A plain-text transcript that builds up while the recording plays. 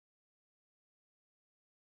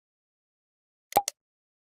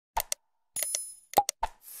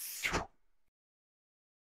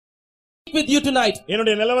with you tonight.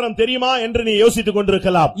 என்னுடைய நிலவரம் தெரியுமா என்று நீ யோசித்துக்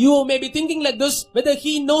கொண்டிருக்கலாம். You may be thinking like this, whether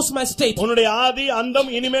he knows my state. உன்னுடைய ஆதி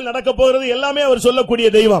அந்தம் இனிமேல் நடக்க போகிறது எல்லாமே அவர் சொல்லக்கூடிய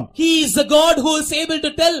தெய்வம். He is the God who is able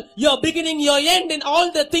to tell your beginning, your end, and all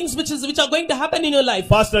the things which are going to happen in your life.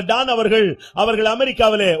 Pastor Dan அவர்கள்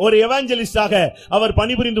அமெரிக்காவிலே ஒரு எவாஞ்சலிஸ்டாக அவர்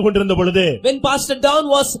பணிபுரிந்து கொண்டிருந்த பொழுது, when Pastor Dan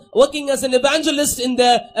was working as an evangelist in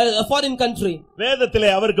the foreign country, வேதத்திலே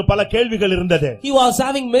அவருக்கு பல கேள்விகள் இருந்தது. He was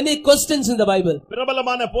having many questions in the Bible.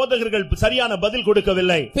 பிரபலமான போதகர்கள் சரியான பதில்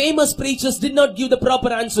கொடுக்கவில்லை. Famous preachers did not give the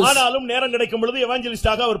proper answers. ஆனாலும் நேரம் கிடைக்கும் பொழுது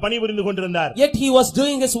எவாஞ்சலிஸ்டாக அவர் பணிபுரிந்து கொண்டிருந்தார். Yet he was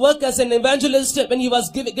doing his work as an evangelist when he was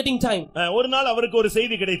getting time. ஒரு நாள் அவருக்கு ஒரு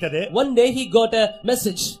செய்தி கிடைத்தது. One day he got a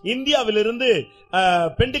message. இந்தியாவிலிருந்து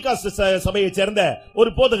பெண்டிகாஸ்ட் சபையைச் சேர்ந்த ஒரு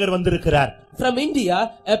போதகர் வந்திருக்கிறார். From India,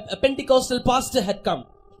 a Pentecostal pastor had come.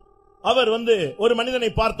 அவர் ஒரு மனிதனை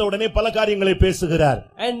பார்த்த உடனே பல காரியங்களை பேசுகிறார்.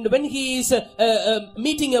 And when he is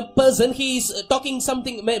meeting a person, he is talking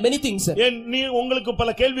something, many things. நீ உங்களுக்கு பல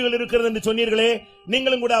கேள்விகள் இருக்கிறது என்று சொன்னீர்களே,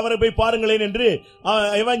 நீங்களும் கூட அவரை போய் பாருங்களேன் என்று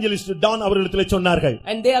எவாஞ்சலிஸ்ட் டான் அவர்களிடத்தில் சொன்னார்கள்.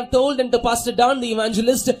 And they have told unto Pastor Don the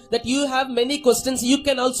evangelist that you have many questions, you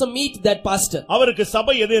can also meet that pastor. அவருக்கு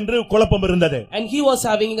சபை எது என்று குழப்பம் இருந்தது. And he was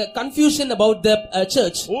having a confusion about the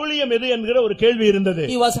church. ஊழியம் எது என்கிற ஒரு கேள்வி இருந்தது.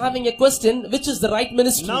 He was having a question, which is the right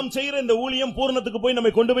ministry. நாம் செய்கிற இந்த ஊழியம் பூரணத்துக்கு போய்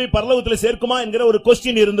நம்மை கொண்டு போய் பரலோகத்திலே சேர்க்குமா என்கிற ஒரு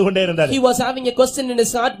क्वेश्चन இருந்து கொண்டே இருந்தது. He was having a question in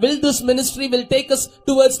his heart, will this ministry will take us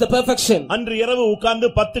towards the perfection? அன்று இரவு உட்கார்ந்து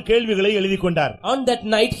 10 கேள்விகளை எழுதி கொண்டார். On that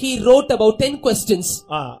night he wrote about 10 questions.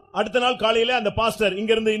 அடுத்த நாள் காலையில அந்த பாஸ்டர்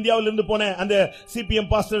இங்க இருந்து இந்தியாவில இருந்து போன அந்த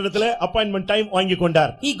சிபிஎம் பாஸ்டர் இடத்துல அப்பாயின்ட்மென்ட் டைம் வாங்கி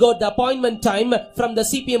கொண்டார். He got the appointment time from the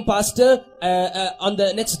CPM pastor on the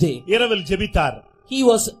next day. இரவில் ஜெபித்தார். He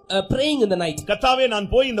was praying in the night. கர்த்தாவே, நான்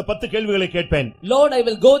போய் இந்த 10 கேள்விகளை கேட்பேன். Lord, I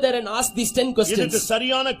will go there and ask these 10 questions. இதுக்கு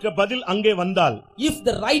சரியான பதில் அங்கே வந்தால், if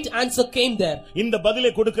the right answer came there, இந்த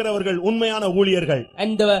பதிலை கொடுக்கிறவர்கள் உண்மையான ஊழியர்கள்.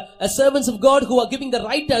 and the servants of God who are giving the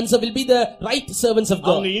right answer will be the right servants of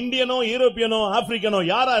God. அவங்க இந்தியனோ, யூரோப்பியனோ, ஆப்பிரிக்கனோ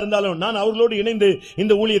யாரா இருந்தாலும் நான் அவர்களோடு இணைந்து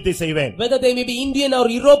இந்த ஊழியத்தை செய்வேன். Whether they may be Indian or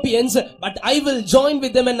Europeans, but I will join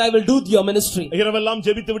with them and I will do your ministry. இரவெல்லாம்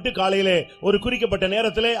ஜெபித்துவிட்டு காலையிலே ஒரு குறிக்கப்பட்ட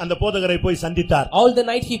நேரத்திலே அந்த போதகரை போய் சந்தித்தார். All the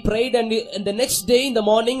night he prayed, and the next day in the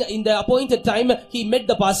morning in the appointed time he met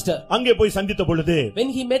the pastor. அங்கே போய் சந்தித்த பொழுது, when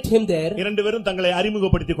he met him there, இரண்டு பேரும் தங்களை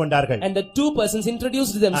அறிமுகப்படுத்திக் கொண்டார்கள். and the two persons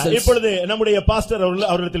introduced themselves. இப்பொழுது நம்முடைய பாஸ்டர்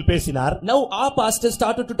அவரிடத்தில் பேசினார். Now our pastor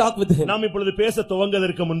started to talk with him. நாம் இப்பொழுது பேச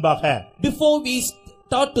துவங்குவதற்கு முன்பாக, before we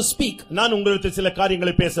start to speak, நான் உங்களிடத்தில் சில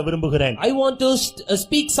காரியங்களை பேச விரும்புகிறேன். I want to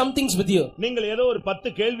speak some things with you. நீங்கள் ஏதோ ஒரு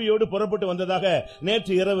 10 கேள்வியோடு புறப்பட்டு வந்ததாக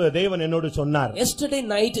நேற்று இரவு தேவன் என்னோடு சொன்னார். Yesterday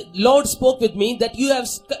night Lord spoke with me that you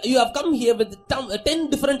have come here with 10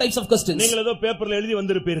 different types of questions. நீங்கள் ஏதோ பேப்பர்ல எழுதி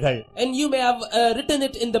வந்திருப்பீர்கள். And you may have written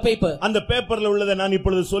it in the paper. அந்த பேப்பர்ல உள்ளதை நான்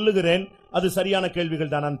இப்பொழுது சொல்லுகிறேன். அது சரியான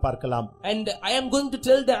கேள்விகள் தான் நான் பார்க்கலாம். And I am going to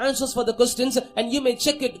tell the answers for the questions, and you may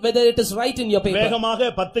check it whether it is right in your paper. வேகமாக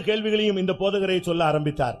 10 கேள்விகளையும் இந்த போதகரை சொல்ல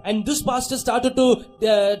ஆரம்பித்தார். And this pastor started to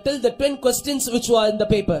tell the 10 questions which were in the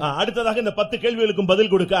paper. அடுத்ததாக இந்த 10 கேள்விகளுக்கும்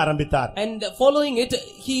பதில் கொடுக்க ஆரம்பித்தார். And following it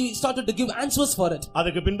he started to give answers for it.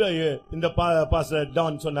 அதுக்கு பின்பு இந்த பாஸ்டர்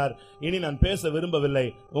டான் சொன்னார், இனி நான் பேச விரும்பவில்லை,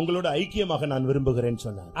 உங்களோட ஐக்கியமாக நான் விரும்புகிறேன்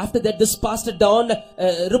சொன்னார். After that this pastor Don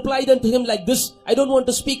replied unto him like this, I don't want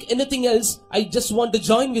to speak anything else, I just want to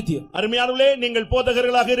join with you. அருமையானவர்களே, நீங்கள்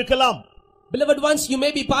போதகர்களாக இருக்கலாம். Beloved ones, you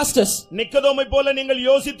may be pastors. நிக்கதோமை போல நீங்கள்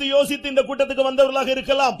யோசித்து இந்த கூட்டத்துக்கு வந்தவர்களாக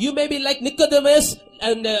இருக்கலாம். You may be like Nicodemus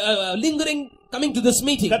and lingering coming to this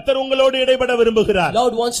meeting. கர்த்தர் உங்களோடு இடைபட விரும்புகிறார்.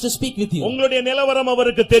 Lord wants to speak with you. உங்களுடைய நிலவரம்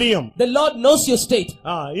அவருக்கு தெரியும். The Lord knows your state.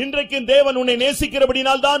 இன்றைக்கு தேவன் உன்னை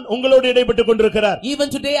நேசிக்கிறபடியால் தான் உங்களோடு இடைபட்டு கொண்டிருக்கிறார். Even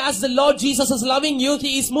today as the Lord Jesus is loving you,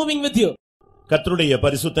 he is moving with you. கர்த்தருடைய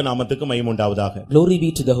பரிசுத்த நாமத்துக்கு மகிமை உண்டாவதாக. Glory be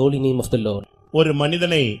to the holy name of the Lord. ஒரு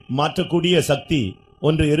மனிதனை மாற்றக்கூடிய சக்தி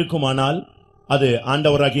ஒன்று இருக்குமானால் அது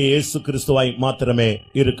ஆண்டவராகிய இயேசு கிறிஸ்துவாய் மாத்திரமே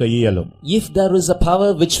இருக்க இயலும். If there is a power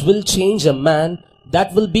which will change a man, that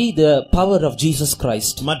will be the power of Jesus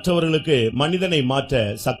Christ. மற்றவர்களுக்கு மனிதனை மாற்ற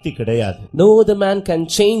சக்தி கிடையாது. No other man can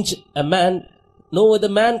change a man. No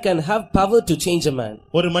other man can have power to change a man.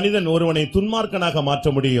 ஒரு மனிதன் ஒருவனை துன்மார்க்கனாக மாற்ற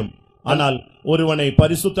முடியும், ஆனால் ஒருவனை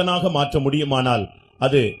பரிசுத்தனாக மாற்ற முடியுமானால்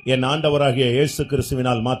அது என் ஆண்டவராகிய இயேசு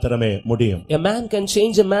கிறிஸ்துவினால் மாத்திரமே முடியும். A man can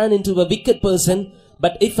change a man into a wicked person,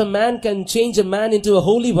 but if a man can change a man into a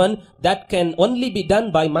holy one, that can only be done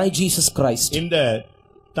by my Jesus Christ. இந்த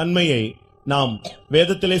தன்மையை நாம்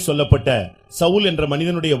வேதத்திலே சொல்லப்பட்ட சவுல் என்ற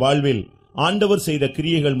மனிதனுடைய வாழ்வில் ஆண்டவர் செய்த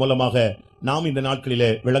கிரியைகள் மூலமாக நாம் இந்த நாட்களிலே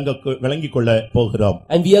விளங்கிக் கொள்ள போகிறோம்.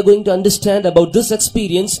 And we are going to understand about this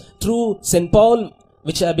experience through St. Paul,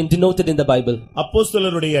 which have been denoted in the Bible.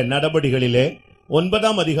 அப்போஸ்தலருடைய நடபடிகளிலே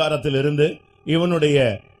 9ஆம் அதிகாரத்திலிருந்து இவனுடைய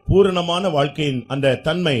பூரணமான வாழ்க்கையின் அந்த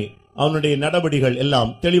தன்மை அவனுடைய நடபடிகள்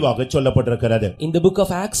எல்லாம் தெளிவாக சொல்லப்பட்டிருக்கிறது. In the book of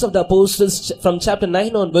Acts of the Apostles from chapter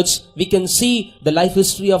 9 onwards we can see the life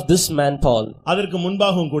history of this man Paul. அதற்கு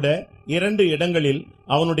முன்பாகவும் கூட இரண்டு இடங்களில்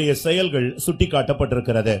அவனுடைய செயல்கள்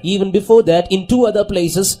சுட்டிக்காட்டப்பட்டிருக்கிறது. Even before that in two other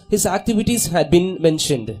places his activities had been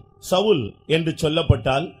mentioned. Saul என்று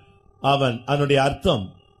சொல்லப்பட்டால் அவனுடைய அர்த்தம்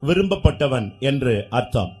விரும்பப்பட்டவன் என்று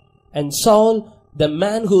அர்த்தம். And Saul, the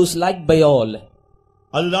man who is liked by all.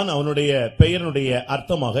 அதுதான் அவனுடைய பெயருடைய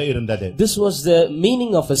அர்த்தமாக இருந்தது. This was the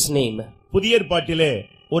meaning of his name. புதிய ஏற்பாட்டிலே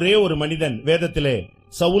ஒரே ஒரு மனிதன் வேதத்திலே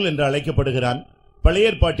சவுல் என்று அழைக்கப்படுகிறான். பழைய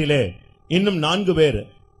ஏற்பாட்டிலே இன்னும் 4 பேர்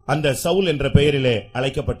அந்த சவுல் என்ற பெயரிலே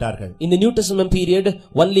அழைக்கப்பட்டார்கள். In the New Testament period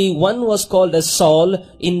only one was called as Saul.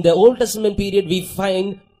 In the Old Testament period we find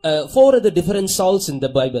 4 other different Sauls in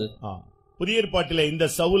the Bible. புதிய ஏற்பாட்டிலே இந்த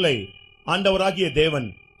சவுலை ஆண்டவராகிய தேவன்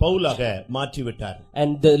பவுலாக மாற்றிவிட்டார்.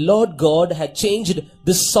 And the Lord God had changed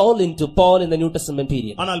this Saul into Paul in the New Testament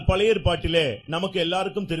period. ஆனால் பழைய ஏற்பாட்டிலே நமக்கு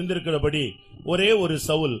எல்லாருக்கும் தெரிந்திருக்கிறபடி ஒரே ஒரு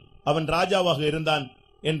சவுல் அவன் ராஜாவாக இருந்தான்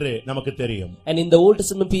என்று நமக்கு தெரியும். And in the Old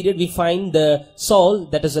Testament period we find the Saul,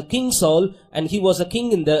 that is a king Saul, and he was a king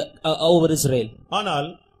in the over Israel. ஆனால்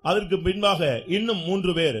அதற்கு பின்பாக இன்னும்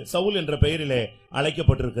 3 பேர் சவுல் என்ற பெயரிலே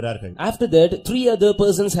அழைக்கப்பட்டிருக்கிறார்கள். After that 3 other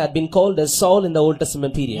persons had been called as Saul in the Old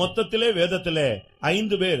Testament period. மொத்தத்திலே வேதத்திலே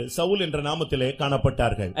 5 பேர் சவுல் என்ற நாமத்திலே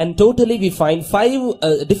காணப்பட்டார்கள். And totally we find 5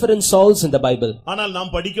 different Sauls in the Bible. ஆனால்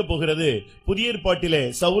நாம் படிக்க போகிறது புதிய ஏற்பாட்டிலே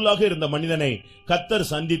சவுலாக இருந்த மனிதனை கர்த்தர்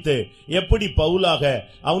சந்தித்து எப்படி பவுலாக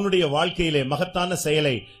அவனுடைய வாழ்க்கையிலே மகத்தான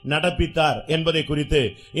செயலை நடப்பித்தார் என்பதை குறித்து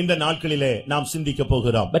இந்த நாட்களிலே நாம் சிந்திக்க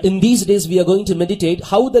போகிறோம். But in these days we are going to meditate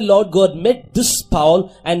how the Lord God met this Paul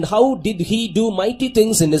and how did he do mighty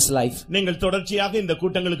things in his life. நீங்கள் தொடர்ச்சியாக இந்த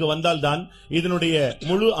கூட்டங்களுக்கு வந்தால்தான் இதனுடைய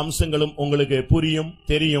முழு அம்சங்களும் உங்களுக்கு புரியும்,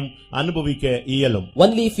 தெரியும், அனுபவிக்க இயலும்.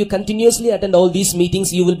 Only if you continuously attend all these meetings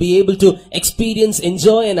you will be able to experience,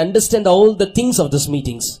 enjoy and understand all the things of these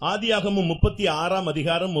meetings. ஆதியாகமம் 36ஆம்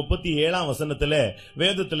அதிகாரம் 37ஆம் வசனத்திலே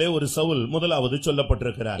வேதத்திலே ஒரு சவுல் முதலாவது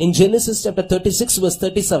சொல்லப்பட்டிருக்கிறார். In Genesis chapter 36 verse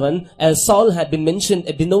 37 as Saul had been mentioned,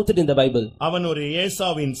 denoted in the Bible. அவன் ஒரு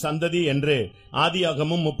ஏசாவின் சந்ததி என்று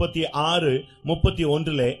ஆதியாகமம்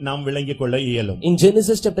 36:31 நாம் விளங்கிக் கொள்ள இயலும். In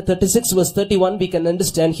Genesis chapter 36 verse 31 we can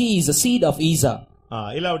understand he is a seed of Esau.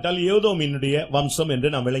 இல்லாவிட்டால் ஏதோமினுடைய வம்சம் என்று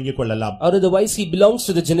நாம் விளங்கிக் கொள்ளலாம். Or otherwise he belongs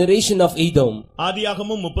to the generation of Edom.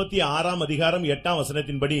 ஆதியாகமம் 36ஆம் அதிகாரம் 8ஆம்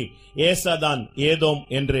வசனத்தின்படி ஏசாதான் ஏதோம்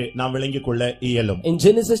என்று நாம் விளங்கிக் கொள்ள இயலும். In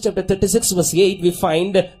Genesis chapter 36 verse 8 we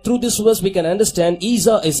find through this verse we can understand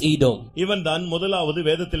Esau is Edom. இவன் தான் முதலாவது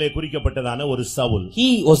வேதத்திலே குறிக்கப்பட்டதான ஒரு Saul. He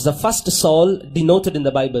was the first Saul denoted in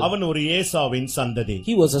the Bible. அவன் ஒரு ஏசாவின் சந்ததி.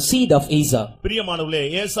 He was a seed of Esau. பிரியமானவர்களே,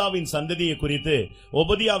 ஏசாவின் சந்ததியை குறித்து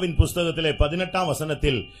ஒபதியாவின் புத்தகத்திலே 18ஆம்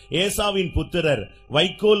வசனத்தில் ஏசாவின் புத்திரர்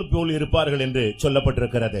வைக்கோல் போல் இருப்பார்கள் என்று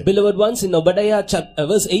சொல்லப்பட்டிருக்கிறது. Beloved ones, in Obadiah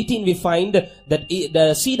verse 18 we find that the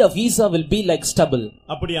seed of Esau will be like stubble.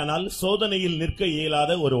 அப்படியானால் சோதனையில் நிற்க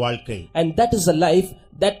இயலாத ஒரு வாழ்க்கை. And that is a life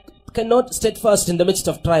that cannot steadfast in the midst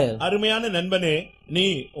of trial. அருமையான நண்பனே, நீ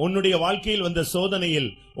உன்னுடைய வாழ்க்கையில் வந்த சோதனையில்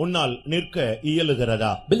உன்னால் நிற்க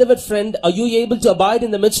இயலுகிறதா? Beloved friend, are you able to abide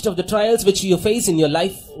in the midst of the trials which you face in your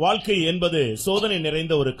life? வாழ்க்கை என்பது சோதனை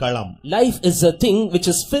நிறைந்த ஒரு களம். Life is a thing which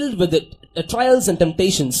is filled with trials and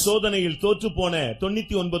temptations. சோதனையில் தோற்றுப்போன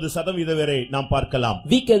 99% வரை நாம் பார்க்கலாம்.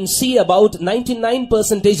 We can see about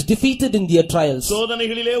 99% defeated in their trials.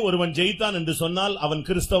 சோதனைகளிலே ஒருவன் ஜெயித்தான் என்று சொன்னால் அவன்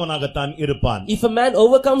கிறிஸ்தவனாகத்தான் இருப்பான். If a man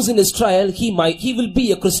overcomes in his trial, he will be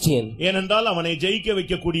a Christian. ஏனென்றால் அவனை ஜெயிக்க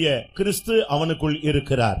வைக்கக்கூடிய கிறிஸ்து அவனுக்குள்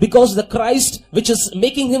இருக்கிறார். Because the Christ which is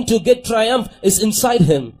making him to get triumph is inside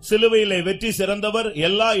him. சிலுவையிலே வெற்றி சிறந்தவர்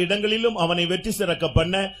எல்லா இடங்களிலும் அவனை வெற்றி சிறக்க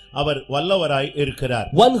பண்ண அவர் வல்லவராய் இருக்கிறார்.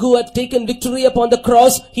 One who had taken victory upon the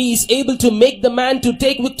cross, he is able to make the man to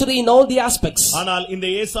take victory in all the aspects. ஆனால் இந்த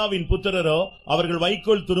ஏசாவின் புத்திரரோ அவர்கள்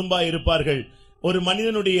வைக்கோல் துரும்பாய் இருப்பார்கள். ஒரு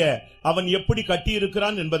மனிதனுடைய அவன் எப்படி கட்டி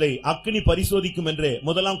இருக்கிறான் என்பதை அக்கினி பரிசோதிக்கும் என்று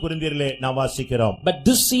முதலாம் கொரிந்தியரிலே நாம் வாசிக்கிறோம். But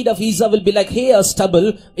this seed of Esau will be like hay or stubble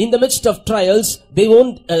in the midst of trials. They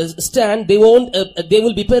won't stand, they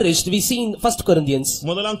will be perished. We see in 1 Corinthians.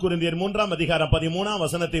 முதலாம் கொரிந்தியர் 3ஆம் அதிகாரம் 13ஆம்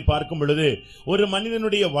வசனத்தை பார்க்கும் பொழுது ஒரு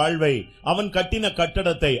மனிதனுடைய வாழ்வை அவன் கட்டின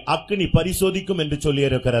கட்டடத்தை அக்கினி பரிசோதிக்கும் என்று சொல்லி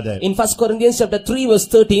இருக்கிறது. In 1 Corinthians chapter 3 verse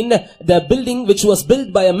 13, the building which was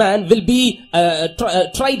built by a man will be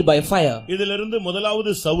tried by fire. இதிலிருந்து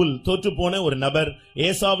முதலாவது சவுல் தோற்றுப்போன ஒரு நபர்,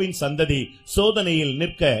 ஏசாவின் சந்ததி, சோதனையில்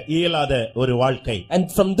நிற்க இயலாத ஒரு வாழ்க்கை. And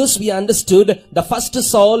from this we understood the first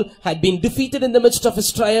Saul had been defeated in the midst of his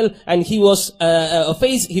trial and he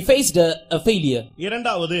faced a failure.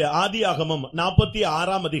 இரண்டாவது ஆதியாகமம்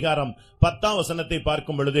 46ஆம் அதிகாரம் 10ஆம் வசனத்தை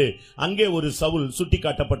பார்க்கும் பொழுது அங்கே ஒரு Saul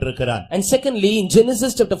சுட்டிக்காட்டப்பட்டிருக்கிறான். And secondly in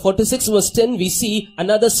Genesis chapter 46 verse 10 we see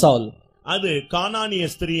another Saul. அது கானானிய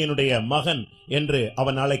ஸ்திரீயினுடைய மகன் என்று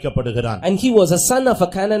அவன் அழைக்கப்படுகிறான். And he was a son of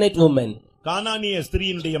a Canaanite woman. கானானிய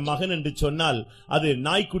ஸ்திரீயினுடைய மகன் என்று சொன்னால் அது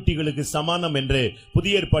நாய்க்குட்டிகளுக்கு சமானம் என்று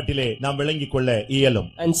புதிய ஏற்பாட்டிலே நாம் விளங்கிக் கொள்ள இயலும்.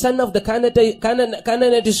 And son of the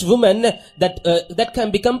Canaanitish woman, that can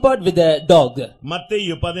be compared with a dog.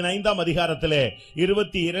 மத்தேயு 15ஆம் அதிகாரத்திலே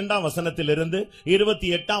 22ஆம் வசனத்திலிருந்து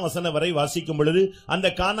 28ஆம் வசனம் வரை வாசிக்கும் பொழுது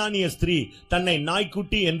அந்த கானானிய ஸ்திரீ தன்னை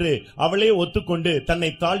நாய்க்குட்டி என்று அவளே ஒத்துக்கொண்டு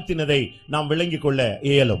தன்னை தாழ்த்தினதை நாம் விளங்கிக் கொள்ள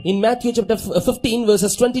இயலும். In Matthew chapter 15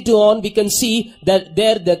 verses 22 on, we can see that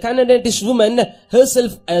there the Canaanitish woman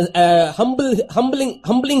herself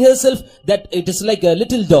humbling herself, that it is like a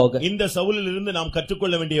little dog. இந்த சவுலிலிருந்து நாம்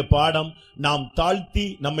கற்றுக்கொள்ள வேண்டிய பாடம், நாம் தாழ்த்தி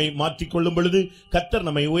நம்மை மாற்றிக் கொள்ளும் பொழுது கர்த்தர்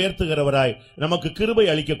நம்மை உயர்த்துகிறவராய் நமக்கு கிருபை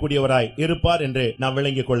அளிக்கக்கூடியவராய் இருப்பார் என்று நாம்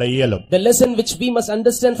விளங்கிக் கொள்ள இயலும். The lesson which we must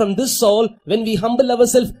understand from this Saul, when we humble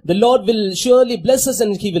ourselves, the Lord will surely bless us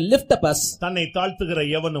and he will lift up us. தன்னை தாழ்த்துகிற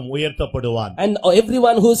எவனும் உயர்த்தப்படுவான். And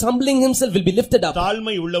everyone who is humbling himself will be lifted up.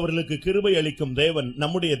 தாழ்மை உள்ளவர்களுக்கு கிருபை அளிக்கும் தேவன்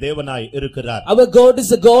நம்முடைய தேவனாய் இருக்கிறார். Our God is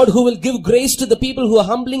a God who will give grace to the people who are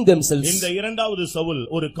humbling themselves. இந்த இரண்டாவது சவுல்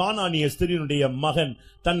ஒரு கானானிய ஸ்திரீயினுடைய மகன்,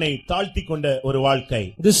 தன்னை தாழ்த்திக் கொண்ட ஒரு வாழ்க்கை.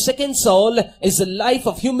 The second Saul is a life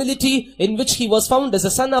of humility in which he was found as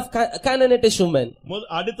a son of Canaanitish woman.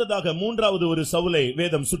 அடுத்ததாக மூன்றாவது ஒரு சவுலை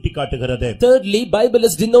வேதம் சுட்டிக்காட்டுகிறது. Thirdly, Bible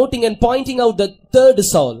is denoting and pointing out the third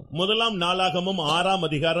Saul. முதலாம் நாளாகமம் 6ஆம்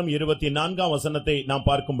அதிகாரம் 24ஆம் வசனத்தை நாம்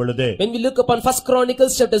பார்க்கும் பொழுது, when we look upon 1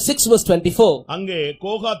 Chronicles chapter 6 verse 24, அங்கே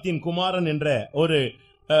கோகாத்தின் குமாரன் என்ற ஒரு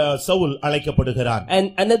Saul அழைக்கப்படுகிறான். and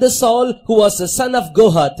another Saul who was a son of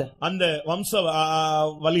Gohath. அந்த வம்ச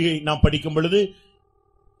வழியை நாம் படிக்கும் பொழுது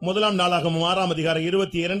முதலாம் நாளாகமம் 6ஆம் அதிகாரம்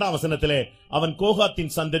 22ஆம் வசனத்திலே அவன்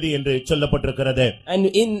கோகாத்தின் சந்ததி என்று சொல்லப்பட்டிருக்கிறது. And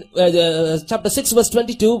in chapter 6 verse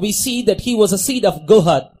 22 we see that he was a seed of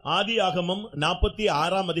Gohath. ஆதியாகமம்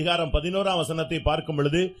 46ஆம் அதிகாரம் 11ஆம் வசனத்தை பார்க்கும்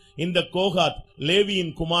பொழுது இந்த கோகாத்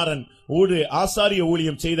லேவியின் குமாரன், ஆசாரிய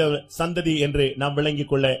ஊழியம் செய்த சந்ததி என்று நாம் விளங்கிக்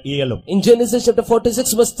கொள்ள இயலும். In Genesis chapter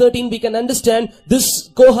 46 verse 13 we can understand this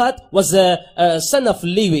Kohath was a son of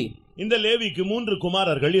Levi. இந்த லேவிக்கு 3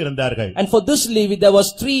 குமாரர்கள் இருந்தார்கள். And for this Levi there was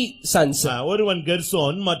 3 sons. ஒருவன்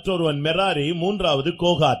கெர்சோன், மற்றொருவன் மெராரி, மூன்றாவது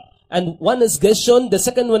Kohath. And one is Gershon, the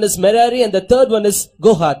second one is Merari, and the third one is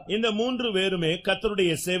Gohath. இந்த 3 பேருமே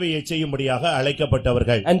கர்த்தருடைய சேவையை செய்யும்படியாக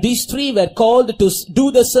அழைக்கப்பட்டவர்கள். And these 3 were called to do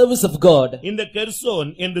the service of God. இந்த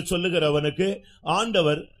கெர்சோன் என்று சொல்லுகிறவனுக்கு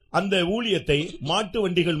ஆண்டவர் அந்த ஊழியத்தை மாட்டு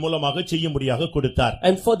வண்டிகள் மூலமாக செய்யும்படியாக கொடுத்தார்.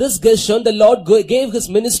 And for this Gershon the Lord gave his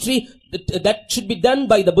ministry that should be done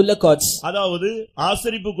by the bullock carts. அதாவது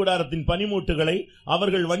ஆசரிப்பு கூடாரத்தின் பனிமூட்டுகளை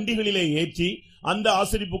அவர்கள் வண்டிகளிலே ஏற்றி அந்த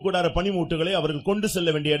ஆசரிப்பு கூடார பனிமூட்டுகளை அவர்கள் கொண்டு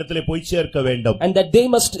செல்ல வேண்டிய இடத்திலே போய் சேர்க்க வேண்டும். And that they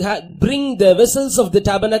must bring the vessels of the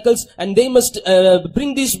tabernacles, and they must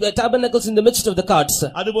bring these tabernacles in the midst of the carts.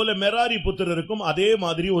 அதுபோல மெராரி புத்திரருக்கும் அதே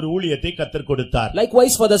மாதிரி ஒரு ஊழியத்தை கர்த்தர் கொடுத்தார்.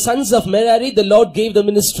 Likewise for the sons of Merari the Lord gave the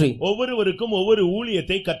ministry. ஒவ்வொருவருக்கும் ஒவ்வொரு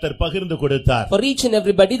ஊழியத்தை கர்த்தர் பகிர்ந்து கொடுத்தார். For each and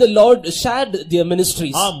everybody the Lord shared their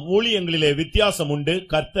ministries. ஆம், ஊழியங்களிலே வித்தியாசம் உண்டு,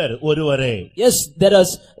 கர்த்தர் ஒருவரே. Yes, there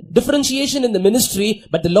is differentiation in the ministry,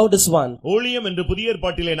 but the Lord is one. ஊழியம் என்று புதிய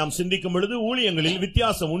ஏற்பாட்டிலே நாம் சிந்திக்கும் பொழுது ஊழியங்களில்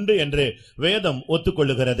வித்தியாசம் உண்டு என்று வேதம்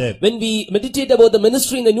ஒத்துக்கொள்ளுகிறது. When we meditate about the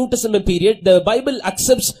ministry in the New Testament period, the Bible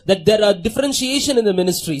accepts that there are differentiation in the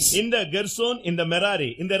ministries. இந்த கெர்சோன், இந்த மெராரி,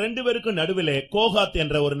 இந்த ரெண்டு பேருக்கு நடுவிலே கோகாத்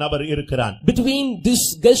என்ற ஒரு நபர் இருக்கிறான். Between this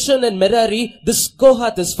Gershon and Merari, this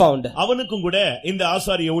Kohath is found. அவனுக்கும் கூட இந்த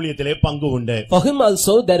ஆசாரிய ஊழியத்திலே பங்கு உண்டு. For him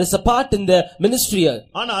also there is a part in the ministry.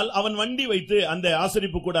 ஆனால் அவன் வண்டி வைத்து அந்த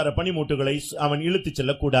ஆசரிப்பு கூடார பனிமூட்டுகளை அவன் இழுத்துச்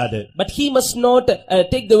செல்ல கூடாது. But he must not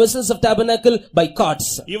take the vessels of tabernacle by carts.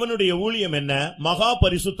 இவனுடைய ஊழியம் என்ன? மகா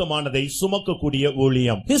பரிசுத்தமானதை சுமக்கக்கூடிய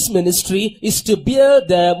ஊழியம். His ministry is to bear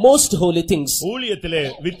the most holy things. ஊழியத்திலே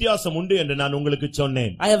வித்தியாசம் உண்டு என்று நான் உங்களுக்கு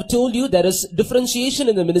சொன்னேன். I have told you there is differentiation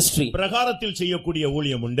in the ministry. பிரகாரத்தில் செய்யக்கூடிய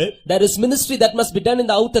ஊழியம் உண்டு. There is ministry that must be done in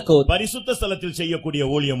the outer court. பரிசுத்த ஸ்தலத்தில் செய்யக்கூடிய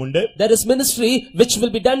ஊழியம் உண்டு. There is ministry which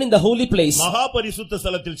will be done in the holy place. மகா பரிசுத்த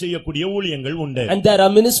ஸ்தலத்தில் செய்யக்கூடிய ஊழியங்கள் உண்டு. And there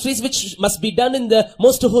are ministries which must be done in the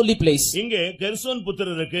most holy place. இங்கே கெர்சோன்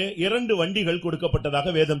புத்திரருக்கு 2 வண்டிகள்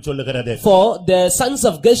கொடுக்கப்பட்டதாக வேதம் சொல்லுகிறது. For the sons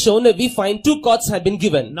of Gershon we find 2 carts have been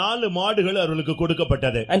given. 4 மாடுகள் அவர்களுக்கு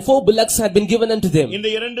கொடுக்கப்பட்டது. And 4 bullocks have been given unto them. இந்த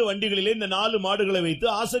 2 வண்டிகளிலே இந்த 4 மாடுகளை வைத்து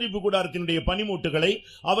ஆசரிப்பு கூடாரத்தினுடைய பனிமூட்டுகளை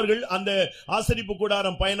அவர்கள் அந்த ஆசரிப்பு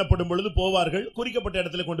கூடாரம் பயணப்படும் பொழுது போவார்கள், குறிக்கப்பட்ட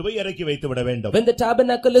இடத்தில் கொண்டு போய் இறக்கி வைத்து விட வேண்டும். When the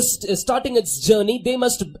tabernacle is starting its journey, they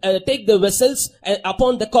must take the vessels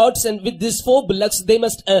upon the carts, and with these 4 bullocks they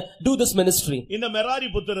must do this ministry. இந்த மெராரி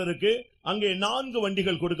புத்திரருக்கு அங்கே 4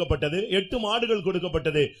 வண்டிகள் கொடுக்கப்பட்டது, 8 மாடுகள்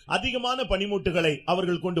கொடுக்கப்பட்டது. அதிகமான பனிமுட்டுகளை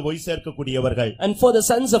அவர்கள் கொண்டு போய் சேர்க்கக்கூடியவர்கள். And for the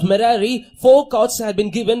sons of Merari, 4 carts had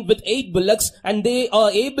been given with 8 bullocks, and they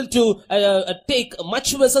are able to take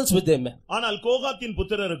much vessels with them. ஆனால் கோகாத்தின்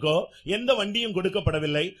புத்திரருக்கோ எந்த வண்டியும்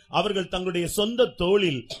கொடுக்கப்படவில்லை. அவர்கள் தங்களுடைய சொந்த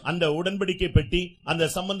தோளில் அந்த உடன்படிக்கை பெட்டி,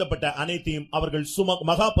 அந்த சம்பந்தப்பட்ட அனைத்தையும் அவர்கள்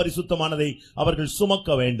மகா பரிசுத்தமானதை அவர்கள்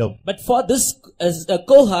சுமக்க வேண்டும். But for this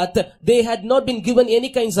Kohath, they had not been given any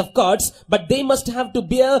kinds of carts, but they must have to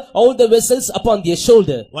bear all the vessels upon their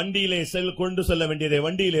shoulder. வண்டியிலே கொண்டு செல்ல வேண்டியதை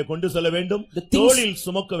வண்டியிலே கொண்டு செல்ல வேண்டும், தோளில்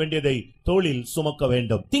சுமக்க வேண்டியதை தோளில் சுமக்க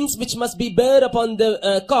வேண்டும். Things which must be bear upon the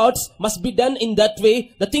carts must be done in that way.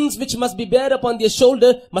 The things which must be bear upon their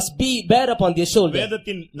shoulder must be bear upon their shoulder.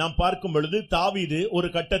 வேதத்தின் நாம் பார்க்கும் பொழுது தாவீது ஒரு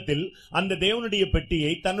கட்டத்தில் அந்த தேவனுடைய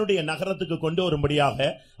பெட்டியை தன்னுடைய நகரத்துக்கு கொண்டு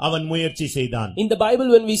வரும்படியாக அவன் முயற்சி செய்தான். In the Bible,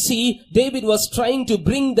 when we see David was trying to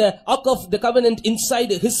bring the ark of the covenant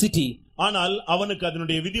inside his city, ஆனால் அவனுக்கு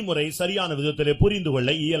அதனுடைய விதிமுறை சரியான விதத்திலே புரிந்து கொள்ள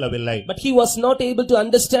இயலவில்லை. But he was not able to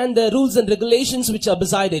understand the rules and regulations which are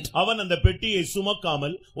beside it. அவன் அந்த பெட்டியை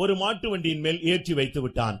சுமக்காமல் ஒரு மாட்டு வண்டியின் மேல் ஏற்றி வைத்து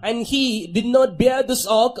விட்டான். And he did not bear this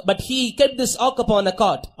ark, but he kept this ark upon a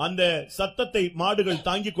cart. அந்த சத்தத்தை மாடுகள்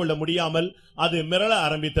தாங்கிக் கொள்ள முடியாமல் அது மிரள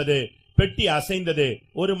ஆரம்பித்தது. பெட்டி அசைந்தது.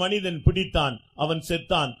 ஒரு மனிதன் பிடித்தான், அவன்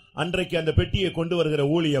செத்தான். அன்றைக்கு அந்த பெட்டியை கொண்டு வருகிற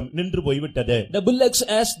ஊழியம் நின்று போய்விட்டது. The bullocks,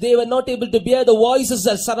 as they were not able to bear the voices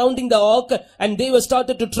surrounding the ark, and they were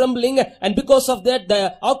started to trembling, and because of that the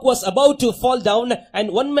ark was about to fall down,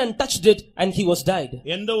 and one man touched it and he was died.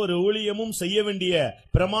 எந்த ஒரு ஊழியமும் செய்ய வேண்டிய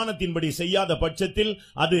பிரமாணத்தின்படி செய்யாத பட்சத்தில்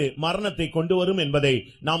அது மரணத்தை கொண்டு வரும் என்பதை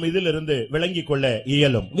நாம் இதிலிருந்து விளங்கிக் கொள்ள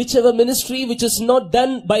இயலும். Whichever ministry which is not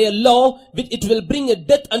done by a law, it will bring a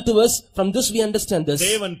death unto us. From this we understand this.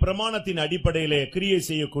 தேவன் பிரமாணத்தின் அடிப்படையிலே கிரியை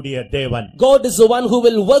செய்யக்கூடிய தேவன். God is the one who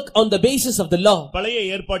will work on the basis of the law. பழைய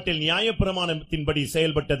ஏற்பாட்டில் நியாயப்பிரமாணத்தின்படி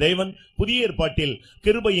செயல்பட்ட தேவன் புதிய ஏற்பாட்டில்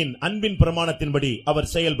கிருபையின் அன்பின் பிரமாணத்தின்படி அவர்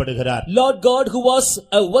செயல்படுகிறார். Lord God, who was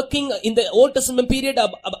working in the Old Testament period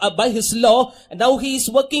by his law, and now he is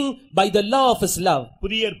working by the law of his love.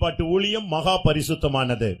 புதிய ஏற்பாட்டு ஊழியம் மகா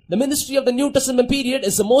பரிசுத்தமானது. The ministry of the New Testament period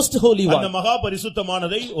is the most holy one. அந்த மகா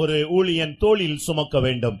பரிசுத்தமானதை ஒரு ஊழியன் தோளில் சுமக்க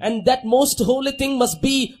வேண்டும். And that most holy thing must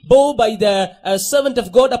be borne by the servant of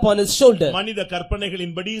God upon his shoulder. மனித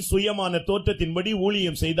கற்பனைகளின்படி சுயமான தோற்றத்தின்படி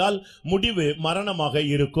ஊழியம் செய்தால் முடிவு மரணமாக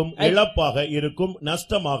இருக்கும், இழப்பாக இருக்கும்,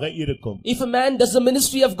 நஷ்டமாக இருக்கும். If a man does the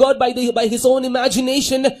ministry of God by his own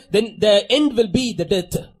imagination, then the end will be the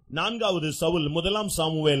death. 4வது சவுல் 1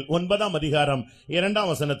 சாமுவேல் 9 அதிகாரம் 2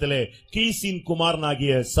 வசனத்திலே கீசின்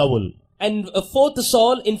குமாரனாகிய Saul. And 4th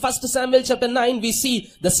Saul, in 1 Samuel chapter 9, we see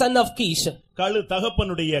the son of Kish.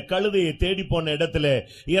 தகப்பனுடைய கழுதையை தேடி போன இடத்திலே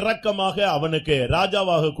இரக்கமாக அவனுக்கு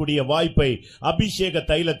ராஜாவாக கூடிய வாய்ப்பை, அபிஷேக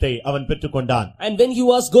தைலத்தை அவன் பெற்றுக்கொண்டான். And when he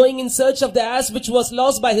was going in search of the ass which was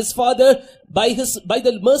lost by his father, by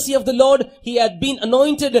the mercy of the Lord, he had been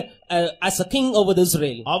anointed as a king over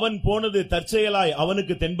Israel. அவன் போனது தற்செயலாய்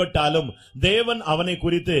அவனுக்கு தென்பட்டாலும் தேவன் அவனை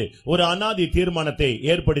குறித்து ஒரு அநாதி தீர்மானத்தை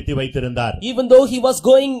ஏற்படுத்தி வைத்திருந்தார். Even though he was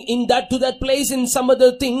going to that place in some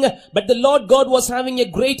other thing, but the Lord God was having a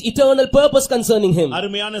great eternal purpose concerning him.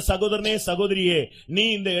 அருமையான சகோதரனே, சகோதரியே, நீ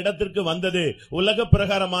இந்த இடத்திற்கு வந்தது உலக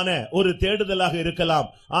பிரகாரமான ஒரு தேடுதலாக இருக்கலாம்.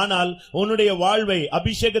 ஆனால் உன்னுடைய வாழ்வை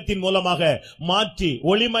அபிஷேகத்தின் மூலமாக மாற்றி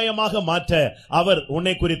ஒளிமயமாக மாற்ற அவர்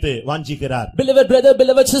உன்னை குறித்து வாஞ்சிக்கிறார். Beloved brother,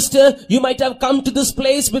 beloved sister, you might have come to this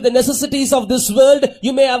place with the necessities of this world.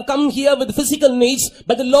 You may have come here with physical needs,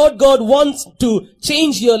 but the Lord God wants to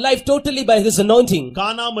change your life totally by his anointing.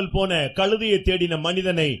 காணாமல் போன கழுதையை தேடின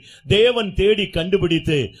மனிதனை தேவன் தேடி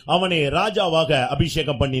கண்டுபிடித்து அவனை ராஜாவாக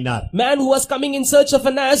அபிஷேகம் பண்ணினார். Man who was coming in search of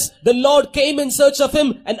an ass, the Lord came in search of him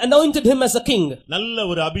and anointed him as a king. நல்ல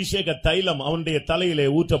ஒரு அபிஷேக தைலம் அவனுடைய தலையிலே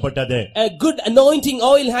ஊற்றப்பட்டது. A good anointing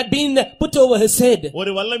oil had been put over his head.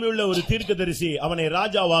 ஒரு வல்லமையுள்ள ஒரு தீர்க்கதரிசி அவனை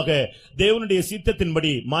ராஜாவாக தேவனுடைய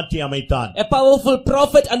சித்தத்தின்படி மாற்றி அமைத்தான். A powerful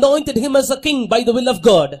prophet anointed him as a king by the will of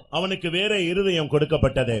God. அவனுக்கு வேற இருதயம்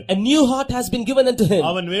கொடுக்கப்பட்டது. A new heart has been given unto him.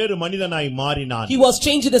 அவன் வேறு மனிதனாய் மாறினான். He was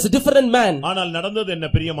changed as a different man. ஆனால் நடந்தது என்ன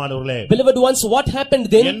பிரியமானவர்களே? Beloved ones, what happened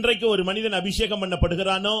then? என்றைக்கு ஒரு மனிதன் அபிஷேகம்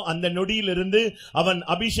பண்ணப்படுகிறானோ அந்த நொடியிலிருந்து அவன்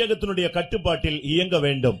அபிஷேகத்தினுடைய கட்டுப்பாட்டில் இயங்க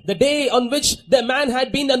வேண்டும். The day on which the man had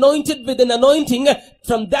been anointed with an anointing,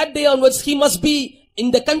 from that day onwards he must be in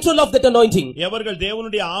the control of that anointing. எவர்கள்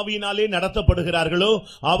தேவனுடைய ஆவியினாலே நடத்தப்படுகிறார்களோ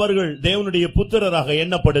அவர்கள் தேவனுடைய புத்திரராக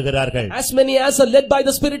எண்ணப்படுகிறார்கள். As many as are led by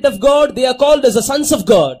the Spirit of God, they are called as the sons of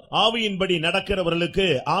God. ஆவியின்படி நடக்கிறவர்களுக்கு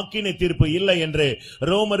ஆக்கினை தீர்ப்பு இல்லை என்று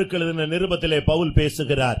ரோமருக்கு எழுதின நிருபத்திலே பவுல்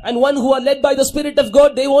பேசுகிறார். And one who are led by the Spirit of God,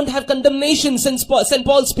 they won't have condemnation, since St.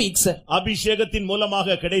 Paul speaks. அபிஷேகத்தின்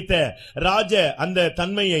மூலமாக கிடைத்த ராஜ அந்த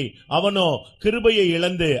தன்மையை அவனோ கிருபையை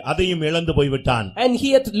இழந்து அதையும் இழந்து போய்விட்டான். And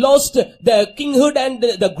he had lost the kinghood and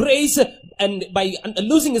the grace, and by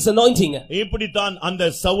losing his anointing. இப்படித்தான் அந்த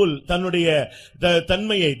சவுல் தன்னுடைய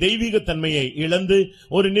தன்மையை தெய்வீக தன்மையை இழந்து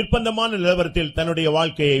ஒரு நிர்பந்தமான நிலவரத்தில் தன்னுடைய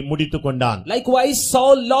வாழ்க்கையை முடித்துக் கொண்டான். Likewise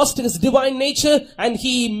Saul lost his divine nature and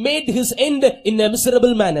he made his end in a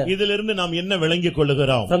miserable manner. இதிலிருந்து நாம் என்ன விளங்கிக்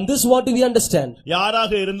கொள்கிறோம்? From this what do we understand?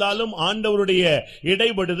 யாராக இருந்தாலும் ஆண்டவருடைய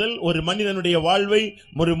இடைபடுதல் ஒரு மனிதனுடைய வாழ்வை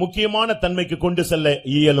ஒரு முக்கியமான தன்மைக்கு கொண்டு செல்ல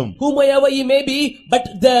இயலும். Whomever he may be, but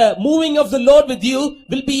the moving of the Lord with you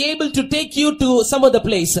will be able to take you to some other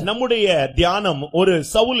place. நம்முடைய தியானம் ஒரு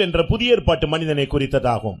சவுல் என்ற புதிய ஏற்பாட்டு மனிதனை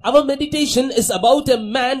குறித்ததாகும். Our meditation is about a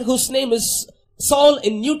man whose name is Saul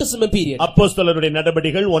in New Testament period. அப்போஸ்தலருடைய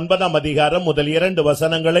நடபடிகள் 9ஆம் அதிகாரம் முதல் 2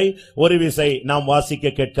 வசனங்களை ஒரு விசை நாம்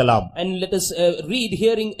வாசிக்க கேட்கலாம். And let us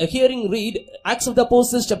read Acts of the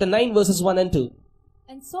Apostles chapter 9 verses 1 and 2.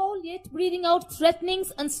 And Saul, yet breathing out threatenings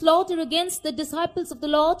and slaughter against the disciples of the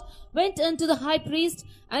Lord, went unto the high priest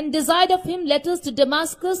and desired of him letters to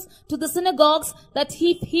Damascus to the synagogues, that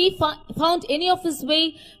if he found any of his way,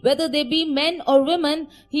 whether they be men or women,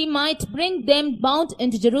 he might bring them bound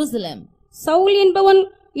into Jerusalem. Saul என்பவன்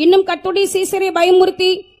இன்னும் கர்த்தருடைய சீசரை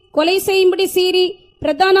பயமுறுத்தி கொலை செய்யும்படி சீறி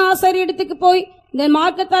பிரதான ஆசாரியரிடத்துக்கு போய் இந்த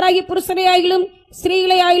மார்க்கத்தாராகிய புருஷரையாயிலும்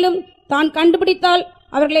ஸ்திரீகளையாயிலும் தான் கண்டுபிடித்தால்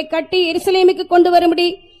அவர்களை கட்டி எருசலேமுக்கு கொண்டு வரும்படி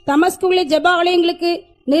தமஸ்குவிலே ஜெப ஆலயங்களுக்கு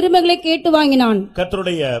நிருபங்களை கேட்டு வாங்கினான்.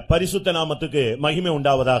 கர்த்தருடைய பரிசுத்த நாமத்துக்கு மகிமை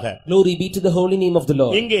உண்டாவதாக. Glory be to the holy name of the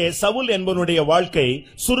Lord. இங்கே சவுல் என்பவனுடைய வாழ்க்கை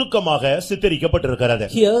சுருக்கமாக சித்தரிக்கப்பட்டிருக்கிறது.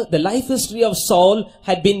 Here the life history of Saul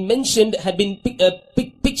had been mentioned, had been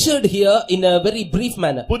pictured here in a very brief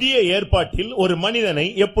manner. புதிய ஏற்பாட்டில் ஒரு மனிதனை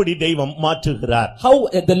எப்படி தெய்வம் மாற்றுகிறார்? How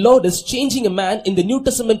the Lord is changing a man in the New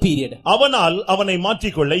Testament period. அவனால் அவனை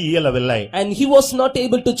மாற்றிக்கொள்ள இயலவில்லை. And he was not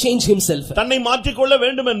able to change himself. தன்னை மாற்றிக்கொள்ள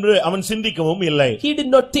வேண்டும் என்று அவன் சிந்திக்கவும் இல்லை. He did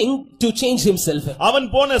not think to change himself. அவன்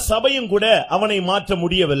போன சபையும் கூட அவனை மாற்ற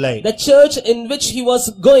முடியவில்லை. The church in which he was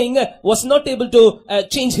going was not able to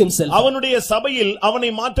change himself. அவனுடைய சபையில் அவனை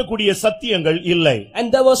மாற்றக்கூடிய சத்தியங்கள் இல்லை. And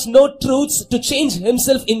there was no truths to change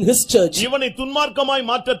himself in his church. இவனை துன்மார்க்கமாய்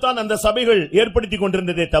மாற்றத்தான் அந்த சபைகள் ஏற்படுத்திக்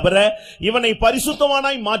கொண்டிருந்ததே தவிர இவனை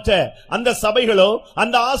பரிசுத்தவானாய் மாற்ற அந்த சபைகளோ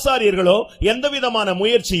அந்த ஆசாரியர்களோ எந்தவிதமான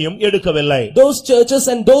முயற்சியும் எடுக்கவில்லை. Those churches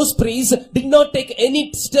and those priests did not take any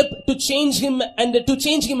step to change him and to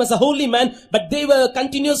change him as a holy man, but they were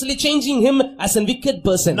continuously changing him as a wicked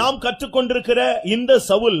person. நாம் கற்றுக்கொண்டிருக்கிற இந்த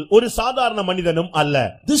சவுல் ஒரு சாதாரண மனிதனும் அல்ல.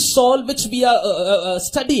 This Saul which we are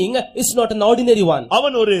studying is not an ordinary one.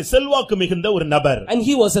 அவன் ஒரு செல்வாக்கு மிகுந்த ஒரு நபர். And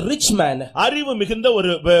he was a rich man. அறிவு மிகுந்த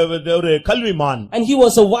ஒரு கல்விமான். And he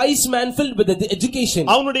was a wise man filled with education.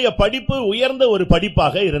 அவனுடைய படிப்பு உயர்ந்த ஒரு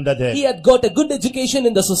படிப்பாக இருந்தது. He had got a good education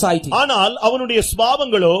in the society. ஆனால் அவனுடைய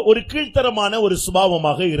சுபாவங்களோ ஒரு கீழ்த்தரமான ஒரு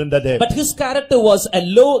சுபாவமாக இருந்தது. But his character was a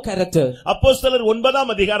low character. அப்போஸ்தலர்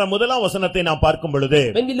 9ஆம் அதிகாரம் 1ஆம் வசனத்தை நாம் பார்க்கும் பொழுது,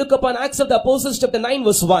 when we look upon Acts of the Apostles chapter 9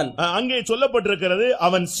 verse 1, அங்கே சொல்லப்பட்டிருக்கிறது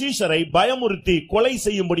அவன் சீஷரை பயமுறுத்தி கொலை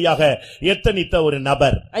செய்யும்படியாக எத்தனித்த ஒரு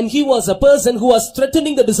நபர். And he was a person who was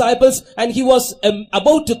threatening the disciples, and he was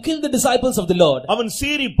about to kill the disciples of the Lord. அவன்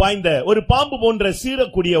சீறி பாய்ந்த ஒரு பாம்பு போன்ற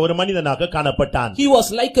சீறக்கூடிய ஒரு மனிதனாக காணப்பட்டான். He was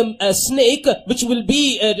like a snake which will be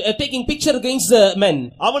taking picture against the men.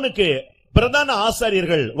 அவனுக்கு பிரதான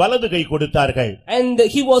ஆசாரியர்கள் வலது கை கொடுத்தார்கள். And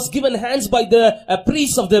he was given hands by the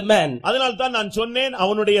priests of the man. அதனால் தான் நான் சொன்னேன்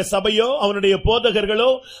அவனுடைய சபையோ அவனுடைய போதகர்களோ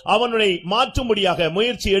அவனை மாற்றும்படியாக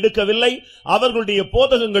முயற்சி எடுக்கவில்லை. அவர்களுடைய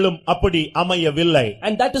போதகங்களும் அப்படி அமையவில்லை.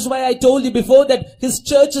 And that is why I told you before that his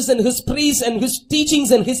churches and his priests and his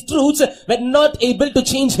teachings and his truths were not able to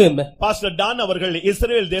change him. Pastor Don அவர்கள்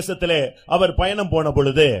இஸ்ரவேல் தேசத்திலே அவர் பயணம் போன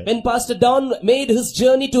பொழுது, when Pastor Don made his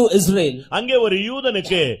journey to Israel, அங்கே ஒரு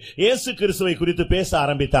யூதனுக்கு இயேசு கிறிஸ்துவை குறித்து பேச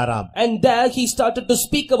ஆரம்பித்தாராம். And there he started to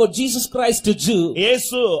speak about Jesus Christ to Jew.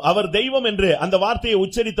 இயேசு அவர் தெய்வம் என்று அந்த வார்த்தையை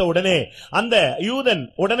உச்சரித்த உடனே அந்த யூதன்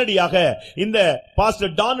உடனடியாக இந்த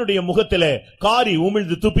பாஸ்டர் டானுடைய முகத்திலே காரி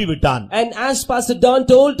உமிழ்ந்து துப்பி விட்டான். And as Pastor Don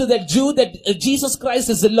told to that Jew that Jesus Christ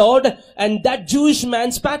is the Lord, and that Jewish man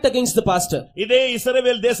spat against the pastor. இதே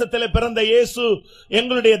இஸ்ரவேல் தேசத்திலே பிறந்த இயேசு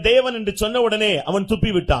எங்களுடைய தேவன் என்று சொன்ன உடனே அவன்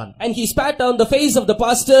துப்பி விட்டான். And he spat on the face of the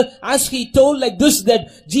pastor as he told like this that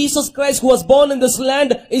Jesus Christ Christ who was born in this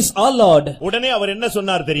land is our Lord. உடனே அவர் என்ன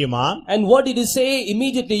சொன்னார் தெரியுமா? And what did he say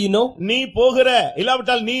immediately, you know? நீ போகிற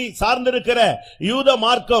இல்லாவிட்டால் நீ சார்ந்திருக்கிற யூத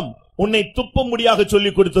மார்க்கம் உன்னை துப்பும்படியாக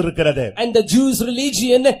சொல்லிக் கொடுத்திருக்கிறது. And the Jews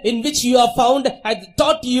religion in which you are found had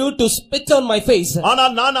taught you to spit on my face.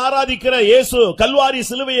 ஆனால் நான் ஆராதிக்கிற இயேசு கல்வாரி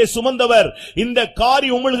சிலுவையை சுமந்தவர் இந்த காரி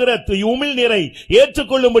உமிழ்கிற உமிழ் நீரை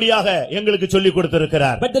ஏற்றுக்கொள்ளும்படியாக எங்களுக்கு சொல்லிக்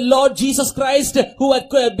கொடுத்திருக்கிறார். But the Lord Jesus Christ who had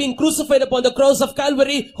been crucified upon the cross of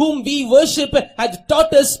Calvary, whom we worship, had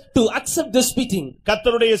taught us to accept this spitting.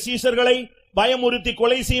 கர்த்தருடைய சீஷர்களை பயமுறுத்தி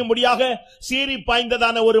கொலை செய்யும்படியாக சீறி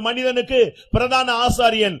பாய்ந்ததான ஒரு மனிதனுக்கு பிரதான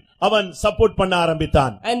ஆசாரியன் அவன் சப்போர்ட் பண்ண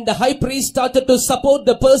ஆரம்பித்தான். And the high priest started to support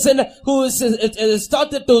the person who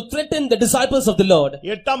started to threaten the disciples of the Lord.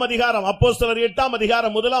 8ஆம் அதிகாரம் அப்போஸ்தலர் 8ஆம்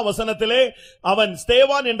அதிகாரம் 1ஆம் வசனத்திலே அவன்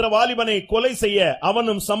ஸ்தேவான் என்ற வாலிபனை கொலை செய்ய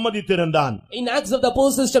அவனும் சம்மதித்திருந்தான். In Acts of the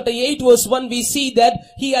Apostles chapter 8 verse 1 we see that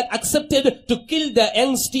he had accepted to kill the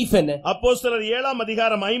young Stephen. அப்போஸ்தலர் 7ஆம்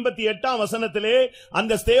அதிகாரம் 58ஆம் வசனத்திலே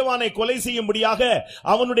அந்த ஸ்தேவானை கொலை செய்யும்படியாக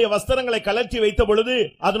அவனுடைய வஸ்திரங்களை கழற்றி வைத்த பொழுது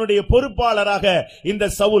அதனுடைய பொறுப்பாளராக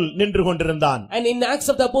இந்த சவுல் நின்று கொண்டிருந்தான். And in Acts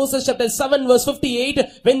of the Apostles chapter 7 verse 58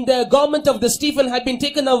 when the garment of the Stephen had been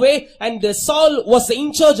taken away and Saul was in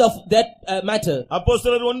charge of that matter.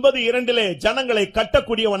 அப்போஸ்தலர் 9:2 ஜனங்களை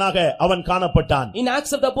கட்டக்கூடியவனாக அவன் காணப்பட்டான். In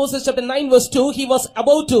Acts of the Apostles chapter 9 verse 2 he was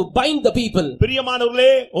about to bind the people.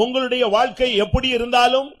 பிரியமானவர்களே, உங்களுடைய வாழ்க்கை எப்படி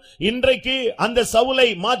இருந்தாலும் இன்றைக்கு அந்த சவுலை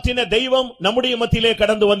மாற்றின தெய்வம் நம்முடைய மத்தியிலே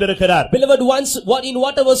கடந்து வந்திருக்கிறார். Beloved ones, in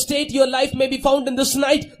whatever state your life may be found in this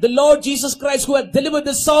night, the Lord Jesus Christ who had delivered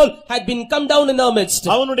the Saul had been come down in our midst.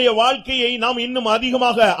 அவனுடைய வாழ்க்கையை நாம் இன்னும்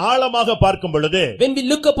அதிகமாக ஆழமாக பார்க்கும் பொழுது when we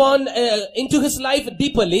look upon into his life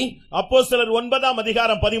deeply, அப்போஸ்தலர் 9ஆம்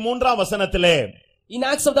அதிகாரம் 13ஆம் வசனத்திலே in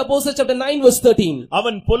Acts of the Apostles chapter 9 verse 13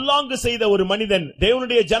 அவன் பொல்லாங்கு செய்த ஒரு மனிதன்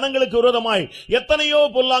தேவனுடைய ஜனங்களுக்கு விரோதமாய் எத்தனையோ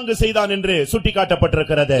பொல்லாங்கு செய்தான் என்று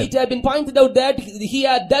சுட்டிக்காட்டப்பட்டிருக்கிறது. it had been pointed out that he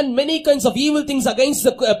had done many kinds of evil things against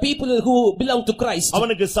the people who belong to Christ.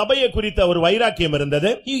 அவனுக்கு சபையை குறித்த ஒரு வைராக்கியம்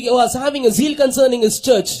இருந்தது. he was having a zeal concerning his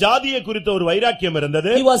church. ஜாதியை குறித்த ஒரு வைராக்கியம்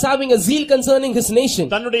இருந்தது. he was having a zeal concerning his nation.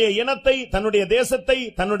 தன்னுடைய இனத்தை, தன்னுடைய தேசத்தை,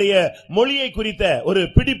 தன்னுடைய மொழியை குறித்த ஒரு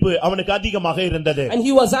பிடிப்பு அவனுக்கு அதிகமாக இருந்தது. and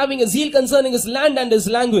he was having a zeal concerning his land and his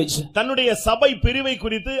language. தன்னுடைய சபை பிரிவை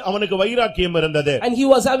குறித்து அவனுக்கு வைராக்கியம் இருந்தது. and he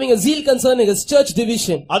was having a zeal concerning his church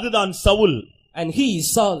division. அதுதான் Saul. and he is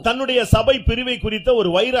Saul. தன்னுடைய சபை பிரிவை குறித்த ஒரு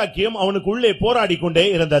வைராக்கியம் அவனுக்கு உள்ளே போராடிக்கொண்டே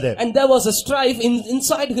இருந்தது. and there was a strife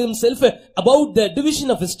inside himself about the division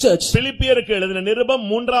of his church. பிலிப்பியருக்கு எழுதின நிருபம்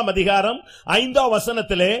 3ஆம் அதிகாரம் 5ஆம்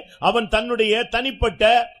வசனத்திலே அவன் தன்னுடைய தனிப்பட்ட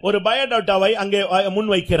ஒரு பயோடேட்டாவை அங்கே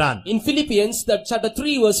முன்வைக்கிறான். in Philippians chapter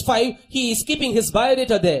 3 verse 5 he is keeping his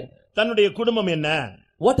biodata there. தன்னுடைய குடும்பம் என்ன,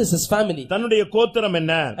 what is his family, தன்னுடைய கோத்திரம்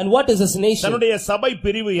என்ன, and what is his nation, தன்னுடைய சபை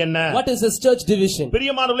பிரிவு என்ன, what is his church division.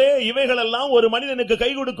 பிரியமானவர்களே, இவைகளெல்லாம் ஒரு மனிதனுக்கு கை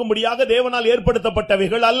கொடுக்கும்படியாக தேவனால்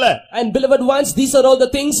ஏற்படுத்தப்பட்டவைகள் அல்ல. and beloved ones, these are all the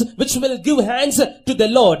things which will give hands to the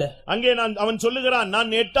Lord. அங்கே அவன் சொல்லுகிறான்,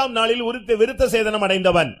 நான் 8ஆம் நாளில் விருத்த சேதனம்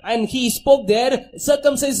அடைந்தவன். and he spoke there,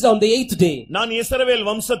 circumcised on the 8th day. நான் இஸ்ரவேல்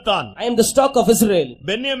வம்சத்தான், I am the stock of Israel,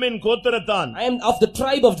 Benjamin கோத்திரத்தான், I am of the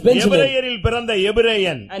tribe of Benjamin, எபிரேயரில் பிறந்த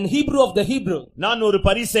எபிரேயன், and Hebrew of the Hebrew, நான் ஒரு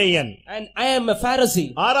பரிசேயன், and I am a Pharisee.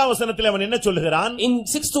 6ஆம் வசனத்தில் அவன் என்ன சொல்லுகிறான்? in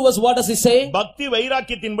 6th verse what does he say? பக்தி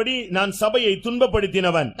வைராக்கியத்தின்படி நான் சபையை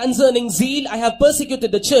துன்பப்படுத்தினவன், concerning zeal I have persecuted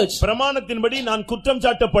the church, பிரமாணத்தின்படி நான் குற்றம்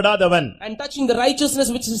சாட்டப்படாதவன், and touching the righteousness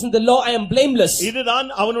which is in the law I am blameless. இதுதான்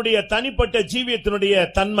அவனுடைய தனிப்பட்ட ஜீவியத்தினுடைய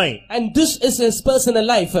தன்மை. and this is his personal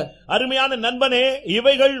life. அருமையான நண்பனே,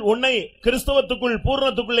 இவைகள் உன்னை கிறிஸ்தவத்துக்குள்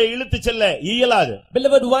பூரணத்துக்குள்ளே இழுத்துச் செல்ல இயலாது.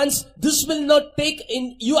 beloved ones, this will not take in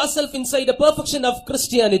yourself inside the perfection of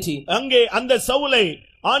Christianity. அங்கே அந்த சவுலை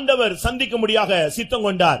ஆண்டவர் சந்திக்கும்படியாக சித்தம்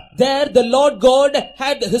கொண்டார். there the Lord God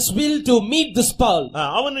had his will to meet this Paul.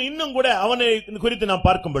 அவன் இன்னும் கூட அவனை குறித்து நாம்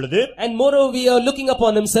பார்க்கும் பொழுது, and moreover we are looking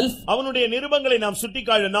upon himself, அவனுடைய நிருபங்களை நாம்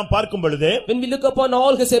நாம் பார்க்கும் பொழுது, when we look upon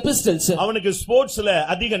all his epistles, அவனுக்கு ஸ்போர்ட்ஸ்ல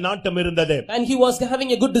அதிக நாட்டம் இருந்தது. and he was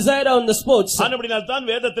having a good desire on the sports. அப்படினால் தான்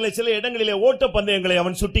வேதத்திலே சில இடங்களிலே ஓட்ட பந்தயங்களை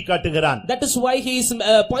அவன் சுட்டிக்காட்டுகிறான். that is why he is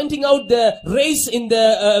pointing out the race in the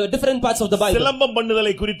different parts of the Bible. Silambam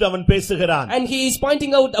பண்ணுதலை குறித்து அவன் பேசுகிறான். and he is pointing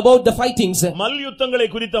out about the fightings. மல்யுத்தங்களை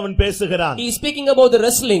குறித்து அவன் பேசுகிறான். he is speaking about the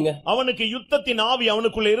wrestling. அவனுக்கு யுத்தத்தின் ஆவி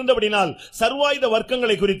அவனுக்குள்ள இருந்தபடியால் சர்வாயுத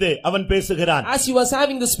வர்க்கங்களை குறித்து அவன் பேசுகிறான். as he was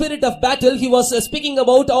having the spirit of battle, he was speaking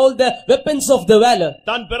about all the weapons of the valor.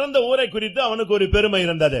 தான் பிறந்த ஊரை குறித்து அவனுக்கு ஒரு பெருமை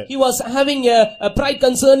இருந்தது. he was having a pride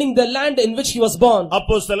concerning the land in which he was born.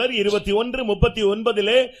 அப்போஸ்தலர்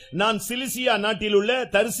 21:39 நான் சிலிசியா நாட்டில் உள்ள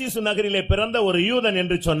தர்சீசு நகரிலே பிறந்த ஒரு யூதன்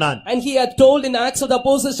என்று சொன்னான். and he had told in Acts of the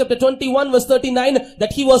Apostles chapter 21 verse 39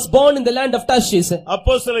 that he was born in the land of Tarshish.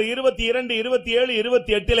 அப்போஸ்தலர் 22 27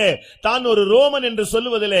 28 தான் ஒரு ரோமன் என்று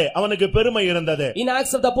சொல்லுவதிலே அவனுக்கு பெருமை இருந்தது. In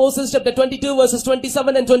Acts of the Apostles chapter 22 verses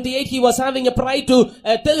 27 and 28 he was having a pride to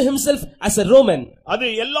tell himself as a Roman. அது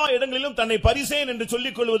எல்லா இடங்களிலும் தன்னை பரிசேயன் என்று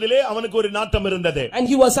சொல்லிக் கொள்வதிலே அவனுக்கு ஒரு நாட்டம் இருந்தது. And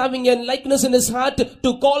he was having a likeness in his heart to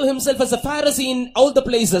call himself as a Pharisee in all the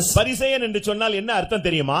places. பரிசேயன் என்று சொன்னால் என்ன அர்த்தம்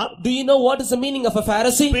தெரியுமா? Do you know what is the meaning of a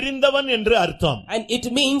Pharisee? பிரிந்தவன் என்று அர்த்தம். And it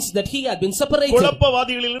means that he had been separated.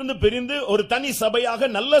 குழப்பவாதிகளிலிருந்து பிரிந்து ஒரு தனி சபையாக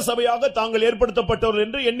நல்ல சபையாக தாங்கள் ஏற்படுத்தப்பட்டவர்கள்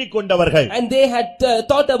என்று எண்ணிக்கொண்டவர்கள். And they had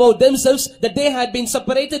thought about themselves that they had been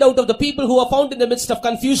separated out of the people who are found in the midst of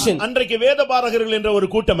confusion. அன்றைக்கு வேதபாரகர்கள் என்ற ஒரு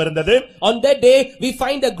கூட்டம் இருந்தது. On that day we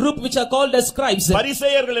find a group which are called as scribes.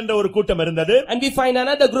 பரிசேயர்கள் என்ற ஒரு கூட்டம் இருந்தது. And we find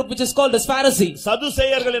another group which is called as Pharisees.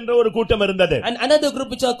 சதுசேயர்கள் என்ற ஒரு கூட்டம் இருந்தது. And another group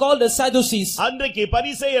which are called as Sadducees. அன்றைக்கு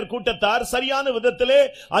பரிசேயர் கூட்டத்தார் சரியான விதத்திலே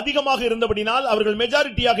அதிகமாக இருந்தபடினால் அவர்கள்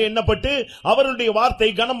மெஜாரிட்டியாக எண்ணப்பட்டு அவர்களுடைய வார்த்தை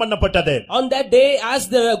கனம் பண்ணப்பட்டது. On that day as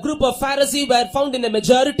the group of Pharisees were found in a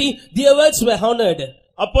majority, their words were honored.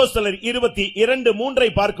 அப்போஸ்தலர் 22:3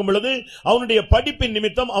 பார்க்கும் பொழுது அவனுடைய படிப்பின்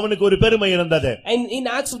நிமித்தம் அவனுக்கு ஒரு பெருமை இருந்தது. And in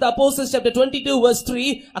Acts of the Apostles chapter 22 verse 3,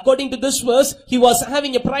 according to this verse, he was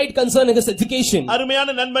having a pride concerning his education.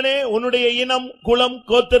 அருமையான நண்பனே, உன்னுடைய இனம், குலம்,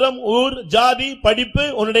 கோத்திரம், ஊர், ஜாதி, படிப்பு,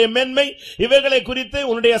 உன்னுடைய மேன்மை இவைகளை குறித்து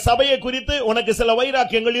உன்னுடைய சபையை குறித்து உனக்கு சில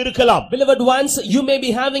வைராக்கியங்கள் இருக்கலாம். Beloved ones, you may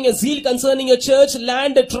be having a zeal concerning your church,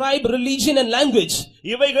 land, tribe, religion and language.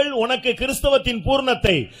 இவைகள் உனக்கு கிறிஸ்தவத்தின்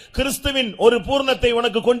பூர்ணத்தை, கிறிஸ்துவின் ஒரு பூர்ணத்தை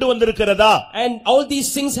உனக்கு கொண்டு வந்திருக்கிறதா? And all these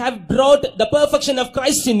things have brought the perfection of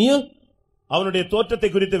Christ in you. அவனுடைய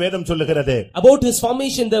தோற்றத்தை குறித்து வேதம் சொல்லுகிறது. About his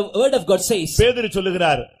formation the word of God says. பேதுரு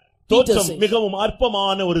சொல்லுகிறார், தோற்றம் மிகவும்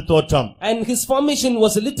அற்பமான ஒரு தோற்றம். And his formation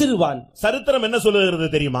was a little one. சரித்திரம் என்ன சொல்லுகிறது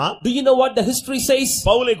தெரியுமா? Do you know what the history says?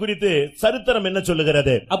 பவுலை குறித்து சரித்திரம் என்ன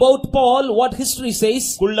சொல்லுகிறது? About Paul, what history says?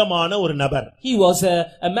 குள்ளமான ஒரு நபர். He was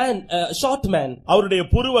a man, a short man. அவருடைய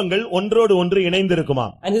புருவங்கள் ஒன்றோடு ஒன்று இணைந்திருக்குமா?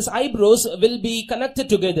 And his eyebrows will be connected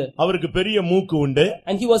together. அவருக்கு பெரிய மூக்கு உண்டு.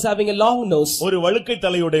 And he was having a long nose. ஒரு வழுக்கை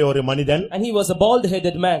தலையுடைய ஒரு மனிதன். And he was a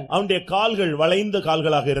bald-headed man. அவனுடைய கால்கள் வளைந்த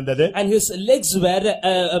கால்களாக இருந்தது. And his legs were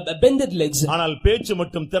bended legs. ஆனால் பேச்சு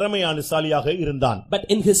மட்டும் திறமையானசாலியாக இருந்தான். But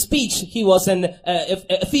in his speech he was an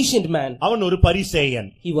efficient man. அவன் ஒரு பரிசேயன்.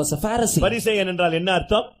 He was a Pharisee. பரிசேயன் என்றால் என்ன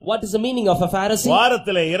அர்த்தம்? What is the meaning of a Pharisee?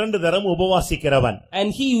 வாரத்திலே 2 தரம் உபவாசிக்கிறவன். And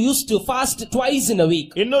he used to fast twice in a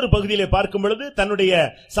week. இன்னொரு பகுதியிலே பார்க்கும் பொழுது தன்னுடைய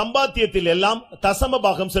சம்பாத்தியத்தில் எல்லாம் தசம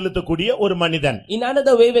பாகம் செலுத்தக்கூடிய ஒரு மனிதன். In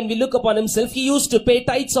another way, when we look upon himself, he used to pay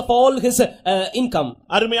tithes of all his income.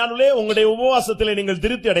 அருமையானவர்களே, உங்களுடைய உபவாசத்திலே நீங்கள்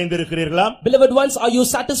திருப்தி அடைந்திருக்கிறீர்களா? Beloved ones, are you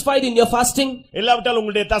satisfied in your fasting? இல்லாவிட்டால்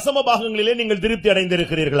உங்களுடைய தசம பாகங்களிலே நீங்கள் திருப்தி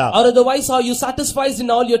அடைந்திருக்கிறீர்களா? Or otherwise are you satisfied in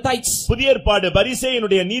all your tithes? புதிய ஏற்பாடு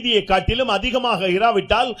பரிசேயனுடைய நீதியை காட்டிலும் அதிகமாக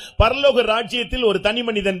இராவிட்டால் பரலோக ராஜ்யத்தில் ஒரு தனி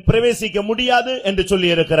மனிதன் பிரவேசிக்க முடியாது என்று சொல்லி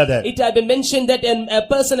இருக்கிறது. It had been mentioned that a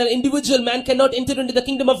person, an individual man cannot enter into the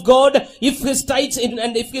kingdom of God if his tithes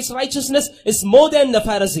and if his righteousness is more than the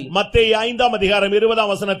Pharisee. மத்தேயு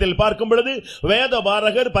 5:20 பார்க்கும் பொழுது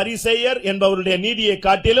வேதபாரகர் பரிசேயர் என்பவருடைய நீதியை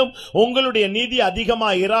காட்டிலும் உங்களுடைய நீதி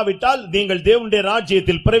அதிகமாக இராவிட்டால் நீங்கள் தேவனுடைய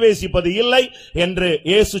ராஜ்யத்தில் பிரவேசிப்பது இல்லை என்று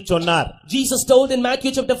இயேசு சொன்னார். Jesus told in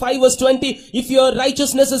Matthew chapter 5 verse 20, if your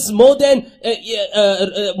righteousness is more than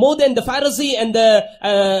the Pharisee and the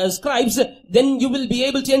scribes, then you will be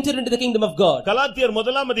able to enter into the kingdom of God. கலாத்தியர்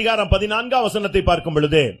 1:14 பார்க்கும்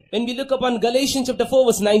பொழுது, when we look upon Galatians chapter 4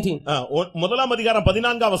 verse 19,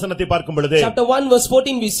 1:14 பார்க்கும் பொழுது, chapter 1 verse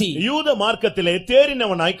 14 we see, யூத மார்க்கத்திலே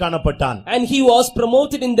தேறினவனாய் காணப்பட்டான். and he was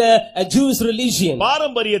promoted in the Jewish religion.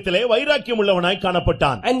 பாரம்பரியத்திலே வைராக்கியம் உள்ளவனாய்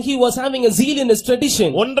காணப்பட்டான். And he was having a zeal in his tradition.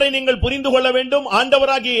 ஒன்றை நீங்கள் புரிந்து கொள்ள வேண்டும்,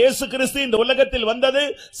 ஆண்டவராகிய இயேசு கிறிஸ்து இந்த உலகத்தில் வந்தது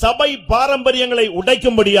சபை பாரம்பரியங்களை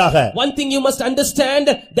உடைக்கும்படியாக. One thing you must understand,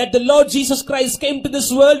 that the Lord Jesus Christ came to this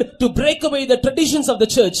world to break away the traditions of the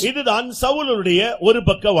church. இதுதான் சவுலுடைய ஒரு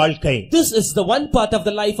பக்க வாழ்க்கை. This is the one part of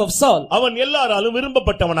the life of Saul. அவன் எல்லாராலும்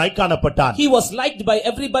விரும்பப்பட்டவனாய் காணப்பட்டான். He was liked by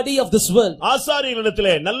everybody of this world.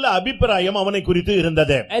 ஆசாரியர்களிடத்திலே நல்ல அபிப்பிராயம் அவனை குறித்து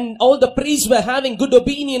இருந்தது. And all the priests were having good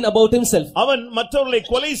opinion about himself. அவன் மற்றவர்களை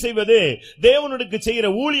கொலை செய்வது தேவனுக்கு செய்கிற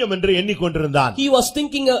ஊழியம் என்று எண்ணிக்கொண்டிருந்தான். He was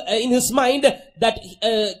thinking in his mind that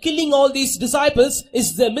killing all these disciples is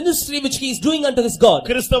the ministry which he is doing unto his God.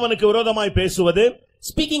 கிறிஸ்தவனுக்கு விரோதமாய் பேசுவது,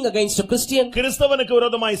 speaking against a Christian, கிறிஸ்தவனுக்கு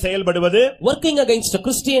விரோதமாய் செயல்படுவது, working against a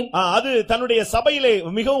Christian, அது தன்னுடைய சபையிலே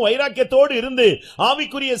மிகவும் வைராக்கியத்தோடு இருந்து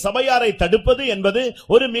ஆவிக்குரிய சபையாரை தடுப்பது என்பது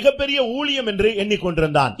ஒரு மிகப்பெரிய ஊழியம் என்று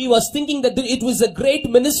எண்ணிக்கொண்டிருந்தான். He was thinking that it was a great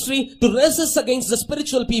ministry to resist against the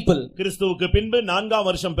spiritual people. கிறிஸ்துவுக்கு பின்பு 4ஆம்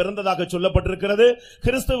வருஷம் பிறந்ததாக சொல்லப்பட்டிருக்கிறது.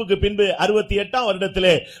 கிறிஸ்துவுக்கு பின்பு 68ஆம்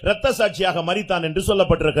வருடத்திலே இரத்த சாட்சியாக மரித்தான் என்று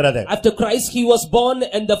சொல்லப்பட்டிருக்கிறது. After Christ he was born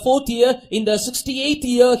in the 4th year, in the 68th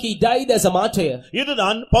year he died as a martyr. இது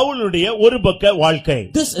இதுதான் பவுலுடைய ஒரு பக்க வாழ்க்கை.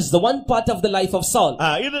 This is the one part of the life of Saul.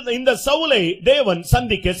 இந்த சவுலை தேவன்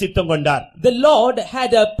சந்திக்க சித்தம் கொண்டார். The Lord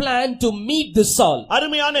had a plan to meet this Saul.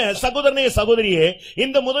 அருமையான சகோதரனே சகோதரியே,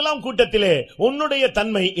 இந்த முதலாம் கூட்டத்திலே உன்னுடைய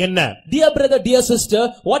தன்மை என்ன? Dear brother, dear sister,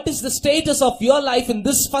 what is the status of your life in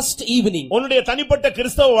this first evening? உன்னுடைய தனிப்பட்ட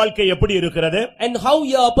கிறிஸ்தவ வாழ்க்கை எப்படி இருக்கிறது? And how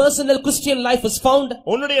your personal Christian life is found?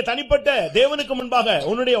 உன்னுடைய தனிப்பட்ட தேவனுக்கு முன்பாக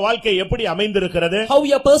உன்னுடைய வாழ்க்கை எப்படி அமைந்திருக்கிறது? How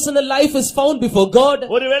your personal life is found before God?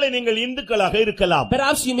 ஒருவேளை நீங்கள் இந்துக்களாக இருக்கலாம்.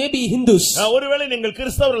 Perhaps you may be Hindus. ஒருவேளை நீங்கள்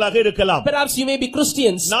கிறிஸ்தவர்களாக இருக்கலாம். Perhaps you may be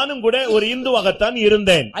Christians. நானும் கூட ஒரு இந்துவாகத்தான்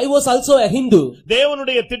இருந்தேன். I was also a Hindu.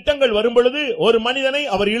 தேவனுடைய திட்டங்கள் வரும்பொழுது ஒரு மனிதனை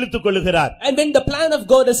அவர் இழுத்துக் கொள்கிறார். And when the plan of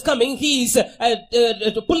God is coming, he is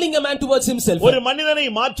pulling a man towards himself. ஒரு மனிதனை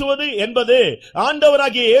மாற்றுவது என்பது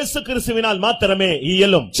ஆண்டவராகிய இயேசு கிறிஸ்துவினால் மாத்திரமே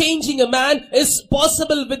இயலும். Changing a man is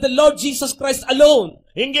possible with the Lord Jesus Christ alone.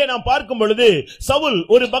 இங்கே நாம் பார்க்கும் பொழுது சவுல்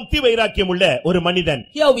ஒரு பக்தி வைராக்கியம் உள்ள ஒரு மனிதன்.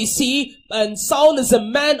 Here we see and Saul is a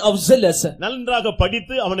man of zealous. நன்றாக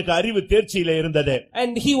படித்து அவனுக்கு அறிவு தேர்ச்சியிலே இருந்தது.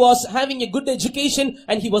 And he was having a good education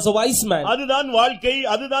and he was a wise man. அதுதான் வாழ்க்கை,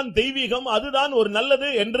 அதுதான் தெய்வீகம், அதுதான் ஒரு நல்லது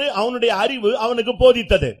என்று அவனுடைய அறிவு அவனுக்கு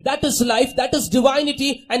போதித்தது. That is life, that is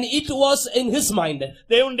divinity, and it was in his mind.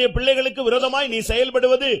 தேவனுடைய பிள்ளைகளுக்கு விரோதமாய் நீ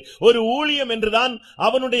செயல்படுவது ஒரு ஊழியம் என்றுதான்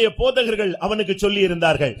அவனுடைய போதகர்கள் அவனுக்கு சொல்லி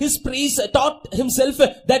இருந்தார்கள். His priest taught himself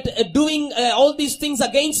that doing all these things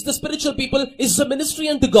against the spiritual people is a ministry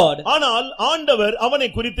unto God. ஆனால் ஆண்டவர் அவனை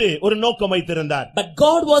குறித்து ஒரு நோக்கம் வைத்திருந்தார். But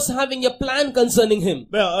God was having a plan concerning him.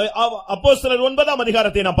 அப்போஸ்தலர் 9ஆம்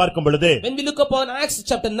அதிகாரத்தை நாம் பார்க்கும் பொழுது, when we look upon Acts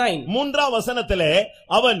chapter 9, 3ஆம் வசனத்திலே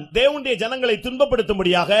அவன் தேவனுடைய ஜனங்களை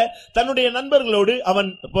துன்பப்படுத்தும்படியாக தன்னுடைய நண்பர்களோடு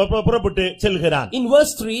அவன் புறப்பட்டு செல்கிறான். In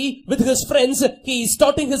verse 3, with his friends he is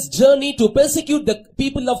starting his journey to persecute the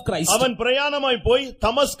people of Christ. அவன் பிரயாணமாய் போய்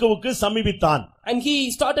தமஸ்குவுக்கு சமீபித்தான். And he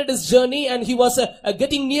started his journey and he was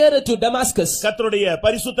getting nearer to Damascus. கர்த்தருடைய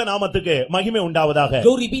பரிசுத்த நாமத்துக்கு மகிமை உண்டாவதாக.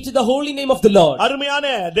 Glory be to the holy name of the Lord. அருமையான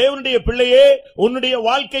தேவனுடைய பிள்ளையே, உன்னுடைய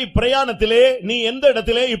வாழ்க்கை பிரயாணத்திலே நீ எந்த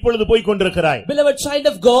இடத்திலே இப்பொழுது போய் கொண்டிருக்கிறாய்? Beloved child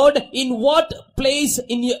of God, in what place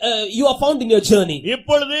you are found in your journey?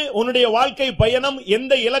 இப்பொழுது உன்னுடைய வாழ்க்கை பயணம்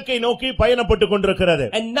எந்த இலக்கை நோக்கி பயணப்பட்டு கொண்டிருக்கிறது?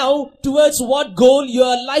 And now towards what goal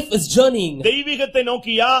your life is journeying? தெய்வீகத்தை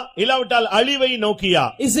Nokia இல்லாவிட்டால் அழிவை Nokia?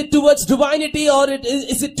 Is it towards divinity or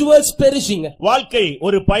is it towards perishing? வாழ்க்கை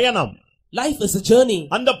ஒரு பயணம். Life is a journey.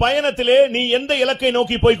 அந்த பயணத்திலே நீ எந்த இலக்கை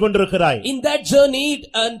நோக்கி போய் கொண்டிருக்கிறாய்? In that journey,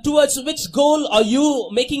 and towards which goal are you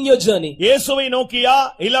making your journey? இயேசுவை நோக்கியா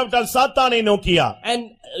இல்லாவிட்டால் சாத்தானை Nokia? And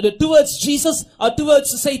towards Jesus or towards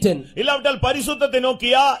Satan? இல்லாவிட்டால் பரிசுத்தத்தை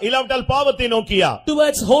நோக்கியா இல்லாவிட்டால் பாவத்தை Nokia?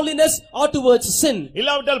 Towards holiness or towards sin?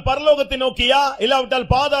 இல்லாவிட்டால் பரலோகத்தை நோக்கியா இல்லாவிட்டால்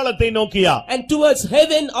பாதாளத்தை Nokia? And towards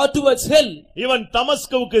heaven or towards hell? இவன்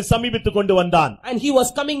தமஸ்குவுக்கு சமீபித்துக் கொண்டு வந்தான். And he was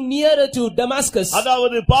coming nearer to Damascus.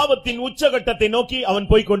 அதாவது பாவத்தின் உச்சகட்டத்தை நோக்கி அவன்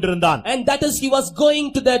போய் கொண்டிருந்தான். And that is, he was going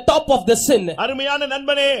to the top of the sin. அருமையான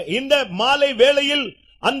நண்பனே, இந்த மாலை வேளையில்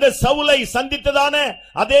அந்த சவுலை சந்தித்ததான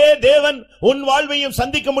அதே தேவன் உன் வாழ்வையும்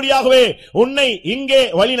சந்திக்க முடியாகவே உன்னை இங்கே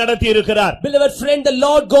வழி நடத்தி இருக்கிறார். Beloved friend, the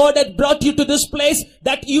Lord God had brought you to this place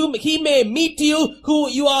that he may meet you who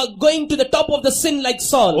you are going to the top of the sin like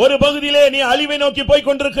Saul. ஒரு பகுதியிலே நீ அழிவை நோக்கி போய்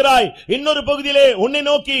கொண்டிருக்கிறாய், இன்னொரு பகுதியிலே உன்னை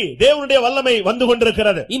நோக்கி தேவனுடைய வல்லமை வந்து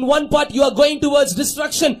கொண்டிருக்கிறது. In one part you are going towards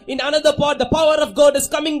destruction, in another part the power of God is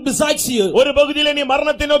coming besides you. ஒரு பகுதியிலே நீ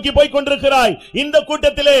மரணத்தை நோக்கி போய் கொண்டிருக்கிறாய், இந்த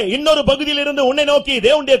கூட்டத்திலே இன்னொரு பகுதியிலிருந்து உன்னை நோக்கி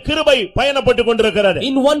தேவனுடைய கிருபை பயணப்பட்டு கொண்டிருக்கிறது.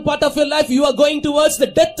 In one part of your life you are going towards the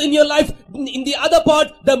death in your life, in the other part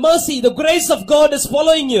the mercy, the grace of God is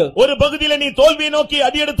following you. ஒரு பகுதியிலே நீ தோல்வியை நோக்கி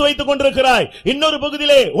அடியெடுத்து வைத்துக் கொண்டிருக்கிறாய், இன்னொரு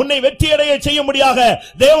பகுதியிலே உன்னை வெற்றியடைய செய்யும்படியாக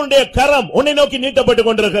தேவனுடைய கரம் உன்னை நோக்கி நீட்டப்பட்டு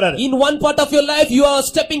கொண்டிருக்கிறது. In one part of your life you are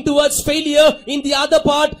stepping towards failure, in the other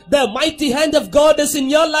part the mighty hand of God is in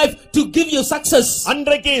your life to give you success.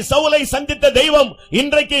 அன்றைக்கு சவுலை சந்தித்த தெய்வம்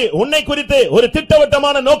இன்றைக்கு உன்னை குறித்து ஒரு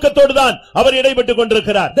திட்டவட்டமான நோக்கத்தோடு தான் அவர் இடைப்பட்டு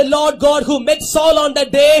கொண்டிருக்கிறார். The Lord God who met Saul on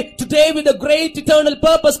that day, today with a great eternal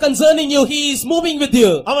purpose concerning you, he is moving with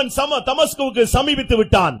you. அவன் தமஸ்குவுக்கு சமீபித்து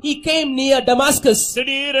விட்டான். He came near Damascus.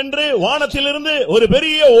 திடீரென்று வானத்திலிருந்து ஒரு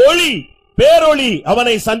பெரிய ஒளி, பேரொளி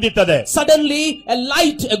அவனை சந்தித்தது. Suddenly a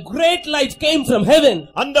light, a great light came from heaven.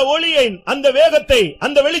 அந்த ஒளியை, அந்த வேகத்தை,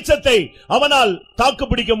 அந்த வெளிச்சத்தை அவனால் தாக்கு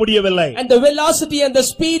பிடிக்க முடியவில்லை. And the velocity and the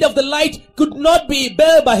speed of the light could not be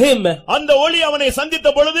bear by him. அந்த ஒளி அவனை சந்தித்த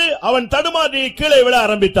பொழுது அவன் தடுமாறி கீழே விழ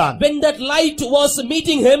ஆரம்பித்தான். When that light was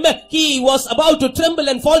meeting him, he was about to tremble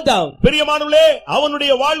and fall down. பிரியமானவர்களே,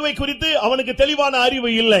 அவனுடைய வாழ்வை குறித்து அவனுக்கு தெளிவான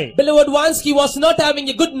அறிவு இல்லை. Beloved ones, he was not having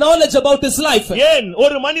a good knowledge about his life. ஏன்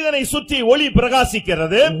ஒரு மனிதனை சுற்றி ஒளி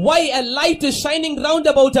பிரகாசிக்கிறது? Why a light is shining round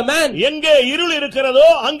about a man? எங்கே இருள் இருக்கிறதோ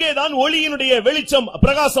அங்கேதான் ஒளியினுடைய வெளிச்சம்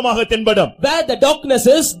பிரகாசமாக தென்படும். Where the darkness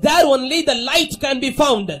is, there only the light can be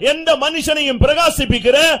found. எந்த மனுஷனையும்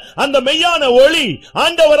பிரகாசிப்பிக்கிற அந்த மெய்யான ஒளி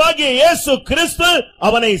ஆண்டவராகிய இயேசு கிறிஸ்து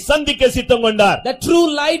அவனை சந்திக்க சித்தம் கொண்டார். The true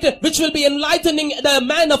light which will be enlightening the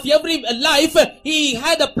man of every life, he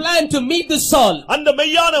had a plan to meet this soul. அந்த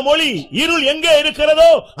மெய்யான ஒளி இருள் எங்கே இருக்கிறதோ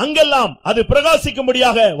அங்கெல்லாம் அது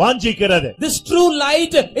பிரகாசிக்கும்படியாக வாஞ்சிக்கிறது. This true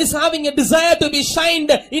light is having a desire to be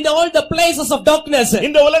shined in all the places of darkness.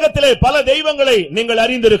 இந்த உலகத்திலே பல தெய்வங்களை நீங்கள்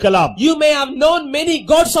அறிந்திருக்கலாம். You may have known many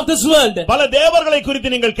gods of this world. பல தேவர்களை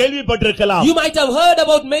குறித்து நீங்கள் கேள்விப்பட்டிருக்கலாம். You might have heard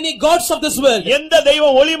about many gods of this world. எந்த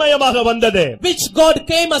தெய்வம் ஒளிமயமாக வந்தது? Which God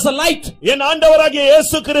came as a light? என் ஆண்டவராகிய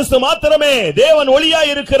இயேசு கிறிஸ்து மாத்திரமே தேவன்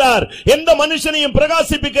ஒளியாய் இருக்கிறார். எந்த மனுஷனையும்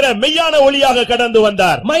பிரகாசிப்பிக்கிற மெய்யான ஒளியாக கடந்து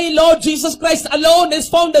வந்தார். My Lord Jesus Christ alone is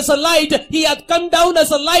found as a light. He hath come down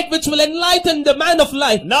as a light which will enlighten the man of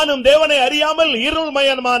life. நானும் தேவனை அறியாமல்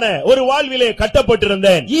இருள்மயமான ஒரு வாழ்விலே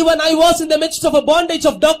கட்டப்பட்டிருந்தேன். Even I was in the midst of a bondage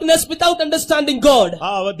of darkness without understanding God.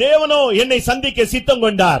 தேவனோ என்னை சந்திக்க சித்தம்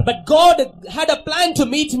கொண்டார். But God had a plan to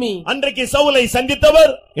meet me. அன்றைக்கு சவுலை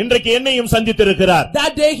சந்தித்தவர் இன்றைக்கு என்னையும் சந்தித்திருக்கிறார்.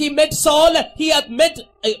 That day he met Saul, he hath met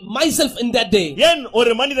myself in that day. ஏன்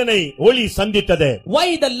ஒரு மனிதனை ஒளி சந்தித்தது? Why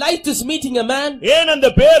the light is meeting a man? ஏன் அந்த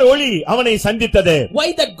பேர் ஒளி அவனை சந்தித்தது? Why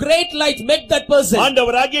that great light met that person?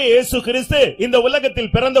 ஆண்டவராகிய இயேசு கிறிஸ்து இந்த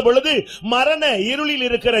உலகத்தில் பிறந்த பொழுது மரண இருளில்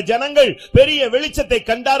இருக்கிற ஜனங்கள் பெரிய வெளிச்சத்தை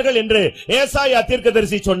கண்டார்கள் என்று ஏசாயா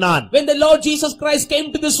தீர்க்கதரிசி சொன்னான். When the Lord Jesus Christ came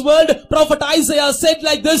to this world, prophet Isaiah said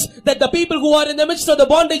like this, that the people who are in the midst of the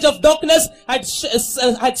bondage of darkness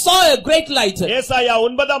had saw a great light. ஏசாயா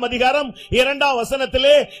 9ஆம் அதிகாரம் 2ஆம் வசனத்திலே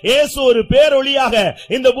இயேசு ஒரு பேரொளியாக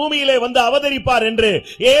இந்த பூமியிலே வந்து அவதரிப்பார் என்று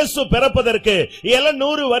இயேசு பிறப்பதற்கு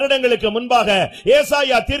 700 வருடங்களுக்கு முன்பாக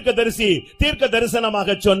ஏசாயா தீர்க்கதரிசி தீர்க்க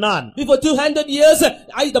தரிசனமாக சொன்னான். Before 200 years,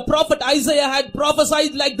 the prophet Isaiah had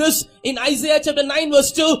prophesied like this in Isaiah chapter 9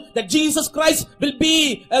 verse 2, that Jesus Christ will be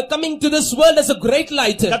coming to this world as a great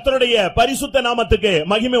light. கர்த்தருடைய பரிசுத்த நாமத்துக்கு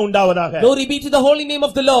மகிமை உண்டாவதாக. Glory be to the holy name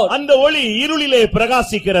of the Lord. அந்த ஒளி இருளிலே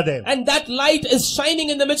பிரகாசிக்கிறது. And that light is shining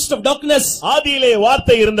in the midst of darkness. ஆதியிலே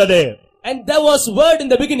வார்த்தை இருந்தது. And there was word in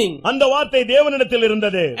the beginning. அந்த வார்த்தை தேவனிடத்தில்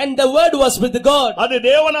இருந்தது. And the word was with God. அது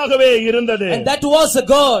தேவனாகவே இருந்தது. And that was a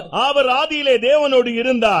God. அவர் ஆதியிலே தேவனோடு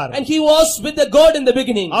இருந்தார். And he was with the God in the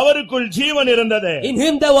beginning. அவருக்குள் ஜீவன் இருந்தது. In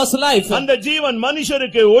him there was life. அந்த ஜீவன்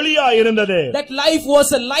மனுஷருக்கு ஒளியாய் இருந்தது. That life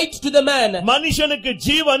was a light to the man. மனுஷனுக்கு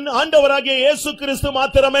ஜீவன் ஆண்டவராகிய இயேசு கிறிஸ்து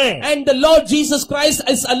மாத்திரமே. And the Lord Jesus Christ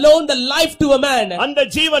is alone the life to a man. அந்த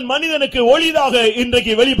ஜீவன் மனிதனுக்கு ஒளியாக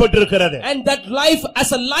இன்றைக்கு வெளிப்பட்டிருக்கிறது. And that life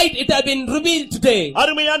as a light, it has been revealed today.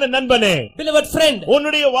 அருமையான நண்பனே, beloved friend,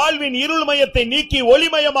 உன்னுடைய வாழ்வின் இருள்மயத்தை நீக்கி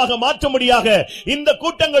ஒளிமயமாக மாற்றும்படியாக இந்த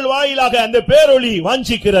கூட்டங்கள் வாயிலாக அந்த பேரொளி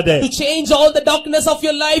வாஞ்சிக்கிறது. To change all the darkness of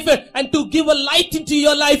your life and to give a light into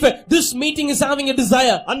your life, this meeting is having a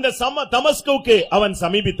desire. அந்த தமஸ்குவுக்கு அவன்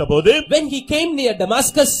சமீபித்தபோது, when he came near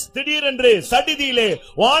Damascus, திடீரென்று சடிதியிலே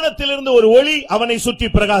வானத்திலிருந்து ஒரு ஒளி அவனை சுற்றி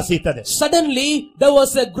பிரகாசித்தது. Suddenly there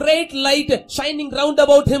was a great light shining round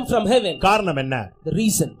about him from heaven. காரணம் என்ன? The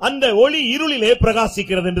reason, அந்த ஒளி இருளிலே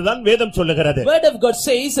பிரகாசிக்கிறது என்றுதான் வேதம் சொல்லுகிறது. word of God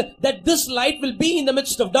says that this light will be in the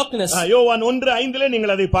midst of darkness. யோவான் 1:5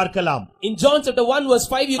 நீங்கள் அதை பார்க்கலாம். In John chapter 1 verse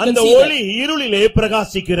 5 you can அந்த see ஒளி இருளிலே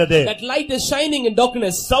பிரகாசிக்கிறது. that light is shining in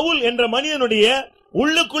darkness. Saul என்ற மனிதனுடைய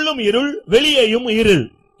உள்ளுக்குள்ளும் இருள், வெளியேயும் இருள்.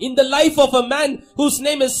 In the life of a man whose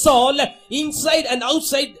name is Saul, inside and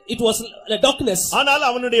outside it was darkness. ஆனால்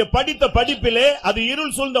அவனுடைய படித்த படிப்பிலே அது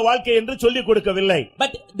இருள் சூழ்ந்த வாழ்க்கை என்று சொல்லிக் கொடுக்கவில்லை.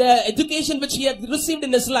 But the education which he had received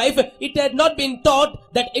in his life, it had not been taught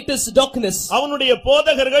that it is darkness. அவனுடைய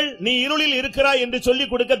போதகர்கள் நீ இருளில் இருக்கிறாய் என்று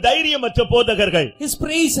சொல்லிக் கொடுக்க தைரியமற்ற போதகர்கள். His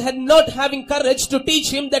priests had not having courage to teach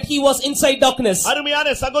him that he was inside darkness.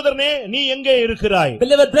 அருமையான சகோதரனே, நீ எங்கே இருக்கிறாய்?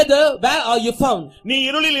 Beloved brother, where are you found? நீ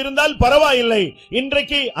இருளில் இருந்தால் பரவாயில்லை,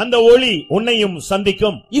 இன்றைக்கு அந்த ஒளி உன்னையும்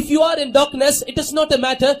சந்திக்கும். If you are in darkness, it is not a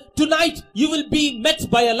matter. Tonight you will be met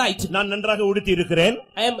by a light. நான் நன்றாக உடுத்தி இருக்கிறேன்.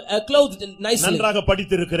 I am clothed nicely. நன்றாக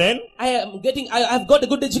படித்து இருக்கிறேன். I have got a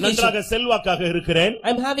good education. நன்றாக செல்வாக்காக இருக்கிறேன்.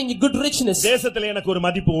 I am having a good richness. தேசத்திலே எனக்கு ஒரு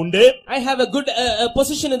மதிப்பு உண்டு. I have a good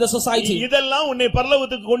position in the society. இதெல்லாம் உன்னை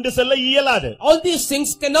பரலோகத்துக்கு கொண்டு செல்ல இயலாது. All these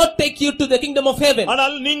things cannot take you to the kingdom of heaven.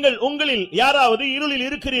 ஆனால் நீங்கள் உங்களில் யாராவது இருளில்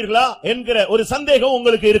இருக்கிறீர்களா என்கிற ஒரு சந்தேகம்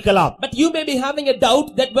உங்களுக்கு இருக்கலாம். But you may be having a doubt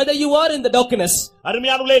that whether you are in the darkness.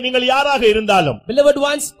 அருமையானவர்களே, நீங்கள் யாராக இருந்தாலும், beloved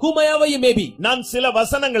ones, whomever you may be, நான் சில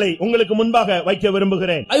வசனங்களை உங்களுக்கு முன்பாக வைக்க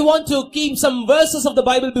விரும்புகிறேன். I want to keep some verses of the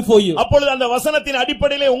Bible before you. அப்பொழுது அந்த வசனத்தின்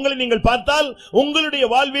அடிப்படையிலே உங்களை நீங்கள் பார்த்தால் உங்களுடைய உங்களுடைய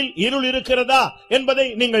வாழ்வில் இருள் இருக்கிறதா என்பதை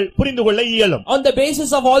நீங்கள் புரிந்து கொள்ள இயலும். On the basis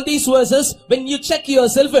of all these verses, when you check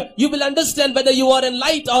yourself, you will understand whether you are in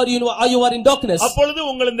light or you are in darkness. அப்பொழுது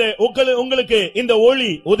உங்களுக்கு இந்த ஒளி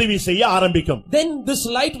உதவி செய்ய ஆரம்பிக்கும். Then this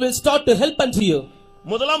light will start to help unto you.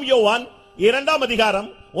 முதலாம் யோவான் 2ஆம் அதிகாரம்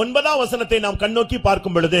 9ஆம் வசனத்தை நாம் கண்ணோக்கி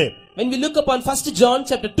பார்க்கும் பொழுது, when we look upon 1 John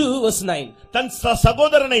chapter 2 verse 9, தன்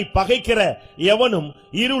சகோதரனை பகைக்கிற எவனும்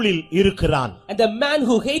இருளில் இருக்கிறான். and the man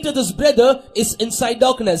who hateth his brother is inside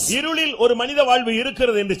darkness. இருளில் ஒரு மனித வாழ்வு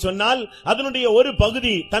இருக்கிறது என்று சொன்னால் அதனுடைய ஒரு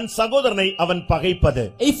பகுதி தன் சகோதரனை அவன் பகைப்பது.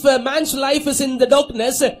 If a man's life is in the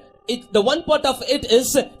darkness, the one part of it is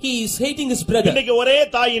he is hating his brother. இன்றைக்கு ஒரே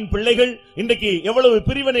தாயின் பிள்ளைகள் இன்றைக்கு எவ்வளவு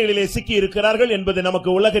பிரிவினைகளிலே சிக்கி இருக்கிறார்கள் என்பது நமக்கு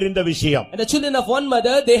உலகறிந்த விஷயம். And the children of one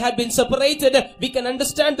mother, they have been separated. We can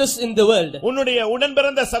understand this in the world. உன்னுடைய உடன்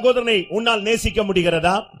பிறந்த சகோதரனை உன்னால் நேசிக்க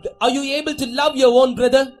முடிகிறதா? Are you able to love your own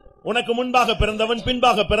brother? உனக்கு முன்பாக பிறந்தவன்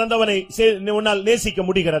பின்பாக பிறந்தவனை உன்னால் நேசிக்க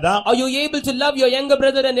முடிகிறதா? Are you able to love your younger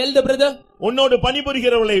brother and elder brother? உன்னோடு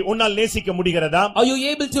பணிபுரிகிறவர்களை உன்னால் நேசிக்க முடிகிறதா? Are you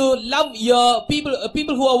able to love your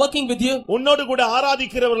people who are working with you? உன்னோடு கூட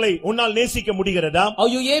ஆராதிக்கிறவர்களை உன்னால் நேசிக்க முடிகிறதா?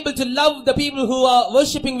 Are you able to love the people who are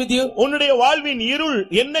worshiping with you? உன்னுடைய வாழ்வின் இருள்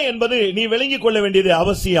என்ன என்பது நீ விளங்கிக் கொள்ள வேண்டியது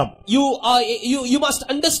அவசியம். You must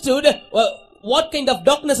understood what kind of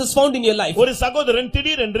darkness is found in your life. ஒரு சகோதரன்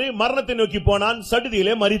திடீரென்று மரணத்தை நோக்கி போனான்,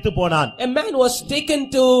 சடுதியிலே மரித்து போனான். A man was taken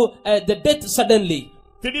to the death suddenly.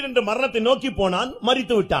 திடீரென்று மரணத்தை நோக்கி போனான்,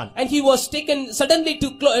 மரித்து விட்டான். And he was taken suddenly to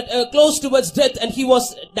close towards death, and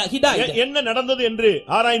he died. என்ன நடந்தது என்று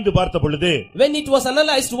ஆராய்ந்து பார்த்த பொழுது, when it was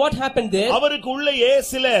analyzed what happened there, அவருக்கு உள்ளேயே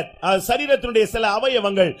சில சரீரத்தினுடைய சில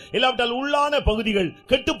அவயவங்கள் இல்லாவிட்டால் உள்ளான பகுதிகள்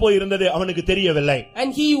கெட்டு போயிருந்தது அவனுக்கு தெரியவில்லை.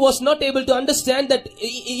 and he was not able to understand that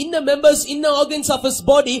inner organs of his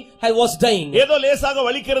body was dying. ஏதோ லேசாக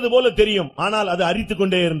வலிக்கிறது போல தெரியும், ஆனால் அது அரித்துக்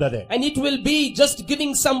கொண்டே இருந்தது. and it will be just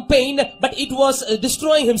giving some pain, but it was destroying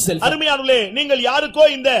himself. அருமையானவர்களே, நீங்கள் யாருக்கோ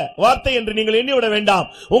இந்த வார்த்தை என்று நீங்கள் எண்ணிவிட வேண்டாம்.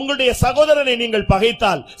 உங்களுடைய சகோதரனை நீங்கள்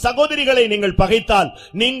பகைத்தால், சகோதரிகளை நீங்கள் பகைத்தால்,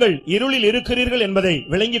 நீங்கள் இருளில் இருக்கிறீர்கள் என்பதை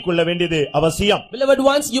விளங்கிக் கொள்ள வேண்டியது அவசியம். Beloved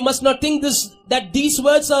ones, you must not think that these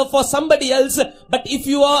words are for somebody else, but if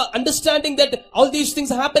you are understanding that all these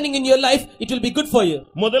things are happening in your life, it will be good for you.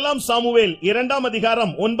 முதலாம் Samuel 2ஆம்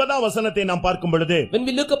அதிகாரம் 9ஆம் வசனத்தை நாம் பார்க்கும் பொழுது, when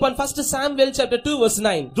we look upon 1 Samuel chapter 2 verse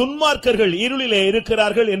 9, துன்மார்க்கர்கள் இருளிலே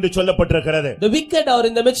இருக்கிறார்கள் என்று சொல்லப்பட்டிருக்கிறது. the wicked are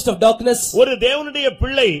in the midst of darkness. ஒரு தேவனுடைய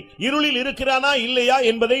பிள்ளை இருளில் இருக்கிறானா இல்லையா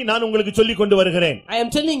என்பதை நான் உங்களுக்கு சொல்லிக் கொண்டு வருகிறேன். I am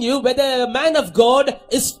telling you whether a man of God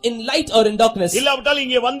is in light or in darkness. இல்லாவிட்டால்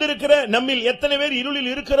இங்கே வந்திருக்கிற நம்மில் எத்தனை பேர் இருளில்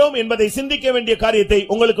இருக்கிறோம் என்பதை சிந்திக்க வேண்டிய காரியத்தை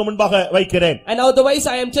உங்களுக்கு முன்பாக வைக்கிறேன். And otherwise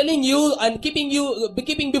I am telling you and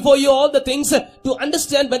keeping before you all the things to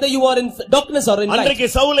understand whether you are in darkness or in light. அன்றைக்கு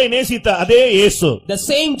சவுலை நேசித்த அதே இயேசு, the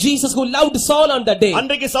same Jesus who loved Saul on that day,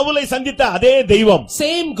 அன்றைக்கு சவுலை சந்தித்த அதே தெய்வம்,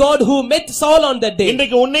 same God who met Saul on that day,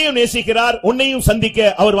 இன்றைக்கு உன்னையும் நேசிக்கிறார், உன்னையும் சந்திக்க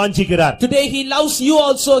அவர் வாஞ்சிக்கிறார். today he loves you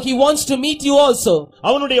also, he wants to meet you also.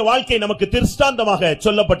 அவனுடைய வாழ்க்கை நமக்கு திருஷ்டாந்தமாக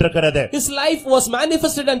சொல்லப்பட்டிருக்கிறது. his life was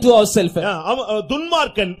manifested unto ourselves.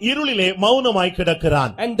 துன்மார்க்கன் இருளிலே மௌனமாய்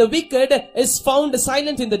கிடக்கிறான், and the wicked is found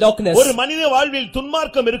silent in the darkness. ஒரு மனித வாழ்வில்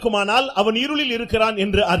துன்மார்க்கம் இருக்குமானால் அவன் இருளில் இருக்கிறான்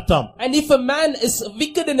என்று அர்த்தம். and if a man is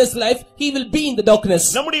wicked in his life, he will be in the darkness.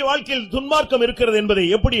 நம்முடைய வாழ்க்கையில் துன்மார்க்கம் இருக்கிறது என்பதை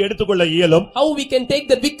எப்படி எடுத்துக்கொள்ள இயலும்? how we can take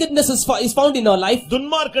that wickedness is found in our life?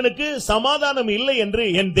 துன்மார்க்கனுக்கு சமாதானம் இல்லை என்று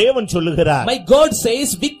என் தேவன் சொல்லுகிறார். my God says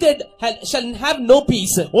wicked shall have no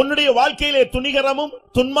peace. உன்னுடைய வாழ்க்கையிலே துணிகரமும்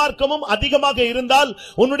துன்மார்க்கமும் அதிகமாக இருந்தால்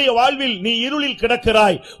உன்னுடைய வாழ்வில் நீ இருளில்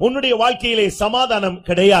கிடக்கிறாய், உன்னுடைய வாழ்க்கையிலே சமாதானம்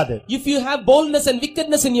கிடையாது. if you have boldness and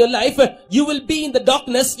wickedness in your life, you will be in the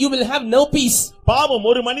darkness, you will have no peace. பாவம்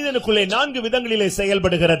ஒரு மனிதனுக்குள்ளே 4 விதங்களிலே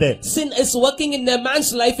செயல்படுகிறது. sin is working in a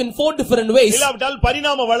man's life in 4 different ways. இல்லாவிட்டால்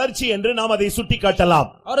பரிணாம வளர்ச்சி என்று நாம் அதை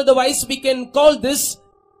சுட்டிக்காட்டலாம். or otherwise we can call this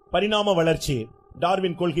பரிணாம வளர்ச்சி.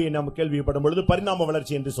 டார்வின் கொள்கையை நாம் கேள்விப்படும் பொழுது பரிணாம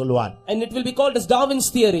வளர்ச்சி என்று சொல்வான். and it will be called as Darwin's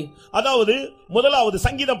theory. அதாவது முதலாவது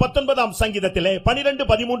சங்கீதம் 19ஆம் சங்கீதத்திலே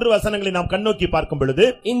 12-13 வசனங்களை நாம் கண்ணோக்கி பார்க்கும் பொழுது,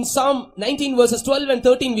 in Psalm 19 verses 12 and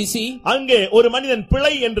 13 we see, அங்கே ஒரு மனிதன்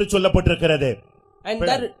பிழை என்று சொல்லப்பட்டிருக்கிறது. and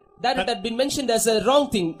that had been mentioned as a wrong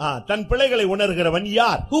thing. தன் பிழைகளை உணர்கிறவன்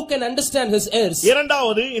யார்? who can understand his errors?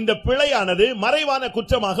 இரண்டாவது, இந்த பிழையானது மறைவான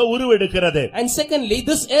குற்றமாக உருவெடுக்கிறது. and secondly,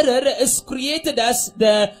 this error is created as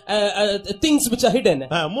the things which are hidden.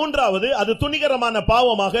 மூன்றாவது, அது துணிகரமான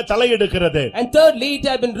பாவமாக தலையெடுக்கிறது. and thirdly, it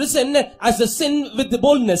had been risen as a sin with the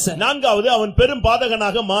boldness. நான்காவது, அவன் பெரும்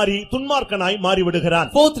பாதகனாக மாறி துன்மார்க்கனாய்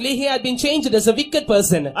மாறிவிடுகிறான். fourthly, he had been changed as a wicked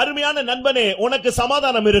person. அருமையான நண்பனே, உனக்கு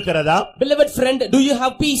சமாதானம் இருக்கிறதா? beloved friend, do you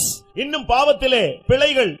have peace? இன்னும் பாவத்திலே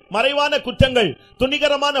பிழைகள் மறைவான குற்றங்கள்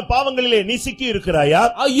துணிகரமான பாவங்களிலே நீ சிக்கி இருக்கிறாயா?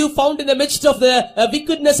 Are you found in the midst of the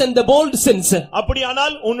wickedness and the bold sins?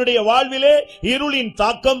 அப்படியானால் உன்னுடைய வாழ்விலே இருளின்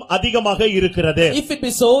தாக்கம் அதிகமாக இருக்கிறது. If it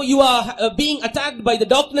be so, you are being attacked by the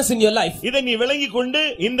darkness in your life. இதை நீ விளங்கிக் கொண்டு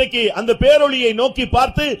இன்றைக்கு அந்த பேரொளியை நோக்கி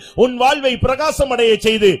பார்த்து உன் வாழ்வை பிரகாசமடைய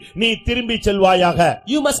செய்து நீ திரும்பி செல்வாயாக.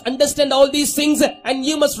 You must understand all these things and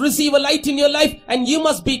you must receive a light in your life and you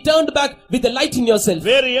must be turned back with the light in yourself.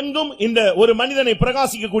 வேறு எங்கும் இந்த ஒரு மனிதனை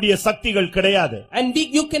பிரகாசிக்கக்கூடிய சக்திகள் கிடையாது. And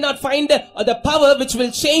you cannot find the power which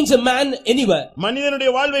will change a man anywhere. மனிதனுடைய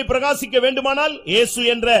வாழ்வை பிரகாசிக்க வேண்டுமானால் இயேசு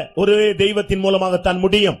என்ற ஒரு தெய்வத்தின் மூலமாக தான்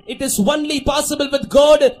முடியும். It is only possible with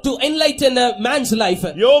God to enlighten a man's life.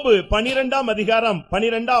 யோபு 12ஆம் அதிகாரம்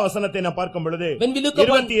 12ஆம் வசனத்தை நான் பார்க்கும் பொழுது, When we look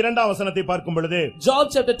upon 22ஆம் வசனத்தை பார்க்கும் பொழுது, Job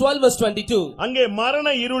chapter 12 verse 22, அங்கே மரண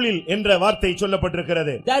இருளில் என்ற வார்த்தை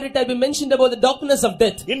சொல்லப்பட்டிருக்கிறது. there it has been mentioned about the darkness of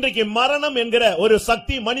death. இன்றைக்கு மரணம் என்கிற ஒரு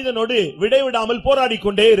சக்தி மனிதனோடு விடைவிடாமல்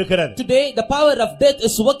போராடிக்கொண்டே இருக்கிறது. Today the power of death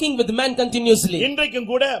is working with man continuously. இன்றைக்கும்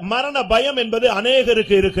கூட மரண பயம் என்பது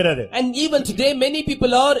அநேகருக்கு இருக்கிறது. And even today many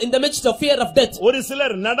people are in the midst of fear of death. ஒரு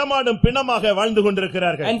சிலர் நடமாடும் பிணமாக வாழ்ந்து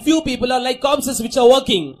கொண்டிருக்கிறார்கள். And few people are like corpses which are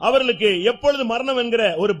walking. அவர்களுக்கு எப்பொழுது மரணம் என்கிற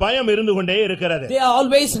ஒரு பயம் இருந்து கொண்டே இருக்கிறது. They are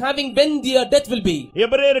always having when their death will be.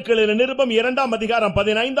 எபிரேயருக்கு எழுதின நிருபம் 2ஆம் அதிகாரம்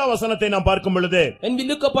 15ஆம் வசனத்தை நாம் பார்க்கும் பொழுது, When we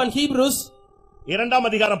look upon Hebrews 2ஆம்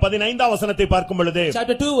அதிகாரம் 15ஆம் வசனத்தை பார்க்கும் பொழுது,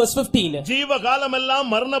 chapter 2 verse 15, ஜீவகாலமெல்லாம்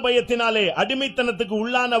மரண பயத்தினாலே அடிமைத்தனத்துக்கு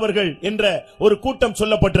உள்ளானவர்கள் என்ற ஒரு கூட்டம்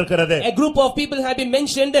சொல்லப்பட்டிருக்கிறது. a group of people have been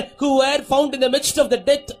mentioned who were found in the midst of the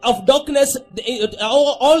death of darkness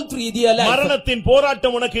all through their life. மரணத்தின்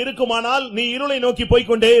போராட்டம் உனக்கு இருக்குமானால் நீ இருளை நோக்கி போய்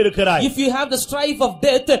கொண்டே இருக்கிறாய். If you have the strife of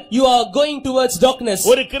death, you are going towards darkness.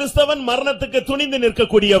 ஒரு கிறிஸ்தவன் மரணத்துக்கு துணிந்து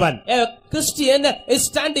நிற்கக்கூடியவன். A Christian is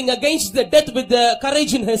standing against the death with the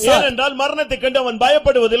courage in his heart. ஏனென்றால் மரணத்தை கண்டு அவன்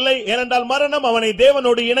பயப்படுவதில்லை. ஏனென்றால் மரணம் அவனை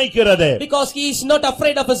தேவனோடு இணைக்கிறது. Because he is not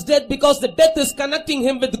afraid of his death, because the death is connecting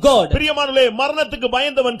him with God. பிரியமானவர்களே, மரணத்துக்கு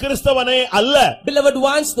பயந்தவன் கிறிஸ்தவனே அல்ல. Beloved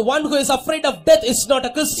ones, the one who is afraid of death is not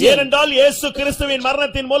a Christian. ஏனென்றால் இயேசு கிறிஸ்துவின்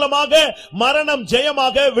மரணத்தின் மூலமாக மரணம்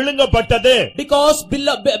ஜெயமாக விழுங்கப்பட்டது.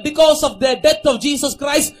 Because of the death of Jesus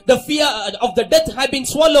Christ, the fear of the death had been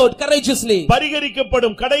swallowed courageously.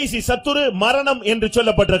 பரிகரிக்கப்படும் கடைசி சத்துரு மரணம் என்று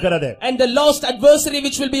சொல்லப்பட்டிருக்கிறது. And the last adversary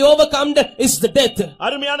which will be overcome is the death.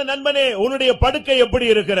 அருமையான நண்பனே, உன்னுடைய படுக்கை எப்படி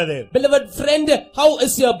இருக்கிறது? Beloved friend, how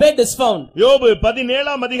is your bed is found? யோபு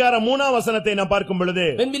 17ஆம் அதிகாரம் 3ஆம் வசனத்தை நாம் பார்க்கும் பொழுது,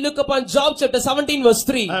 When we look upon Job chapter 17 verse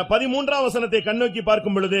 3, 13ஆம் வசனத்தை கண்ணோக்கி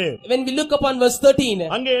பார்க்கும் பொழுது, when we look upon verse 13,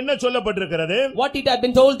 அங்கே என்ன சொல்லப்பட்டிருக்கிறது? what it had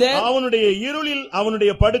been told there, அவனுடைய இருளில்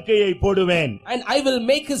அவனுடைய படுக்கையை போடுவேன். and I will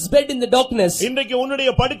make his bed in the darkness. இன்றைக்கு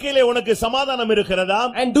உன்னுடைய படுக்கையிலே உனக்கு சமாதானம் இருக்கிறதா?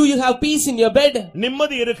 And do you have peace in your bed?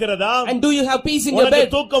 நிம்மதி இருக்கிறதா? And do you have peace in your உனக்கு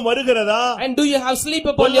bed? தூக்கம் வருகிறதா? And do you have sleep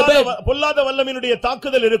upon your bed? பொல்லாத வல்லமையினுடைய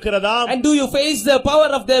தாக்குதல் இருக்கிறதா? And do you face the power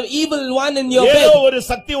of the evil one in your ஏதோ bed? ஒரு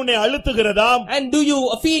சக்தி உன்னை அழுத்துகிறதா? And do you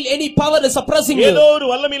feel any power is suppressing you? ஏதோ ஒரு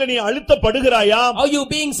வல்லமையில நீ அழுத்தப்படுகிறாயா? Are you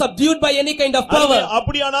being subdued by any kind of power?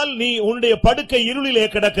 அப்படியானால் நீ உன்னுடைய படுக்கை இருளிலே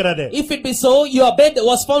கிடக்கிறது. If it be so, your bed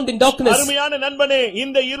was found in darkness. அருமையான நண்பனே,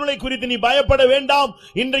 இந்த இருளை குறித்து நீ பயப்பட வேண்டாம்.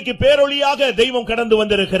 இன்றைக்கு பேரொளியாக தெய்வம் கடந்து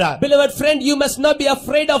வந்திருக்கிறார். Beloved friend, you must not be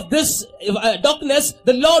afraid of this darkness.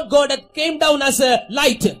 The Lord God had came down as a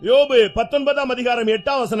light. யோபு 19ஆம் அதிகாரம்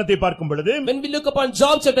 8ஆம் வசனத்தை பார்க்கும் பொழுது, When we look upon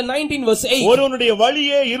Job chapter 19 verse 8, ஒருவனுடைய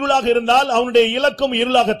வழியே இருளாக இருந்தால் அவனுடைய இலக்கும்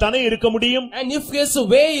இருளாகத்தானே இருக்க முடியும். and if his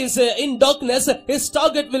way is in darkness, his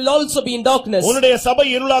target will also be in darkness. உன்னுடைய சபை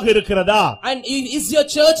இருளாக இருக்கிறதா? And is your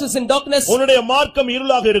church is in darkness? உன்னுடைய மார்க்கம்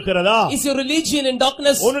இருளாக இருக்கிறதா? Is your religion in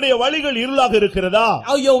darkness? உன்னுடைய வழிகள் இருளாக இருக்கிறதா?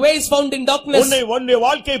 Are your ways found in darkness? உன்னுடைய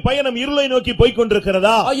வாழ்க்கை பயணம் இருளை நோக்கி போய்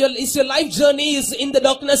கொண்டிருக்கிறதா? Is your life journey is in the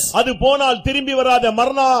darkness? அது போனால் திரும்பி வராத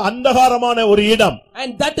மரண அந்தகாரமான ஒரு இடம்.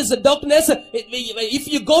 And that is a darkness. If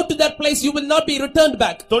you go to that place, you will not be returned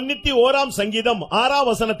back. 91ஆம் சங்கீதம் 6ஆம்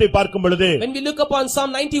வசனத்தை பார்க்கும் பொழுது, When we look upon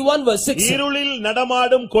Psalm 91 verse 6, இருளில்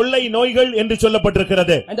நடமாடும் கொள்ளை நோய்கள் என்று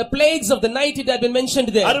சொல்லப்பட்டிருக்கிறது. and the plagues of the night, it had been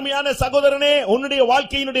mentioned there. அருமையான சகோதரனே, உன்னுடைய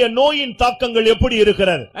வாழ்க்கையினுடைய நோயின் தாக்கங்கள் எப்படி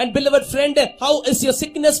இருக்கிறது? And beloved friend, how is your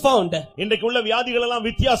sickness found? இன்றைக்கு உள்ள வியாதிகள் எல்லாம்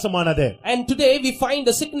வித்தியாசமானது. And today we find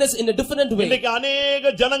the sickness in a different way. இன்றைக்கு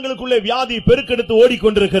அநேக ஜனங்களுக்குள்ள வியாதி பெருக்கெடுத்து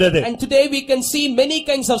ஓடிக்கொண்டிருக்கிறது. And today we can see many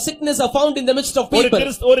kinds of sickness are found in the midst of people.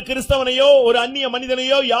 ஒரு கிறிஸ்தவனையோ ஒரு அந்நிய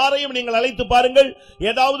மனிதனையோ யாரையும் நீங்கள் அழைத்து பாருங்கள்,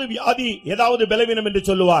 ஏதாவது வியாதி ஏதாவது பலவீனம் என்று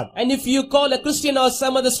சொல்லுவார். And if you call a Christian or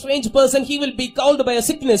some other strange person, he will be called by a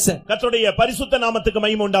sickness. கர்த்தருடைய பரிசுத்த நாமத்துக்கு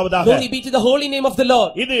மகிமை உண்டாவதாக. Glory be to the holy name of the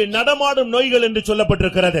Lord. இது நடமாடும் நோய்கள் என்று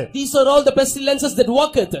சொல்லப்பட்டிருக்கிறது. These are all the pestilences that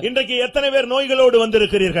walketh. இன்றைக்கு எத்தனை பேர் நோய்களோடு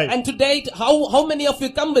வந்திருக்கிறீர்கள்? And to date, how many of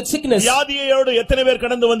you come with sickness? வியாதியோடு எத்தனை பேர்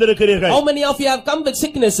கடந்து வந்திருக்கிறீர்கள்? How many of you have come with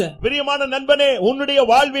sickness? பிரியமான நண்பனே, உன்னுடைய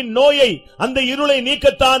வாழ்வின் நோயை அந்த இருளை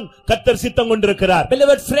நீக்கத்தான் கர்த்தர் சித்தம் கொண்டிருக்கிறார்.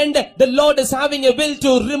 Beloved friend, the Lord is having a will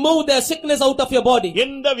to remove the sickness out of your body.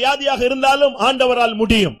 எந்த வியாதியாக இருந்தாலும் ஆண்டவரால்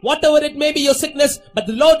முடியும். Whatever it may be your sickness, but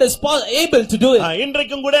the Lord is able to do it.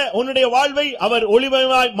 இன்றைக்கும் கூட உன்னுடைய வாழ்வை அவர்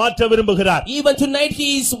ஒளிமயமாய் மாற்ற விரும்புகிறார். Even tonight he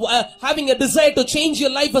is having a desire to change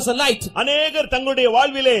your life as a light. அநேகர் தங்களுடைய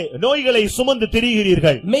வாழ்விலே நோய்களை சுமந்து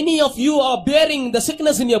திரிகிறீர்கள். Many of you are bearing the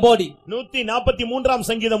sickness in your body. 143ஆம்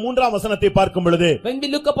சங்கீதம் 3ஆம் வசனத்தை பார்க்கும் பொழுது, when we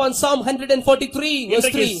look upon Psalm 143 verse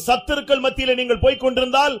 3, சத்துருக்கள் மத்தியிலே நீங்கள் போய்க்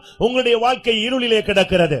கொண்டிருந்தால் உங்களுடைய வாழ்க்கை இருளிலே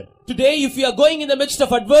கிடக்கிறது. Today if you are going in the midst of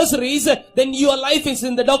adversaries, then your life is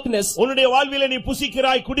in the darkness. உன்னுடைய வாழ்விலே நீ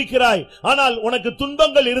புசிக்கிறாய் குடிக்கிறாய், ஆனால் உனக்கு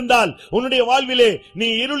துன்பங்கள் இருந்தால் உன்னுடைய வாழ்விலே நீ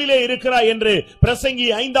இருளிலே இருக்கிறாய் என்று பிரசங்கி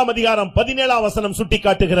 5ஆம் அதிகாரம் 17ஆம் வசனம்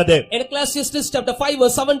சுட்டிக்காட்டுகிறது. In Ecclesiastes chapter 5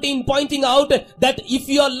 verse 17 pointing out that if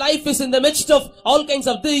your life is in the midst of all kinds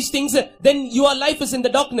of these things, then your life is in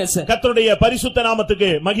the darkness. கர்த்தருடைய பரிசுத்த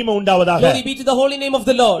நாமத்துக்கு மகிமை உண்டாவதாக. Glory be to the holy name of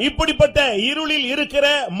the Lord. இப்படிப்பட்ட இருளில் இருக்கிற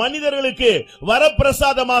மனிதர்களுக்கு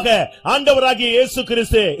வரப்பிரசாதமாக ஆண்டவராகிய இயேசு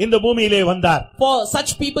கிறிஸ்து இந்த பூமியிலே வந்தார். For such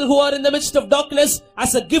people who are in the midst of darkness,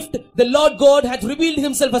 as a gift the Lord God had revealed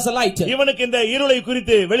himself as a light. இவனுக்கு இந்த இருளை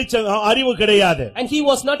குறித்து வெளிச்சம் அறிவு கிடையாது. And he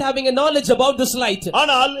was not having a knowledge about this light.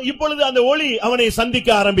 ஆனால் இப்பொழுது அந்த ஒளி அவனை சந்திக்க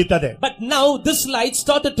ஆரம்பித்தது. But now this light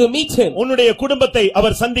started to meet him. உன்னுடைய குடும்பத்தை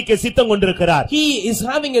அவர் சந்திக்க சித்தம் கொண்டிருக்கிறார். He is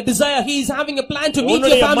having a desire, he is having a plan to meet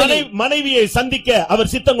your family. மனைவியை சந்திக்க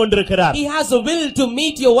அவர் சித்தம் கொண்டிருக்கிறார். He has a will to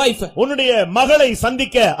meet your wife. உன்னுடைய மகளை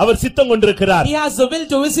சந்திக்க அவர் சித்தம் கொண்டிருக்கிறார். He has a will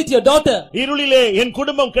to visit your daughter. இருளிலே என்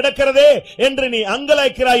குடும்பம் கிடக்கிறதே என்று நீ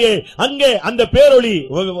அங்கலாய்க்கிறாயே, அங்கே அந்த பேரொளி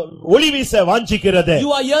ஒளி வீச வாஞ்சிக்கிறது.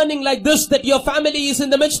 You are yearning like this that your family is in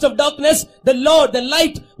the midst of darkness. The Lord, the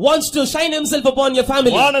light wants to shine himself upon your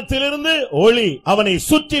family. வானத்திலிருந்து ஒளி அவனை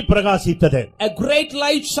சுற்றி பிரகாசித்தது. A great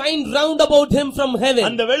light shined round about him from heaven.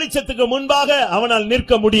 அந்த வெளிச்சத்துக்கு முன்பாக அவனால்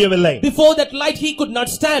நிற்க முடியவில்லை. Before that light he could not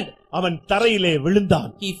stand. அவன் தரையிலே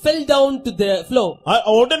விழுந்தான். He fell down to the floor.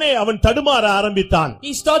 உடனே அவன் தடுமாற ஆரம்பித்தான்.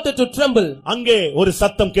 He started to tremble. அங்கே ஒரு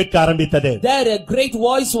சத்தம் கேட்க ஆரம்பித்தது. There a great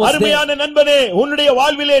voice was there. அருமையான நண்பனே, உன்னுடைய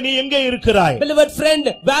வாழ்விலே நீ எங்கே இருக்கிறாய்? Beloved friend,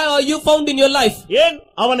 where are you found in your life? ஏன்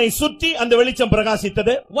அவனை சுற்றி அந்த வெளிச்சம்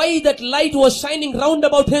பிரகாசித்தது? Why that light was shining round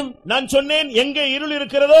about him? நான் சொன்னேன், எங்கே இருள்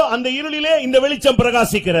இருக்கிறதோ அந்த இருளிலே இந்த வெளிச்சம்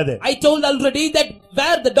பிரகாசிக்கிறது. I told already that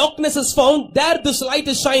where the darkness is found, there this light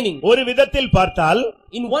is shining. ஒரு விதத்தில் பார்த்தால்,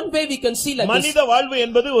 in one way we can see like this. மனித வாழ்வு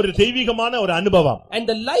என்பது ஒரு தெய்வீகமான ஒரு அனுபவம். And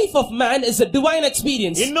the life of man is a divine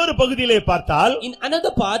experience. இன்னொரு பகுதியிலே பார்த்தால், in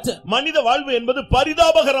another part, மனித வாழ்வு என்பது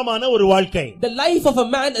பரிதாபகரமான ஒரு வாழ்க்கை. the life of a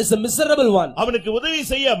man is a miserable one. அவனுக்கு உதவி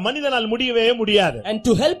செய்ய மனிதனால் முடியவே முடியாது. And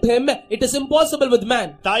to help him it is impossible with man.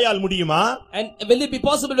 தாயால் முடியுமா? And will it be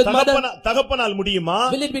possible with mother? தகப்பனால் முடியுமா?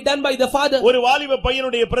 Will it be done by the father? ஒரு வாலிப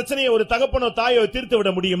பையனுடைய பிரச்சனையை ஒரு தகப்பனோ தாயோ தீர்த்து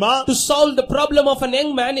விட முடியுமா? To solve the problem of an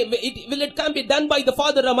young man, will it can be done by the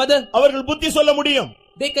father or mother? அவர்கள் புத்தி சொல்ல முடியும்.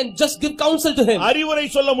 They can just give counsel to him. அறிவுரை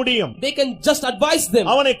சொல்ல முடியும். They can just advise them.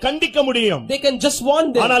 அவனை கண்டிக்க முடியும். They can just warn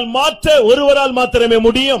them. ஆனால் மாற்ற ஒருவரால் மாத்திரமே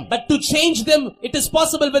முடியும். But to change them, it is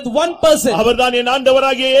possible with one person. அவர்தான் என்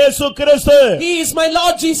ஆண்டவராகிய இயேசு கிறிஸ்து. He is my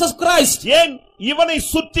Lord Jesus Christ. ஏன் இவனை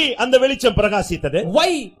சுற்றி அந்த வெளிச்சம் பிரகாசித்தது?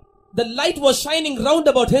 Why the light was shining round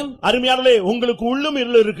about him? அருமையானவர்களே, உங்களுக்கு உள்ளும்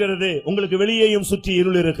இருள் இருக்கிறது, உங்களுக்கு வெளியேயும் சுற்றி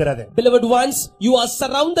இருள் இருக்கிறது. Beloved ones, you are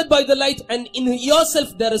surrounded by the light and in yourself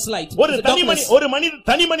there is light. ஒரு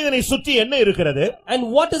தனி மனிதனை சுற்றி என்ன இருக்கிறது? And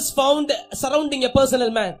what is found surrounding a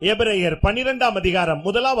personal man? எபிரேயர் 12ஆம் அதிகாரம்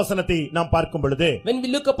 1ஆம் வசனத்தை நாம் பார்க்கும் பொழுது, when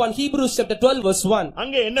we look upon Hebrews chapter 12 verse 1,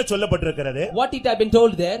 அங்கே என்ன சொல்லப்பட்டிருக்கிறது? what it have been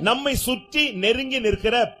told there? நம்மை சுற்றி நெருங்கி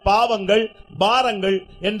நிற்கிற பாவங்கள் பாரங்கள்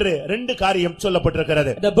என்று ரெண்டு காரியம்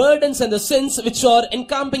சொல்லப்பட்டிருக்கிறது. The burdens and the sins which are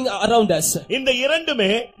encamping around us. இந்த இரண்டுமே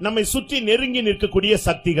நம்மை சுற்றி நெருங்கி நிற்கக்கூடிய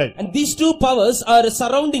சக்திகள். And these two powers are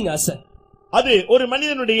surrounding us. அது ஒரு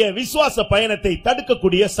மனிதனுடைய விசுவாச பயணத்தை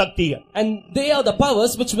தடுக்கக்கூடிய சக்திகள். And they are the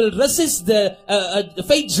powers which will resist the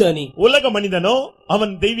faith journey. உலக மனிதனோ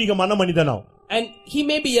அவன் தெய்வீகமான மனிதனோ, and he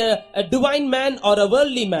may be a divine man or a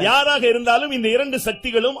worldly man. யாராக இருந்தாலும் இந்த இரண்டு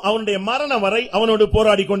சக்திகளும் அவனுடைய மரணம் வரை அவனோடு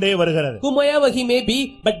போராடி கொண்டே வருகிறது. Whomever he may be,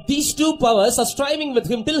 but these two powers are striving with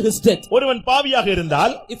him till his death. ஒருவன் பாவியாக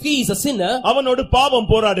இருந்தால், if he is a sinner, அவனோடு பாவம்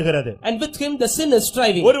போராடுகிறது. and with him the sin is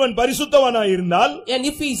striving. ஒருவன் பரிசுத்தவானாய் இருந்தால், and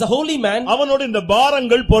if he is a holy man, அவனோடு இந்த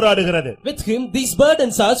பாரங்கள் போராடுகிறது. with him these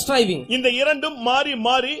burdens are striving. இந்த இரண்டும் மாறி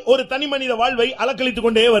மாறி ஒரு தனி மனித வாழ்வை அலக்களித்துக்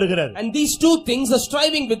கொண்டே வருகிறது. and these two things are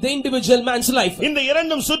striving with the individual man's life. life. இந்த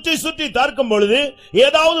இரண்டும் சுற்றி சுற்றி பார்க்கும் பொழுது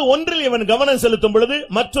ஏதாவது ஒன்றில் இவன் கவனம் செலுத்தும் பொழுது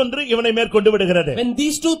மற்றொன்று இவனை மேற்கொண்டு விடுகிறது. When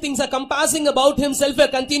these two things are compassing about himself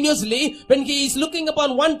continuously, when he is looking upon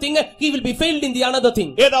one thing, he will be failed in the another thing.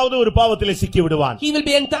 ஏதாவது ஒரு பாவத்திலே சிக்கி விடுவான். He will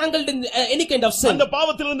be entangled in any kind of sin. அந்த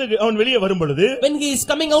பாவத்திலிருந்து அவன் வெளியே வரும் பொழுது, when he is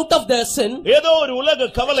coming out of the sin, ஏதோ ஒரு உலக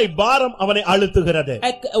கவலை பாரம் அவனை அழுத்துகிறது.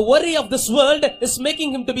 A worry of this world is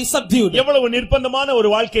making him to be subdued. எவ்வளவு நிர்பந்தமான ஒரு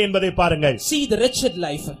வாழ்க்கை என்பதை பாருங்கள். See the wretched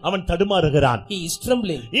life. அவன் தடுமாறுகிறான். He is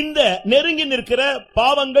trembling. இந்த நெருங்கி நிற்கிற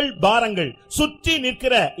பாவங்கள் பாரங்கள் சுற்றி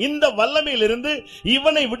நிற்கிற இந்த வல்லமையிலிருந்து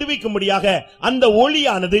இவனை விடுவிக்கும்படியாக அந்த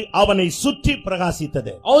ஒளியானது அவனை சுற்றி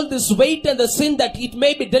பிரகாசித்தது. All this weight and the sin that it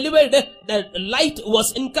may be delivered, the light was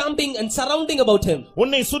encamping and surrounding about him.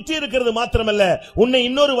 உன்னை சுற்றி இருக்கிறது மாத்திரமல்ல, உன்னை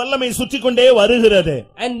இன்னொரு வல்லமை சுற்றி கொண்டே வருகிறது.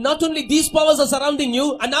 And not only these powers are surrounding you,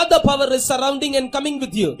 another power is surrounding and coming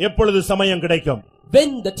with you. எப்பொழுது சமயம் கிடைக்கும்?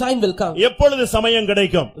 When the time will come. எப்பொழுது சமயம்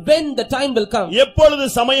கிடைக்கும்? When the time will come. எப்பொழுது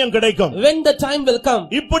சமயம் கிடைக்கும்? When the time will come.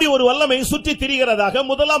 இப்படி ஒரு வல்லமை சுற்றி திரிகிறதாக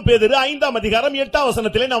முதலாம் பேதுரு 5ஆம் அதிகாரம் 8ஆம்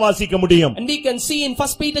வசனத்திலே நாம் வாசிக்க முடியும். And we can see in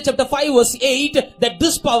 1 Peter chapter 5 verse 8 that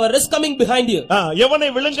this power is coming behind you. எவனை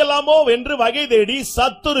விழுங்கலாமோ என்று வகை தேடி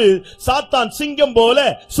சத்துரு சாத்தான் சிங்கம் போல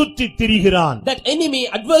சுற்றி திரிகிறான். That enemy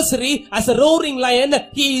adversary as a roaring lion,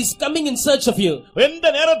 he is coming in search of you. எந்த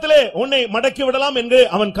நேரத்திலே உன்னை மடக்கி விடலாம் என்று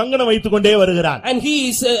அவன் கங்கணம் வைத்துக் கொண்டே வருகிறான். And he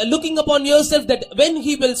is looking upon yourself that when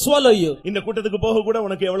he will swallow you. இந்த கூட்டத்துக்கு போக கூட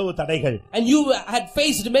உனக்கு எவ்வளவு தடைகள். And you had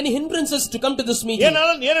faced many hindrances to come to this meeting.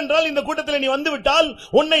 ஏனென்றால் இந்த கூட்டத்திலே நீ வந்து விட்டால்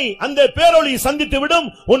உன்னை அந்த பேரொளி சந்தித்து விடும்,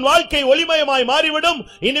 உன் வாழ்க்கை ஒளிமயமாய் மாறிவிடும்,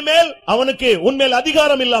 இனிமேல் அவனுக்கு உன்மேல்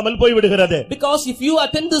அதிகாரம் இல்லாமல் போய்விடுகிறது. Because if you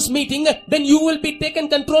attend this meeting, then you will be taken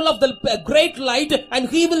control of the great light and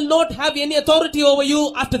he will not have any authority over you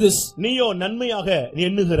after this. நீயோ நன்மையாக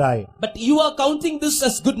எண்ணுகிறாய். But you are counting this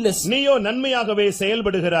as goodness. நீயோ நன்மையாகவே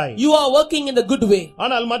செயல்படுகிறாய். You are working in the good way.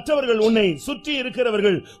 ஆனால் மற்றவர்கள் உன்னை சுற்றி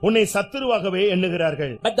இருக்கிறவர்கள் உன்னை சத்துருவாகவே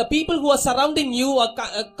எண்ணுகிறார்கள். But the people who are surrounding you are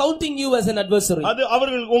counting you as an adversary. அது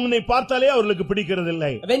அவர்கள் உன்னை பார்த்தாலே அவர்களுக்கு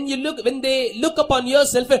பிடிக்கிறதில்லை. When they look upon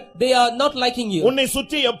yourself, they are not liking you. உன்னை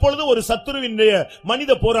சுற்றி எப்பொழுதும் ஒரு சத்துருவினுடைய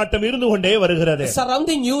மனித போராட்டம் இருந்து கொண்டே வருகிறது.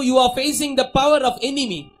 Surrounding you, you are facing the power of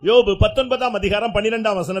enemy. யோபு 19ஆம் அதிகாரம்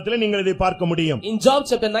 12ஆம் வசனத்திலே நீங்கள் இதை பார்க்க முடியும். In Job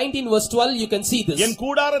chapter 19 verse 12 you can see this. என்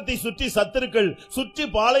கூடாரத்தை சுற்றி சத்துருக்கள் சுற்றி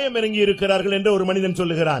பாளையம் இறங்கி இருக்கிறார்கள் என்று ஒரு மனிதன்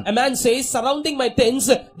சொல்லுகிறான். A man says, surrounding my tents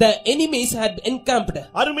the enemies had encamped.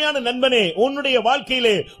 அருமையான நண்பனே, உன்னுடைய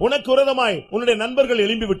வாழ்க்கையிலே உனக்கு விரோதமாய் உன்னுடைய நண்பர்கள்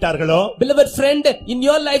எழும்பி விட்டார்களோ? Beloved friend, in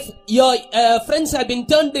your life your friends have been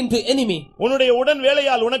turned into enemy. உன்னுடைய உடன்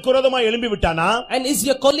வேலையால் உனக்கு விரோதமாய் எழும்பி விட்டானா? And is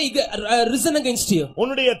your colleague risen against you?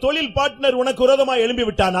 உன்னுடைய தொழில் பார்ட்னர் உனக்கு விரோதமாய் எழும்பி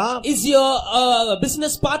விட்டானா? Is your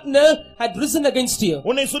business partner had risen against you?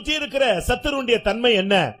 உன்னை சுற்றி இருக்கிற சத்துருடைய தன்மை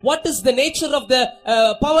என்ன? What is the nature of the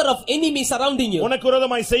power of enemy surrounding you? உனக்கு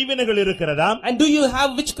விரோதமாய் செய்வினைகள் இருக்கிறதா? And do you have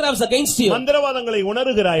witchcrafts against you? மந்திரவாதங்களை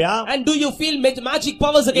உணர்கிறாயா? And do you feel magic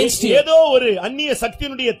powers against you? ஏதோ ஒரு அந்நிய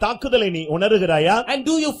சக்தியினுடைய தாக்குதலை நீ உணர்கிறாயா? And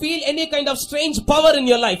do you feel any kind of strange power in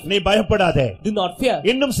your life? நீ பயப்படாதே. Do not fear.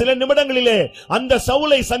 இன்னும் சில நிமிடங்களிலே அந்த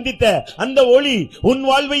சவுலை சந்தித்த அந்த ஒளி உன்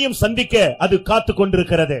வாழ்வையும் சந்திக்க அது காத்துக்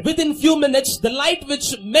கொண்டிருக்கிறது. Within few minutes the light which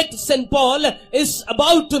met St. Paul is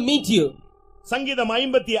about to meet you. சங்கீதம்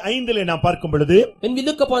 55 நாம் பார்க்கும் பொழுது, when we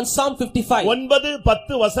look upon Psalm 55,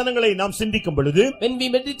 9-10 வசனங்களை நாம் சிந்திக்கும் பொழுது, when we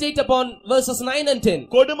meditate upon verses 9 and 10,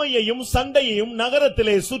 கொடுமையையும் சண்டையையும்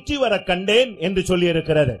நகரத்திலே சுற்றி வர கண்டேன் என்று சொல்லி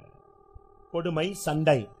இருக்கிறது. கொடுமை,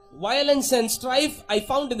 சண்டை, violence and strife I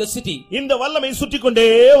found in the city. இந்த வல்லமை சுற்றிக் கொண்டே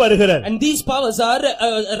வருகிறது. And these powers are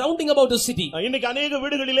rounding about the city. இன்னைக்கு अनेक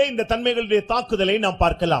வீடுகளிலே இந்த தன்மைகளுடைய தாக்குதலை நாம்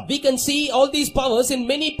பார்க்கலாம். We can see all these powers in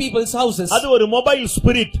many people's houses. அது ஒரு mobile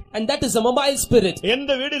spirit. And that is a mobile spirit.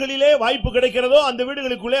 எந்த வீடுகளிலே வாய்ப்பு கிடைக்கிறதோ அந்த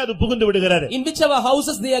வீடுகளுக்குள்ளே அது புகுந்து விடுகிறது. In whichever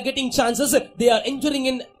houses they are getting chances, they are entering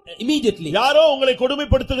in immediately. யாரோ உங்களை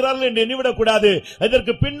கொடுமைப்படுத்துகிறார்கள் என்று எண்ணிவிடக் கூடாது.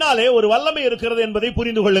 இதற்கு பின்னாலே ஒரு வல்லமை இருக்கிறது என்பதை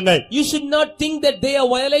புரிந்து கொள்ளுங்கள். You should not think that they are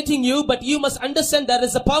violating you, but you must understand there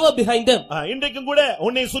is a power behind them. இன்றைக்கும் கூட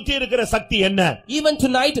உன்னை சுற்றி இருக்கிற சக்தி என்ன? Even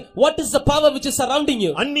tonight, what is the power which is surrounding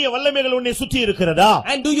you? அந்நிய வல்லமைகள் உன்னை சுற்றி இருக்கிறதா?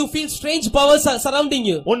 And do you feel strange powers surrounding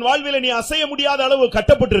you? உன் வாழ்விலே நீ அசைய முடியாத அளவு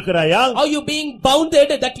கட்டப்பட்டிருக்கிறாயா? Are you being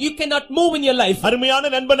bounded that you cannot move in your life?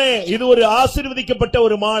 அருமையான நண்பனே, இது ஒரு ஆசீர்வதிக்கப்பட்ட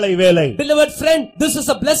ஒரு மாலை வேளை. Beloved friend, this is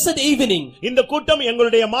a blessed blessed evening. இந்த கூட்டம்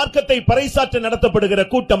எங்களுடைய மார்க்கத்தை பறைசாற்ற நடத்தப்படுகிற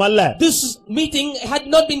கூட்டம் அல்ல. This meeting had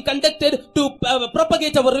not been conducted to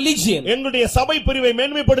propagate our religion. எங்களுடைய சபை பிரிவை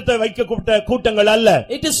மேன்மைப்படுத்த வைக்கப்பட்ட கூட்டங்கள் அல்ல.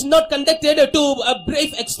 It is not conducted to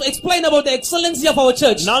explain about the excellency of our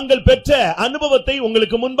church. நாங்கள் பெற்ற அனுபவத்தை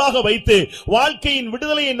உங்களுக்கு முன்பாக வைத்து வாழ்க்கையின்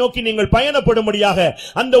விடுதலையை நோக்கி நீங்கள் பயணப்படும்படியாக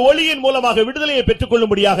அந்த ஒளியின் மூலமாக விடுதலையை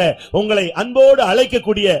பெற்றுக்கொள்ளும்படியாக உங்களை அன்போடு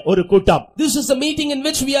அழைக்கக்கூடிய ஒரு கூட்டம். This is a meeting in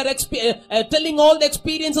which we are telling all the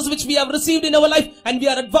experiences which we have received in our life, and we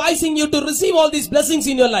are advising you to receive all these blessings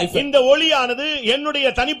in your life. இந்த ஒளியானது என்னுடைய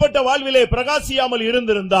தனிப்பட்ட வாழ்விலே பிரகாசியாமல்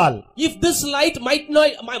இருந்திருந்தால், if this light might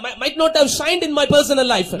not have shined in my personal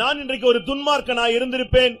life, நான் இன்றைக்கு ஒரு துன்மார்க்கனாய்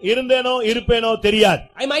இருப்பேனோ தெரியாது.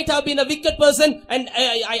 I might have been a wicked person, and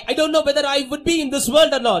I don't know whether I would be in this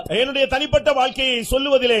world or not. என்னுடைய தனிப்பட்ட வாழ்க்கையை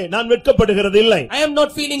சொல்லுவதிலே நான் வெட்கப்படுகிறது இல்லை. I am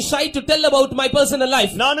not feeling shy to tell about my personal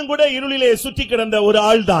life. நானும் கூட இருளிலே சுற்றி கிடந்த ஒரு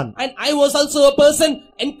ஆள்தான். And I was also a person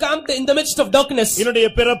encamped in the midst of darkness. என்னுடைய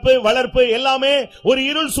பிறப்பு வளர்ப்பு எல்லாமே ஒரு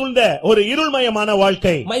இருள் சூழ்ந்த ஒரு இருள்மயமான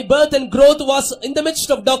வாழ்க்கை. My birth and growth was in the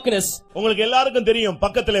midst of darkness. உங்களுக்கு எல்லாருக்கும் தெரியும்,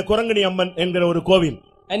 பக்கத்திலே குரங்கணி அம்மன் என்கிற ஒரு கோவில்.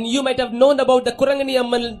 And you might have known about the Kurangani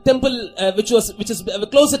Amman temple which is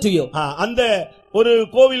closer to you. அந்த ஒரு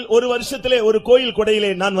கோவில் ஒரு வருஷத்திலே ஒரு கோயில்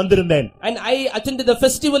கொடையிலே நான் வந்திருந்தேன். And I attended the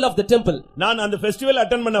festival of the temple. நான் அந்த ஃபெஸ்டிவல்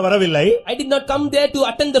அட்டெண்ட் பண்ண வரவில்லை. I did not come there to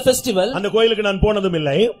attend the festival. அந்த கோயிலுக்கு நான் போனதும்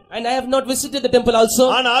இல்லை. And I have not visited the temple also.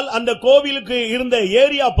 ஆனால் அந்த கோவிலுக்கு இருந்த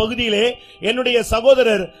ஏரியா பகுதியிலே என்னுடைய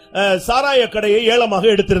சகோதரர் சாராய கடையை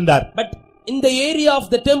ஏலமாக எடுத்திருந்தார். But in the area of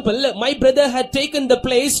the temple, my brother had taken the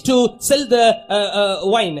place to sell the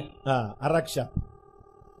wine. அரக்ஷா.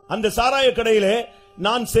 அந்த சாராய கடையிலே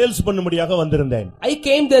நான் சேல்ஸ் பண்ணும்படியாக வந்திருந்தேன். I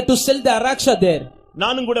came there to sell the araksha there.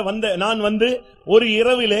 நான் வந்து ஒரு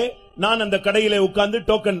இரவிலே நான் அந்த கடையிலே உட்கார்ந்து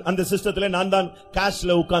டோக்கன் அந்த சிஸ்டத்திலே நான் தான்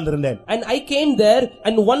கேஷ்ல உட்கார்ந்திருந்தேன். And I came there,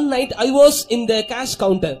 and one night I was in the cash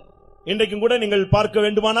counter. இன்றைக்கும் கூட நீங்கள் பார்க்க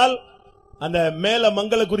வேண்டுமானால் அந்த மேல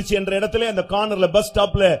மங்களகுறிச்சி என்ற இடத்திலே அந்த கார்னர்ல பஸ்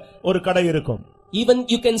ஸ்டாப்ல ஒரு கடை இருக்கும். Even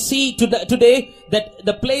you can see today that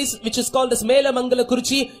the place which is called as Mela Mangala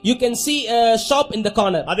Kurichi, you can see a shop in the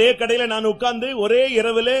corner. அதே கடையில நான் உட்கார்ந்து ஒரே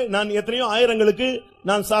இரவிலே நான் எத்தனையோ ஆயிரங்களுக்கு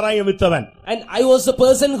நான் சாராயம் வித்தவன். And I was the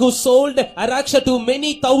person who sold araksha to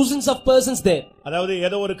many thousands of persons there. அதாவது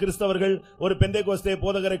ஏதோ ஒரு கிறிஸ்தவர்கள் ஒரு பெந்தேகோஸ்தே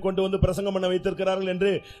போதகரை கொண்டு வந்து பிரசங்கம் பண்ண வைத்திருக்கிறார்கள்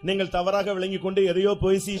என்று நீங்கள் தவறாக விளங்கிக் கொண்டு எதையோ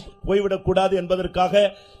போய்விடக் கூடாது என்பதற்காக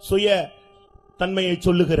சுய தன்மையை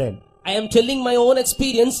சொல்லுகிறேன். I am telling my own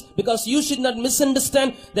experience because you should not misunderstand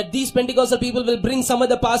that these Pentecostal people will bring some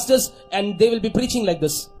other pastors and they will be preaching like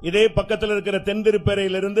this. இதே பக்கத்தில் இருக்கிற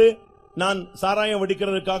தென்திருப்பேரையிலிருந்து நான் சாராயம்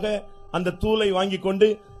வடிக்கிறதுக்காக அந்த தூளை வாங்கிக் கொண்டு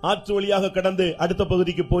ஆற்று வழியாக கடந்து அடுத்த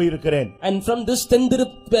பகுதிக்கு போயிருக்கிறேன். And from this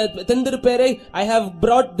Tendirupere I have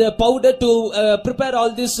brought the powder to prepare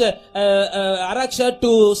all this araksha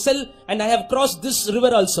to sell, and I have crossed this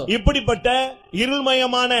river also. இப்படிப்பட்ட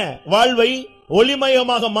இருள்மயமான வாழ்வை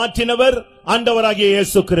ஒளிமயமாக மாற்றினவர் ஆண்டவராகிய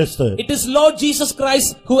இயேசு கிறிஸ்து. It is Lord Jesus Christ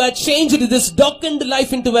who had changed this darkened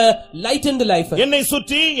life into a lightened life. என்னை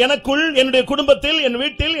சுற்றி எனக்குள் என்னுடைய குடும்பத்தில் என்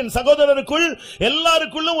வீட்டில் என் சகோதரருக்குள்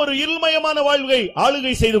எல்லாருக்குள்ளும் ஒரு இருள்மயமான வாழ்வை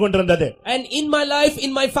ஆளுகை செய்து கொண்டிருந்தது. And in my life,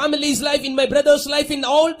 in my family's life, in my brother's life, in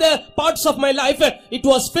all the parts of my life, it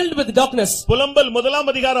was filled with darkness. புலம்பல்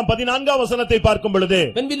 1:14 பார்க்கும் பொழுது,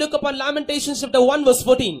 when we look upon Lamentations chapter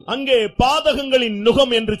 1:14, அங்கே பாதகங்களின்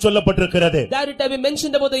நுகம் என்று சொல்லப்பட்டிருக்கிறது. there it have been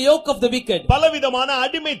mentioned about the yoke of the wicked. பலவிதமான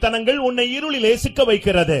அடிமைத்தனங்கள் உன்னை இருளிலே சிக்க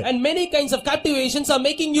வைக்கிறது. And many kinds of captivations are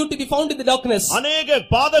making you to be found in the darkness. அநேக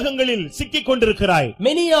பாதகங்களில் சிக்கிக் கொண்டிருக்கிறாய்.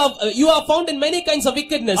 Many of you are found in many kinds of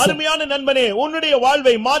wickedness. அருமையான நண்பனே, உன்னுடைய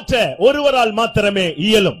வாழ்வை மாற்ற ஒருவரால் மாத்திரமே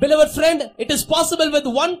இயலும். Beloved friend, it is possible with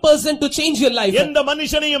one person to change your life. எந்த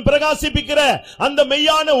மனுஷனையும் பிரகாசிப்பிக்கிற அந்த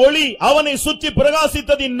மெய்யான ஒளி அவனை சுற்றி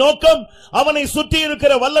பிரகாசித்ததின் நோக்கம் அவனை சுற்றி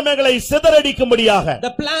இருக்கிற வல்லமைகளை சிதறடிக்கும்படியாக.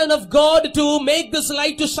 The plan of God to make this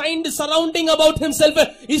light to shine surrounding about himself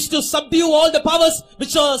is to subdue all the powers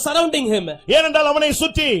which are surrounding him. ஏனென்றால் அவனை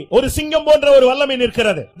சுற்றி ஒரு சிங்கம் போன்ற ஒரு வல்லமை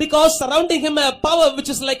நிற்கிறது. Because surrounding him a power which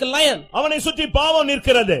is like a lion. அவனை சுற்றி பாவம்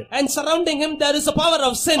நிற்கிறது. And surrounding him there is a power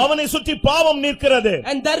of sin. அவனை சுற்றி பாவம் நிற்கிறது.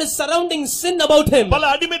 And there is surrounding sin about him. பல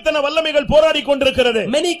அடிமைத்தன வல்லமைகள் போராடி கொண்டிருக்கிறது.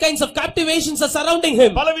 Many kinds of captivations are surrounding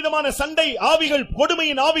him. பலவிதமான சண்டை ஆவிகள்,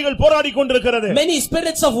 கொடுமையின் ஆவிகள் போராடி கொண்டிருக்கிறது. Many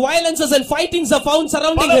spirits of violences and fightings are found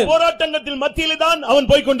surrounding him. பல போராட்டங்களின் மத்தியிலே தான் அவன்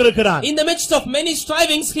போய் கொண்டிருக்கிறான். In the midst of many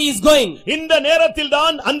strivings he is going. இந்த நேரத்தில்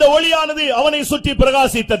தான் அந்த ஒளியானது அவனை சுற்றி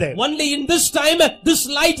பிரகாசித்தது. Only in this time this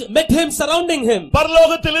light met him, surrounding him.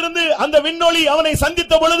 பரலோகத்திலிருந்து அந்த விண்ணொளி அவனை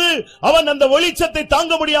சந்தித்த பொழுது அவன் அந்த வெளிச்சத்தை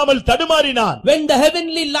தாங்க முடியாமல் தடுமாறினான். When the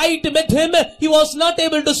heavenly light met him, he was not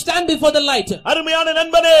able to stand before the light. அருமையான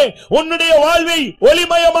நண்பனே, உன்னுடைய வாழ்வை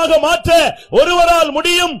ஒளிமயமாக மாற்ற ஒருவரால்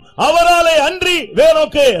முடியும், அவராலே அன்றி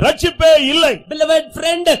வேறொரு ரட்சிப்பே இல்லை. Beloved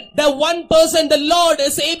friend, the one person, the Lord,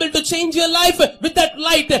 is able to change your life with that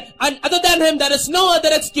light, and other than him there is no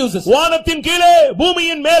other excuses. வானத்தின் கீழே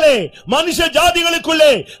பூமியின் மேலே மனுஷ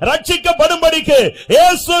ஜாதிகளுக்குள்ளே ரட்சிக்கப்படும்படிக்கு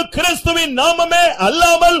இயேசு கிறிஸ்துவின் நாமமே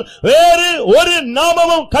அல்லாமல் வேறு ஒரு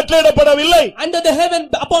நாமமும் கட்டளையிடப்படவில்லை. Under the heaven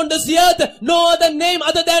upon this earth no other name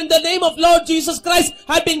other than the name of Lord Jesus Christ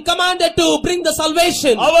had been commanded to bring the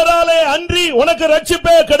salvation. அவராலே அன்றி உனக்கு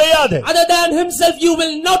ரட்சிப்பே கிடையாது. Other than himself you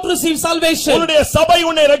will not receive salvation. உன்னுடைய சபை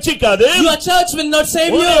உன்னை ரட்சிக்காது. Your church will not save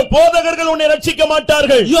you. உன்னுடைய போதகர்கள் உன்னை ரட்சிக்க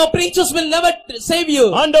மாட்டார்கள். Your preachers will never save you.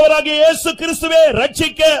 ஆண்டவராகிய இயேசு கிறிஸ்துவே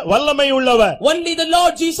ரட்சிக்க வல்லமை உள்ளவர். Only the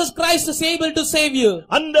Lord Jesus Christ is able to save you.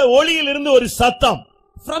 அந்த ஒளியில் இருந்து ஒரு சத்தம்,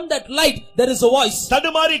 from that light there is a voice.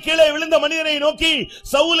 தடுமாறி கீழே விழுந்த மனிதனை நோக்கி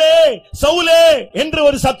சவுலே சவுலே என்று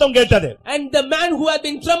ஒரு சத்தம் கேட்டது. And the man who had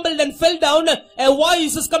been trembled and fell down, a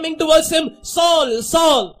voice is coming towards him, Saul,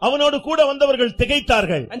 Saul. அவனோடு கூட வந்தவர்கள்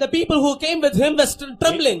திகைத்தார்கள். And the people who came with him were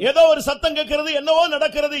trembling. ஏதோ ஒரு சத்தம் கேட்கிறது, என்னவோ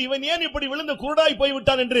நடக்கிறது, இவன் ஏன் இப்படி விழுந்து குருடாய் போய்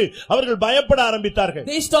விட்டான் என்று அவர்கள் பயப்பட ஆரம்பித்தார்கள்.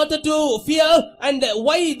 They started to fear, and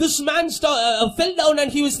why this man fell down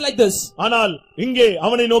and he was like this. ஆனால் இங்கே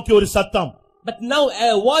அவனை நோக்கி ஒரு சத்தம். But now a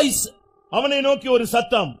voice, அவனை நோக்கி ஒரு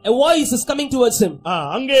சத்தம், a voice is coming towards him.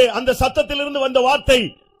 அங்கே அந்த சத்தத்திலிருந்து வந்த வார்த்தை,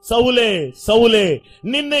 சவுலே சவுலே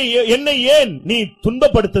என்னை ஏன் நீ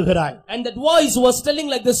துன்பப்படுத்துகிறாய்? And that voice was telling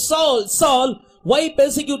like this, Saul, Saul, why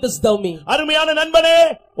persecutest thou me? அருமையான நண்பனே,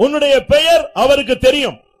 உன்னுடைய பெயர் அவருக்கு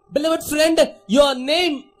தெரியும். Beloved friend, your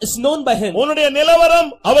name is known by him. உன்னுடைய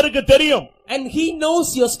நிலவரம் அவருக்கு தெரியும். And he knows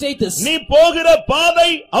your status. நீ போகிற பாதை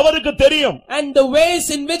அவருக்கு தெரியும். And the ways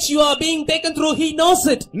in which you are being taken through, he knows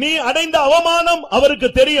it. நீ அடைந்த அவமானம் அவருக்கு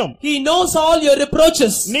தெரியும். He knows all your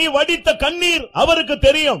reproaches. நீ வடித்த கண்ணீர் அவருக்கு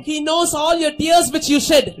தெரியும். He knows all your tears which you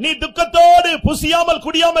shed. நீ துக்கத்தோடு புசியாமல்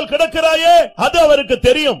குடியாமல் கிடக்கிறாயே, அது அவருக்கு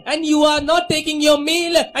தெரியும். And you are not taking your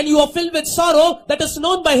meal and you are filled with sorrow, that is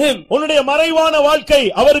known by him. உன்னுடைய மறைவான வாழ்க்கை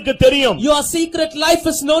அவருக்கு தெரியும். Your secret life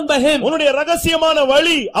is known by him. உன்னுடைய ரகசியமான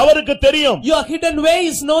வழி அவருக்கு தெரியும். Your hidden way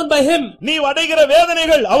is known by him. நீ அடைகிற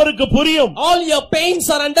வேதனைகள் அவருக்கு புரியும். All your pains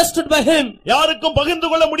are understood by him. யாருக்கும் பகிர்ந்து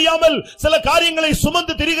கொள்ள முடியாமல் சில காரியங்களை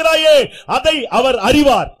சுமந்து திரிகிறாயே, அதை அவர்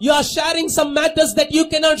அறிவார். You are sharing some matters that you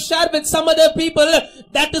cannot share with some other people,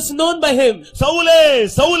 that is known by him. சவுலே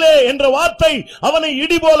சவுலே என்ற வார்த்தை அவனை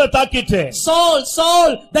இடி போல தாக்கிற்று. Saul, Saul,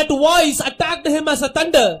 that voice attacked him as a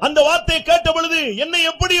thunder. அந்த வார்த்தையை கேட்ட பொழுது என்னை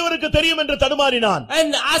எப்படி இவருக்கு தெரியும் என்று தடுமாறினான்.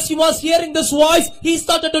 And as he was hearing this voice, he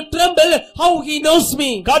started to tremble. How he knows me?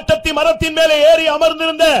 காட்டத்தி மரத்தின் மேலே ஏறி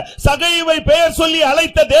அமர்ந்திருந்த சகைவை பெயர் சொல்லி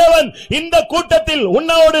அழைத்த தேவன் இந்த கூட்டத்தில்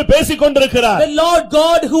உன்னோடு பேசிக் கொண்டிருக்கிறார். The Lord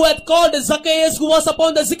God who had called Zacchaeus, who was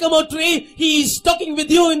upon the sycamore tree, he is talking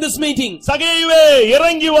with you in this meeting. சகைவே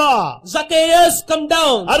இறங்கி வா. Zacchaeus, come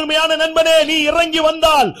down. அருமையான நண்பனே, நீ இறங்கி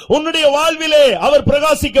வந்தால் உன்னுடைய வாழ்விலே அவர்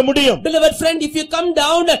பிரகாசிக்க முடியும். Beloved friend, if you come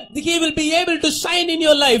down, he will be able to shine in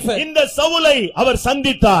your life. இந்த சவுலை அவர்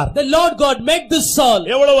சந்தித்தார். The Lord God met this Saul.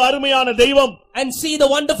 எவ்வளவு அருமையான தெய்வம். And see the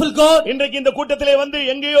wonderful God. இன்றைக்கு இந்த கூட்டத்திலே வந்து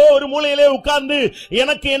எங்கேயோ ஒரு மூலையிலே உட்கார்ந்து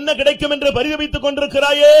எனக்கு என்ன கிடைக்கும் என்று பரிதபித்துக்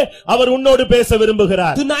கொண்டிருக்கிறாயே, அவர் உன்னோடு பேச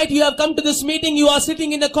விரும்புகிறார். Tonight you have come to this meeting, you are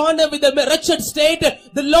sitting in a corner with a wretched state.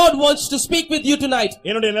 The Lord wants to speak with you tonight.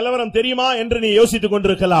 என்னுடைய நிலவரம் தெரியுமா என்று நீ யோசித்துக்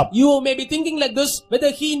கொண்டிருக்கலாம். You may be thinking like this,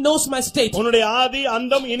 whether he knows my state. உன்னுடைய ஆதி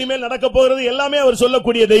அந்தம் இனிமேல் நடக்க போகிறது எல்லாமே அவர்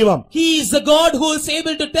சொல்லக்கூடிய தெய்வம். He is the God who is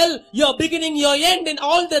able to tell your beginning, your end, and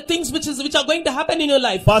all the things which are going to happen in your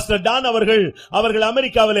life. Pastor Don அவர்கள்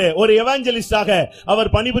அமெரிக்காவிலே ஒரு எவாஞ்சலிஸ்டாக அவர்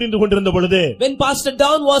பணிபுரிந்து கொண்டிருந்த பொழுது, when Pastor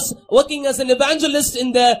Don was working as an evangelist in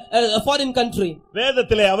the foreign country,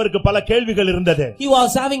 வேதத்திலே அவருக்கு பல கேள்விகள் இருந்தது. he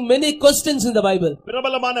was having many questions in the Bible.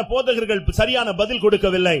 பிரபலமான போதகர்கள் சரியான பதில்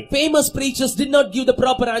கொடுக்கவில்லை. Famous preachers did not give the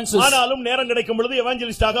proper answers. ஆனாலும் நேரம் கிடைக்கும் பொழுது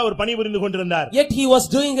எவாஞ்சலிஸ்டாக அவர் பணிபுரிந்து கொண்டிருந்தார். Yet he was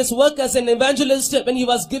doing his work as an evangelist when he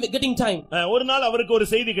was getting time. ஒரு நாள் அவருக்கு ஒரு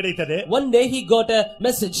செய்தி கிடைத்தது. One day he got a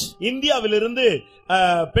message. இந்தியாவிலிருந்து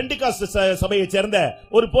பெண்டிகாஸ்ட் சபையைச் சேர்ந்த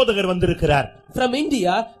ஒரு போதகர் வந்திருக்கிறார். From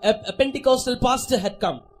India, a Pentecostal pastor had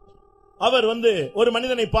come. அவர் ஒரு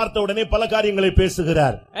மனிதனை பார்த்த உடனே பல காரியங்களை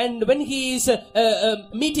பேசுகிறார். And when he is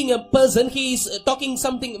meeting a person, he is talking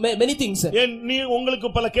something, many things. நீ உங்களுக்கு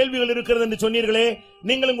பல கேள்விகள் இருக்கிறது என்று சொன்னீர்களே,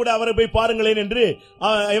 நீங்களும் கூட அவரை போய் பாருங்களேன் என்று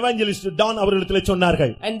எவாஞ்சலிஸ்ட் டான் அவர்களிடத்தில்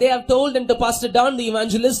சொன்னார்கள். And they have told and to Pastor Don the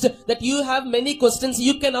evangelist that you have many questions,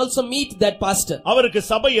 you can also meet that pastor. அவருக்கு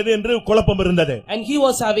சபை எது என்று குழப்பம் இருந்தது. And he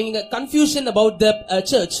was having a confusion about the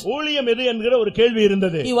church. ஊழியம் எது என்கிற ஒரு கேள்வி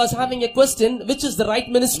இருந்தது. He was having a question, which is the right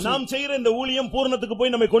ministry. நாம் செய்கிற இந்த ஊழியம் பூரணத்துக்கு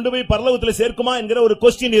போய் நம்மை கொண்டு போய் பரலோகத்தில் சேர்க்குமா என்கிற ஒரு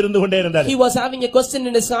क्वेश्चन இருந்து கொண்டே இருந்தது. He was having a question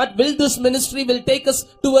in his heart, will this ministry will take us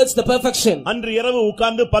towards the perfection? அன்று இரவு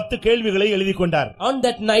உட்கார்ந்து 10 கேள்விகளை எழுதி கொண்டார். On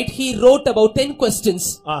that night he wrote about 10 questions.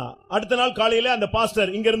 அடுத்த நாள் காலையில அந்த பாஸ்டர்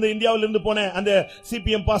இங்க இருந்து இந்தியாவில இருந்து போன அந்த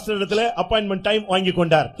சிபிஎம் பாஸ்டர் இடத்துல அப்பாயின்ட்மென்ட் டைம் வாங்கி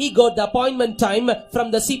கொண்டார். He got the appointment time from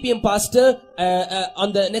the CPM pastor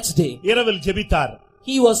on the next day. இரவில் ஜெபித்தார்.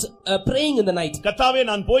 He was praying in the night. கர்த்தாவே,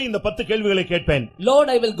 நான் போய் இந்த 10 கேள்விகளை கேட்பேன். Lord,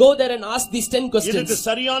 I will go there and ask these 10 questions. இதுக்கு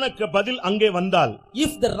சரியான பதில் அங்கே வந்தால்,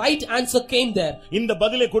 if the right answer came there, இந்த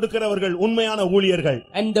பதிலை கொடுக்கிறவர்கள் உண்மையான ஊழியர்கள்.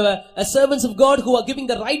 and the servants of God who are giving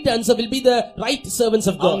the right answer will be the right servants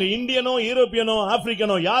of God. அவங்க இந்தியனோ யூரோப்பியனோ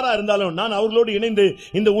ஆப்பிரிக்கனோ யாரா இருந்தாலும் நான் அவர்களோடு இணைந்து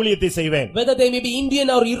இந்த ஊழியத்தை செய்வேன். Whether they may be Indian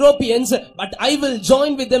or Europeans, but I will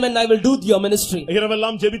join with them and I will do your ministry.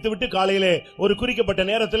 இரவெல்லாம் ஜெபித்துவிட்டு காலையிலே ஒரு குறிக்கப்பட்ட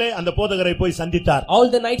நேரத்திலே அந்த போதகரை போய் சந்தித்தார். All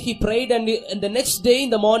the night he prayed, and the next day in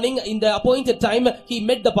the morning in the appointed time he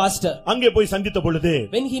met the pastor. அங்கே போய் சந்தித்த பொழுது,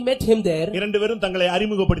 when he met him there, இரண்டு பேரும் தங்களை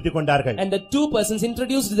அறிமுகப்படுத்திக் கொண்டார்கள். and the two persons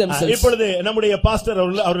introduced themselves. இப்பொழுது நம்முடைய பாஸ்டர்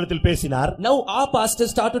அவரிடத்தில் பேசினார். Now our pastor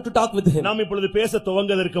started to talk with him. நாம் இப்பொழுது பேச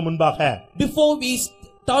துவங்குவதற்கு முன்பாக, before we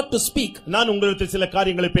start to speak, நான் உங்களிடத்தில் சில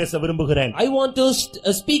காரியங்களை பேச விரும்புகிறேன். I want to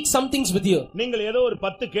speak some things with you. நீங்கள் ஏதோ ஒரு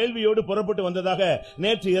 10 கேள்வியோடு புறப்பட்டு வந்ததாக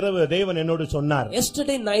நேற்று இரவு தேவன் என்னோடு சொன்னார்.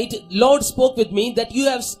 Yesterday night Lord spoke with me that you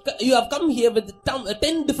have come here with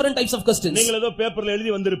 10 different types of questions. நீங்கள் ஏதோ பேப்பர்ல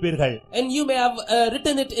எழுதி வந்திருப்பீர்கள். And you may have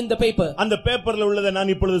written it in the paper. அந்த பேப்பர்ல உள்ளதை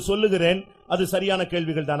நான் இப்பொழுது சொல்லுகிறேன். அது சரியான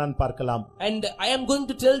கேள்விகள் தானான்னு பார்க்கலாம். And I am going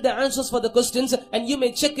to tell the answers for the questions, and you may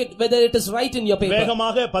check it whether it is right in your paper.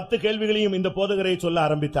 வேகமாக 10 கேள்விகளையும் இந்த போதகரை சொல்ல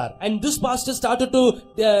ஆரம்பித்தார். And this pastor started to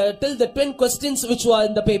tell the 10 questions which were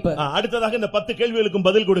in the paper. அடுத்ததாக இந்த 10 கேள்விகளுக்கும்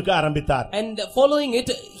பதில் கொடுக்க ஆரம்பித்தார். And following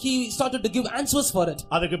it he started to give answers for it.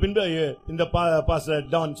 அதுக்கு பின்பு இந்த பாஸ்டர்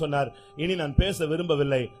டான் சொன்னார், இனி நான் பேச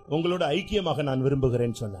விரும்பவில்லை, உங்களோட ஐக்கியமாக நான்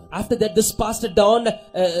விரும்புகிறேன் சொன்னார். After that this pastor Don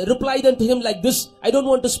replied unto him like this, I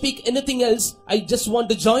don't want to speak anything else, I just want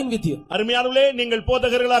to join with you. அருமையானவர்களே, நீங்கள்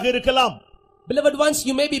போதகர்களாக இருக்கலாம். Beloved ones,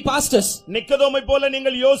 you may be pastors. நிக்கதோமை போல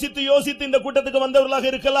நீங்கள் யோசித்து இந்த கூட்டத்துக்கு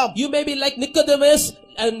வந்தவர்களாக இருக்கலாம். You may be like Nicodemus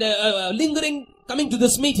and lingering coming to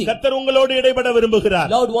this meeting. கர்த்தர் உங்களோடு இடைபட விரும்புகிறார்.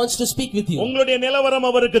 Lord wants to speak with you. உங்களுடைய நிலவரம்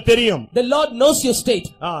அவருக்கு தெரியும். The Lord knows your state.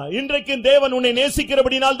 இன்றைக்கு தேவன் உன்னை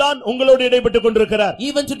நேசிக்கிறபடியால் தான் உங்களோடு இடைபட்டு கொண்டிருக்கிறார்.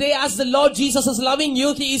 Even today as the Lord Jesus is loving you,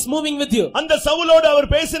 he is moving with you. அந்த சவுலோடு அவர்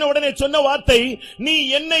பேசின உடனே சொன்ன வார்த்தை, நீ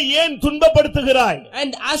என்னை ஏன் துன்பப்படுத்துகிறாய்?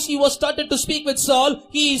 And as he was started to speak with Saul,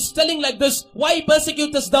 he is telling like this, why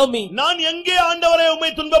persecutest thou me? நான் எங்கே ஆண்டவரே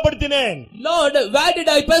உம்மை துன்பப்படுத்தினேன்? Lord, where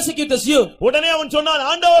did I persecute you? உடனே அவன் சொன்னான்,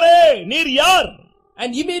 ஆண்டவரே நீர் யார்?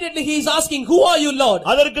 And immediately he is asking, who are you, Lord?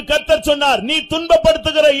 அதற்கு கர்த்தர் சொன்னார், நீ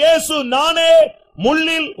துன்பப்படுத்துகிற இயேசு நானே,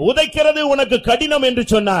 முள்ளில் உதைக்கிறது உனக்கு கடினம் என்று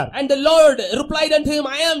சொன்னார். And the Lord replied unto him,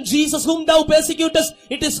 I am Jesus whom thou persecutest,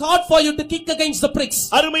 it is hard for you to kick against the pricks.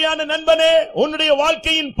 அருமையான நண்பனே, உன்னுடைய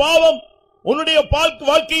வாழ்க்கையின் பாவம், உன்னுடைய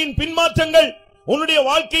வாழ்க்கையின் பின்மாற்றங்கள், உன்னுடைய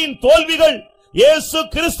வாழ்க்கையின் தோல்விகள் இயேசு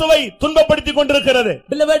கிறிஸ்துவை துன்பப்படுத்திக் கொண்டிருக்கிறது.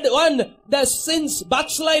 Beloved one, the sins,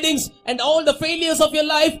 backslidings and all the failures of your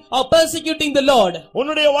life are persecuting the Lord.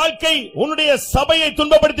 உன்னுடைய வாழ்க்கை உன்னுடைய சபையை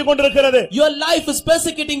துன்பப்படுத்திக் கொண்டிருக்கிறது. Your life is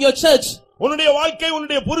persecuting your church. உன்னுடைய வாழ்க்கை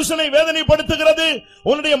உன்னுடைய புருஷனை வேதனைப்படுத்துகிறது,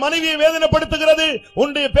 உன்னுடைய மனைவியை வேதனைப்படுத்துகிறது,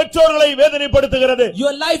 உன்னுடைய பெற்றோர்களை வேதனைப்படுத்துகிறது.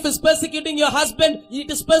 Your life is persecuting your husband, it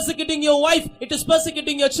is persecuting your wife, it is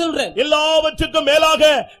persecuting your children. எல்லாவற்றுக்கும் மேலாக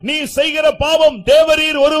நீ செய்கிற பாவம்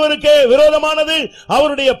தேவரீர் ஒருவருக்கே விரோதமானது,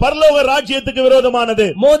 அவருடைய பரலோக ராஜ்யத்துக்கு விரோதமானது.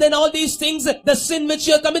 More than all these things, the sin which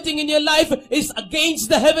you are committing in your life is against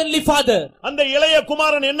the heavenly Father. அந்த இளைய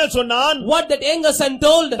குமாரன் என்ன சொன்னான்? What that younger son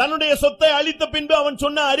told? தன்னுடைய சொத்தை அழித்த பின்பு அவன்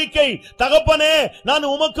சொன்ன அறிக்கை, தகப்பனே நான்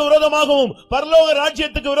உமக்கு விரோதமாகவும் பரலோக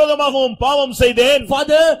ராஜ்யத்துக்கு விரோதமாகவும் பாவம் செய்தேன்.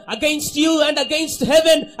 Father, against you and against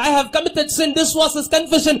heaven I have committed sin. This was his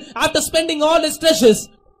confession after spending all his treasures.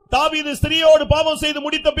 தாவீது ஸ்திரியோடு பாவம் செய்து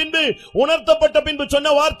முடித்த பின்பு உணர்த்தப்பட்ட பின்பு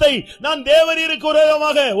சொன்ன வார்த்தை, நான் தேவரீருக்கு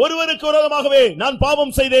விரோதமாக ஒருவருக்கு விரோதமாகவே நான்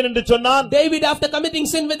பாவம் செய்தேன் என்று சொன்னான். David, after committing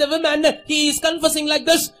sin with a woman, he is confessing like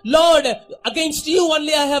this, Lord, against you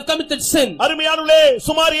only I have committed sin. அருமையானவர்களே,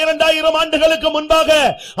 சுமார் 2000 ஆண்டுகளுக்கு முன்பாக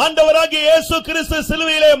ஆண்டவராகிய இயேசு கிறிஸ்து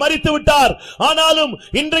சிலுவையிலே மரித்து விட்டார். ஆனாலும்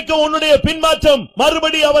இன்றைக்கு உன்னுடைய பின்மாற்றம்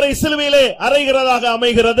மறுபடி அவரை சிலுவையிலே அறைகிறதாக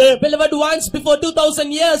அமைகிறது. Beloved ones, before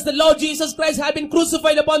 2000 years the Lord Jesus Christ had been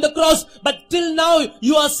crucified upon the cross, but till now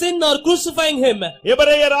you are sin or crucifying him.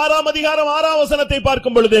 எபிரேயர் 6 அதிகாரம் 6 வசனத்தை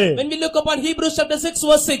பார்க்கும் பொழுது, when we look upon Hebrews chapter 6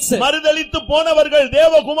 verse 6, மறுதலித்து போனவர்கள்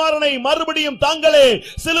தேவகுமாரனை மறுபடியும் தாங்களே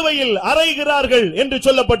சிலுவையில் அறைகிறார்கள் என்று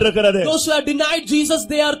சொல்லப்பட்டிருக்கிறது. those who have denied Jesus,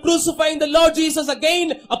 they are crucifying the Lord Jesus again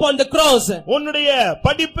upon the cross. உன்னுடைய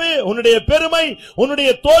படிப்பு, உன்னுடைய பெருமை, உன்னுடைய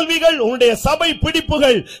தோல்விகள், உன்னுடைய சபை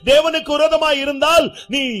பிடிப்புகள் தேவனுக்கு விரோதமாய் இருந்தால்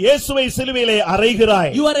நீ இயேசுவை சிலுவையிலே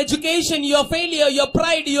அறைகிறாய். your education, your failure, your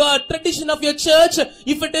pride, your tradition of your church,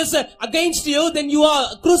 if it is against you, then you are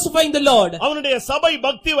crucifying the Lord. அவனுடைய சபை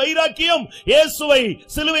பக்தி வைராக்கியம் இயேசுவை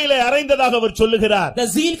சிலுவையிலே அறைந்ததாக அவர் சொல்லுகிறார். the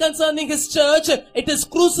zeal concerning his church, it is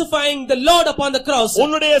crucifying the Lord upon the cross.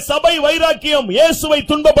 உன்னுடைய சபை வைராக்கியம் இயேசுவை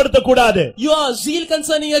துன்பப்படுத்த கூடாது. your zeal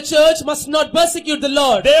concerning your church must not persecute the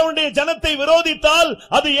Lord. தேவனுடைய ஜனத்தை விரோதித்தால்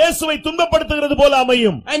அது இயேசுவை துன்பப்படுத்துகிறது போல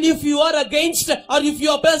அமையும். and if you are against or if you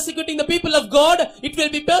are persecuting the people of God, it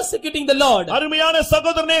will be persecuting the Lord. அருமையான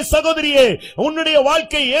சகோதரனே, சகோதரியே, உன்னுடைய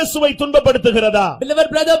வாழ்க்கை இயேசுவை துன்பப்படுத்துகிறதா? beloved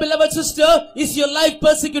brother, beloved sister, is your life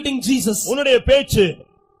persecuting Jesus? உன்னுடைய பேச்சு,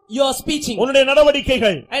 your speaking, உன்னுடைய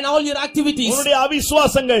நடவடிக்கைகள், and all your activities, உன்னுடைய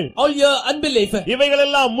அவிசுவாசங்கள், all your unbelief, இவைகள்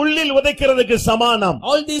எல்லாம் முள்ளில் உதைக்கிறதுக்கு சமானம்.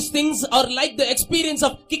 all these things are like the experience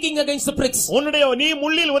of kicking against the pricks. உன்னுடைய நீ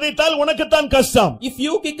முள்ளில் உதைத்தால் உனக்கு தான் கஷ்டம். if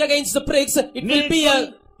you kick against the pricks, it will be a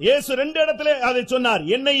இயேசு 2 இடத்திலே அதை சொன்னார்,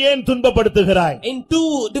 என்னை ஏன் துன்பப்படுத்துகிறாய்? in 2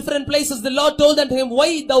 different places the Lord told unto him, why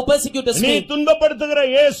thou persecutest நீ me? துன்பப்படுத்துகிற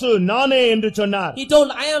இயேசு நானே என்று சொன்னார். he told,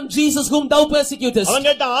 I am Jesus whom thou persecutest. அவன்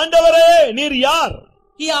கேட்டான், ஆண்டவரே நீர் யார்?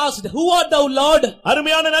 he asked, who art thou, Lord?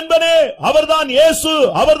 அருமையான நண்பனே, அவர்தான் இயேசு,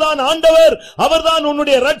 அவர்தான் ஆண்டவர், அவர்தான்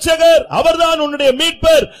உன்னுடைய இரட்சகர், அவர்தான் உன்னுடைய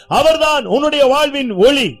மீட்பர், அவர்தான் உன்னுடைய வாழ்வின்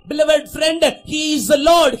ஒளி. beloved friend, he is the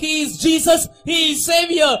Lord, he is Jesus, he is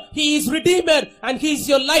Savior, he is Redeemer, and he is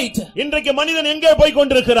your light. இன்றைக்கு மனிதன் எங்கே போய்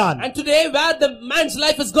கொண்டிருக்கிறான்? and today where the man's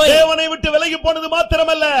life is going, தேவனை விட்டு விலகி போனது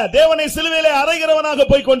மாத்திரமல்ல, தேவனை சிலுவையிலே அறைகிறவனாக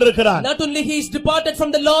போய் கொண்டிருக்கிறான். not only he is departed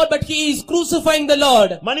from the Lord, but he is crucifying the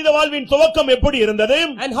Lord. மனித வாழ்வின் துவக்கம் எப்படி இருந்தது?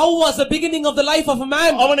 and how was the beginning of the life of a man?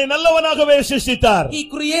 அவனை நல்லவனாகவே சிருஷ்டித்தார். he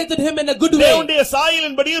created him in a good way. தேவனுடைய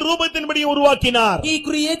சாயலின்படி ரூபத்தின்படி உருவாக்கினார். he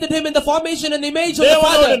created him in the formation and image of the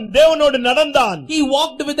Father. தேவனோடு நடந்தான். he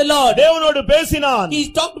walked with the Lord. தேவனோடு பேசினான். he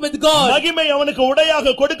talked with God. மகிமை அவனுக்கு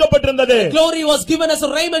உடையாக கொடுக்கப்பட்டிருந்தது. glory was given as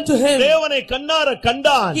a raiment to him. தேவனை கண்ணார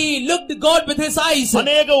கண்டான். he looked God with his eyes.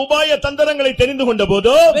 அநேக உபாய தந்திரங்களை தெரிந்து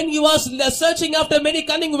கொண்டபோது, when he was searching after many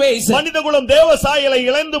cunning ways, மனிதகுலம் தேவ சாயலை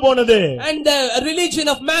இழந்து போனது. and the religion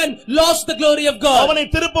of man lost the glory of God. அவனை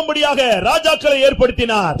திருப்பும்படியாக ராஜாக்களை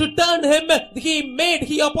ஏற்படுத்தினார். to turn him,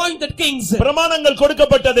 he appointed kings. பிரமாணங்கள்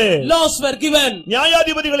கொடுக்கப்பட்டது. laws were given.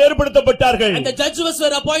 நியாயாதிபதிகள் ஏற்படுத்தப்பட்டார்கள். and the judges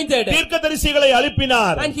were appointed. தீர்க்கதரிசிகளை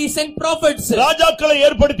அனுப்பினார். and he sent prophets. ராஜாக்களை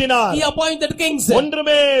ஏற்படுத்தினார். he appointed kings.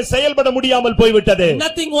 ஒன்றுமே செயல்பட முடியாமல் போய்விட்டது.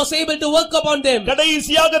 nothing was able to work upon them.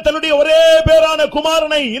 கடைசியாக தன்னுடைய ஒரே பேரான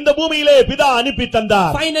குமாரனை இந்த பூமியிலே பிதா அனுப்பி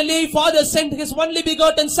தந்தார். finally father sent his only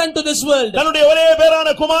begotten son to this world. தன்னுடைய ஒரே பேரான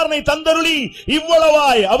குமாரனை தந்தருளி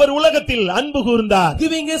இவ்வளவாய் அவர் உலகத்தில் அன்பு கூர்ந்தார்.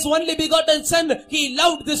 giving his only begotten son, he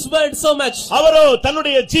loved this world so much. அவரோ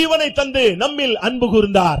தன்னுடைய ஜீவனை தந்து நம்மில் அன்பு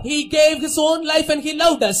கூர்ந்தார். he gave his own life and he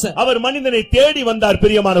loved us. அவர் மனிதனை தேடி வந்தார்.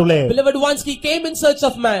 பிரியமானவர்களே, beloved ones, he came in search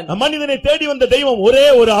of man. மனிதனை தேடி வந்த தெய்வம் ஒரே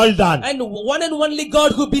ஒரு ஆள்தான். and one and only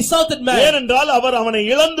God who besought man. ஏனென்றால் அவர் அவனை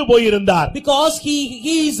இழந்து போயிருந்தார். because he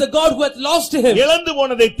is the God who had lost him. இழந்து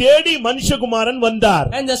போனதை தேடி மனுஷகுமாரன் வந்தார்.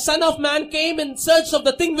 and the son of man came in search of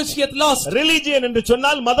the thing which he had lost. Religion என்று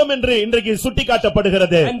சொன்னால் மதம் என்று இன்றைக்கு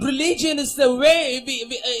சுட்டிக்காட்டப்படுகிறது. and religion is the way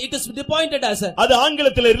it is depointed as. அது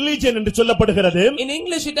ஆங்கிலத்தில் ரிலிஜியன் என்று சொல்லப்படுகிறது. in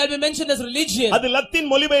English it has been mentioned as religion. அது லத்தீன்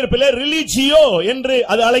மொழிபெயர்ப்பிலே ரிலிஜியோ என்று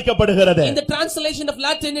அது அழைக்கப்படுகிறது. in the translation of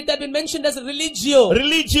Latin it has been mentioned as religio.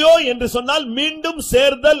 ரிலிஜியோ என்று சொன்னால் மீண்டும்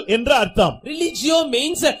சேர்தல் என்று அர்த்தம். religio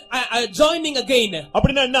means joining again.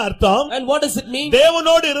 அப்படினா என்ன அர்த்தம்? and what does it mean?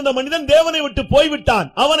 தேவனோடு இருந்த மனிதன் தேவனை விட்டு போய்விட்டான்.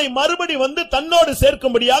 அவனை மறுபடி வந்து தன்னோடு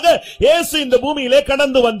சேர்க்கும்படியாக இயேசு இந்த பூமியிலே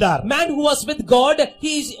கடந்து வந்தார். man who was with God,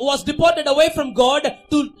 he was deported away from God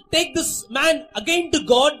to take this man again to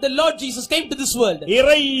God. The Lord Jesus came to this world.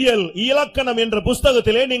 இறையியல் இலக்கணம் என்ற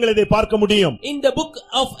புத்தகத்திலே நீங்கள் இதை பார்க்க முடியும். in the book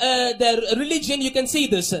of the religion you can see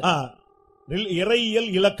this. இறையியல்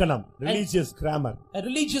இலக்கணம், religious grammar. A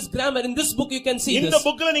religious grammar. In this book you can see இந்த this.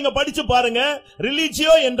 புக்ல நீங்க படிச்சு பாருங்க.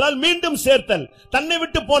 religio என்றால் மீண்டும் சேர்த்தல். தன்னை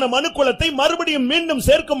விட்டு போன மனுக்குலத்தை மறுபடியும் மீண்டும்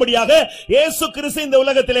சேர்க்கும்படியாக இயேசு கிறிஸ்து இந்த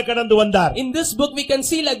உலகத்திலே கடந்து வந்தார். In this book we can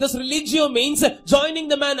see like this religio means joining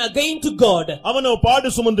the man again to God. அவனோ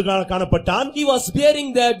பாடு சுமந்து காணப்பட்டான். He was bearing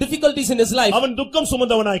the difficulties in his life. அவன் துக்கம்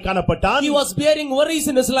சுமந்தவனாய் காணப்பட்டான். He was bearing worries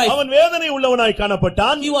in his life. அவன் வேதனை உள்ளவனாய்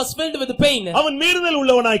காணப்பட்டான். He was filled with pain. அவன் மீறுதல்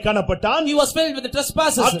உள்ளவனாய் காணப்பட்டான். He was filled with the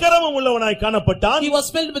trespasses. அக்கிரமம் உள்ளவனாய் காணப்பட்டான். He was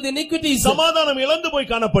filled with iniquities. சமாதானம் இழந்து போய்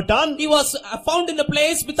காணப்பட்டான். He was found in a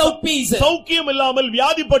place without peace. சௌக்கியம் இல்லாமல்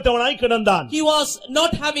வியாதிப்பட்டவனாய் கிடந்தான். He was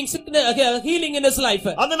not having sickness, healing in his life.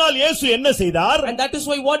 அதனால் இயேசு என்ன செய்தார்? And that is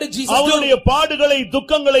why what did Jesus do? அவருடைய பாடுகளை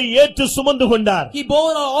துக்கங்களை ஏற்று சுமந்து கொண்டார். He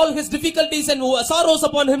bore all his difficulties and sorrows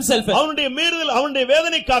upon himself. அவனுடைய மீறுதல், அவனுடைய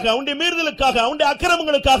வேதனைக்காக, அவனுடைய மீறுதலுக்காக, அவனுடைய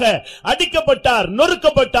அக்கிரமங்களுக்காக அடிக்கப்பட்டார்,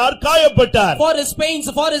 நொறுக்கப்பட்டார், காயப்பட்டார். For his pains,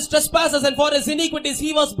 for his trespasses and for his iniquities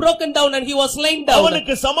he was broken down and he was slain down.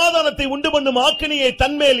 அவனுக்கு சமாதானத்தை உண்டு பண்ணும் ஆக்கினையை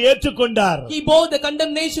தன்மேல் ஏற்றுக்கொண்டார். He bore the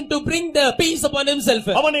condemnation to bring the peace upon himself.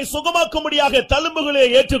 அவனை சுகமாக்கும்படியாக தழும்புகளை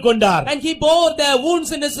ஏற்றுக்கொண்டார். And he bore the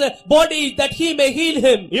wounds in his body that he may heal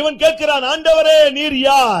him. இவன் கேட்கிறான், ஆண்டவரே நீர்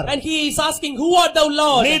யார்? And he is asking, who art thou,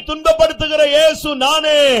 Lord? நீ துன்பப்படுத்துகிற இயேசு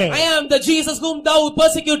நானே. I am the Jesus whom thou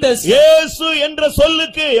persecutest. இயேசு என்ற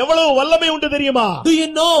சொல்லுக்கு எவ்வளவு வல்லமை உண்டு தெரியுமா? Do you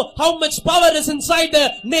know how much power is inside the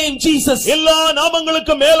name Jesus? எல்லா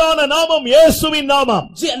நாமங்களுக்கும் மேலான நாமம் இயேசுவின் நாமம்.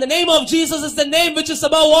 And the name of Jesus is the name which is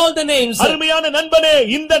above all the names. அருமையான நண்பனே,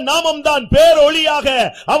 இந்த நாமம் தான் பேரொளியாக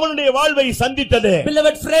அவனுடைய வாழ்வை சந்தித்தது.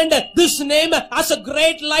 Beloved friend, this name as a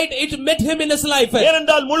great light it met him in his life.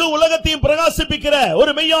 ஏனென்றால் முழு உலகத்தையும் பிரகாசிப்பிக்கிற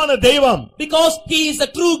ஒரு மெய்யான தெய்வம். Because he is the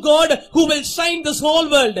true God who will shine this whole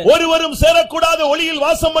world. ஒருவரும் சேரக்கூடாத ஒளியில்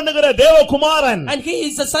வாசம் பண்ணுகிற தேவகுமாரன். And he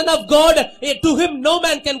is the son of God. To him no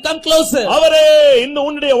man can come closer. அவரே இன்னும்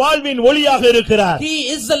உன்னுடைய வாழ்வின் ஒளியாக இருக்கிறார். He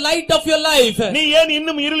is the light of your life. நீ ஏன்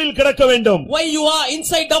இன்னும் இருளில் கிடக்க வேண்டும்? Why you are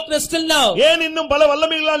inside darkness till now? ஏன் இன்னும் பல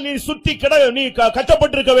வல்லமைகளால் நீ சுற்றி நீ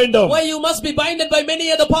கட்டப்பட்டிருக்க வேண்டும்? Why you must be binded by many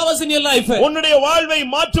other powers in your life? உன்னுடைய வாழ்வை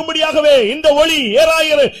மாற்றும்படியாகவே இந்த ஒளி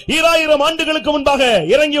 2000 ஆண்டுகளுக்கு முன்பாக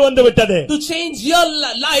இறங்கி வந்து விட்டது. To change your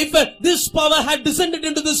life, this power had descended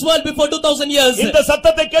into this world before 2000 years. இந்த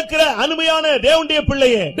சத்தத்தை கேட்கிற அருமையான தேவனுடைய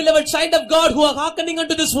பிள்ளையே, Beloved child of God who are hearkening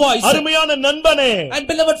unto this voice, அருமையான நண்பனே, and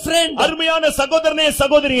beloved friend, அருமையான சகோதரனே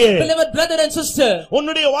சகோதரியே, beloved brother and sister,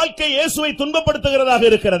 உன்னுடைய வாழ்க்கை இயேசுவை துன்பப்படுத்துகிறதாக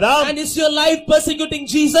இருக்கிறதா? and is your life persecuting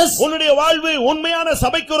Jesus? உன்னுடைய வாழ்வு உண்மையான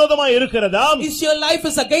சபைக்கு விரோதமாக இருக்கிறதா? Is your life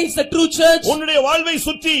is against the true church? உன்னுடைய வாழ்வை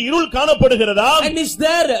சுற்றி இருள் காணப்படுகிறதா? And is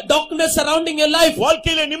there darkness surrounding your life?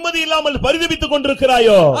 வாழ்க்கையிலே நிம்மதி இல்லாமல் பரிதபித்துக்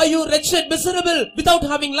கொண்டிருக்கிறாயோ? Are you wretched, miserable without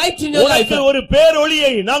having light in your life? உனக்கு ஒரு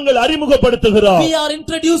பேரொளியை நாங்கள் அறிமுகப்படுத்துகிறோம். We are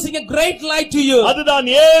introducing a great light to you. அதுதான்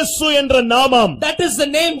இயேசு என்ற நாமம். That is the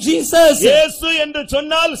name Jesus. இயேசு என்று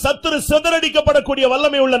சொன்னால் சத்துரு சிதறடிக்கப்படக்கூடிய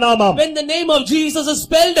வல்லமை உள்ள நாமம். When the name of Jesus is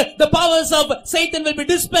spelled, the powers of Satan will be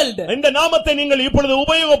dispelled. இந்த நாமத்தை நீங்கள் இப்பொழுது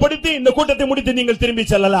உபயோகப்படுத்தி இந்த கூட்டத்தை முடித்து நீங்கள் திரும்பி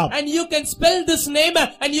செல்லலாம். And you can spell this name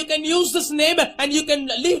and you can use this name and you can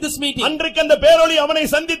leave this meeting. அன்றைக்கு அந்த பேரொளி அவனை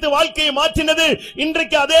சந்தித்து வாழ்க்கையை மாற்றினது.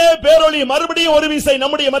 இன்றைக்கு அதே பேரொளி மறுபடியும் ஒரு விசை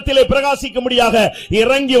நம்முடைய மத்தியிலே பிரகாசிக்கும்படியாக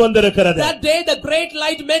இறங்கி வந்திருக்கிறது. That day the great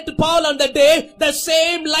light met Paul on that day. The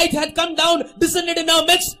same light had come down, descended in our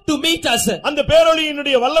midst to meet us. அந்த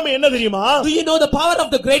பேரொளியினுடைய வல்லமை என்ன தெரியுமா? Do you know the power of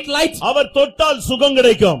the great light? அவர் தொட்டால் சுகம்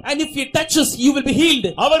கிடைக்கும். And if he touches, you will be healed.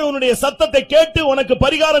 அவர் உன்னுடைய சத்தத்தை கேட்டு உனக்கு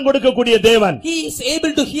பரிகாரம் கொடுக்கக்கூடிய தேவன். He is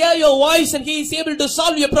able to hear your voice and he is able to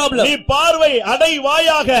solve your problem. நீ பார்வை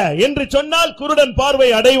அடைவாயாக என்று சொன்னால் குருடன் பார்வை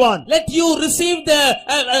அடைவான். Let you receive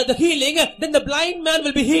the healing, then the blind man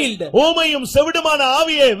will be healed. ஊமையும் செவிடுமான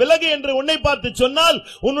ஆவியே விலகு என்று உன்னை பார்த்து சொன்னால்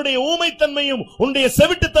உன்னுடைய ஊமைத்தன்மையும் உன்னுடைய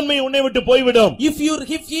செவிட்டுத்தன்மையும் உன்னை விட்டு போய்விடும். If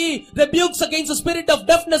he rebukes against the spirit of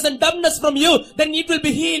deafness and dumbness from you, then it will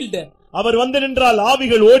be healed. அவர் வந்து நின்றால்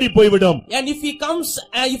ஆவிகள் ஓடி போய்விடும். And if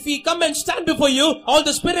he come and stand before you, all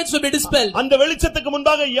the spirits will be dispelled. அந்த வெளிச்சத்துக்கு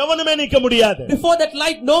முன்பாக எவனுமே நிற்க முடியாது. Before that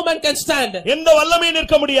light no man can stand. எந்த வல்லமையும்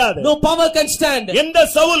நிற்க முடியாது. No power can stand. எந்த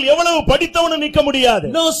சவுல் எவ்வளவு படித்தவனும் நிற்க முடியாது.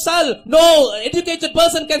 No Saul, no educated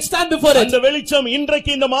person can stand before it. அந்த வெளிச்சம்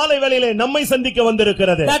இன்றைக்கு இந்த மாலை வேளையிலே நம்மை சந்திக்க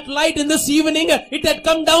வந்திருக்கிறது. That light in this evening, it had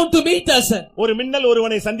come down to meet us. ஒரு மின்னல்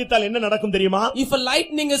ஒருவனை சந்தித்தால் என்ன நடக்கும் தெரியுமா? If a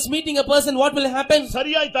lightning is meeting a person, what will happen?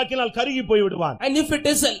 சரியாய் தாக்கினால் கருகி போய் விடுவான். And if it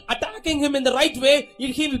is attacking him in the right way,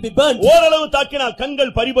 he will be burnt. ஓரளவு தாக்கினால்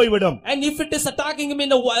கண்கள் பறிபோய் விடும். And if it is attacking him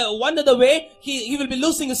in one other way, he will be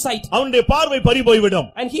losing his sight. அவனுடைய பார்வை பறிபோய் விடும்.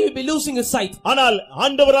 And he will be losing his sight. ஆனால்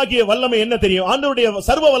ஆண்டவராகிய வல்லமை என்ன தெரியும்? ஆண்டவருடைய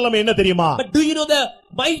சர்வ வல்லமை என்ன தெரியுமா? But do you know the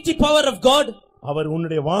mighty power of God? அவர்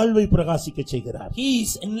உன்னுடைய வாழ்வை பிரகாசிக்க செய்கிறார். He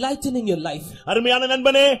is enlightening your life. அருமையான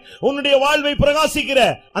நண்பனே, உன்னுடைய வாழ்வை பிரகாசிக்கிற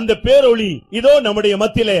அந்த பேரொளி இதோ நம்முடைய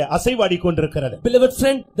மத்தியிலே அசைவாடி கொண்டிருக்கிறது. Beloved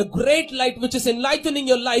friend, the great light which is enlightening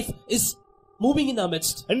your life is moving in our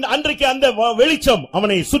midst. அன்றைக்கு அந்த வெளிச்சம்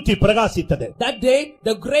அவனை சுற்றி பிரகாசித்தது. That day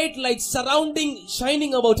the great light surrounding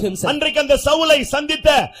shining about himself. அன்றைக்கு அந்த சவுலை சந்தித்த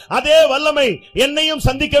அதே வல்லமை என்னையும்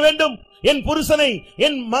சந்திக்க வேண்டும், என் புருஷனை,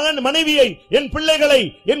 என் மகன் மனைவியை, என் பிள்ளைகளை,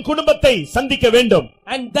 என் குடும்பத்தை சந்திக்க வேண்டும்.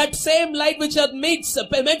 And that same light which had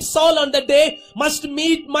met Saul on that day must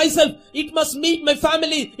meet myself. It must meet my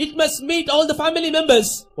family. It must meet all the family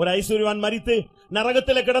members. ஒரு ஐஸ்வரியவான் மரித்து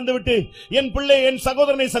நரகத்திலே கிடந்து விட்டு என் பிள்ளை என்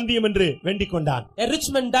சகோதரனை சந்தியும் என்று வேண்டிக் கொண்டான். A rich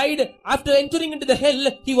man died after entering into the hell.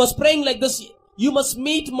 He was praying like this, you must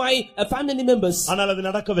meet my family members. ஆனால் அது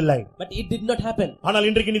நடக்கவில்லை. But it did not happen. ஆனால்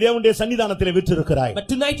இன்றைக்கு நீ தேவனுடைய சன்னிதானத்திலே விற்றிருக்கிறாய். But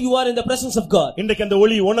tonight you are in the presence of God. இன்றைக்கு அந்த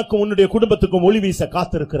ஒளி உனக்கும் உன்னுடைய குடும்பத்துக்கும் ஒளி வீச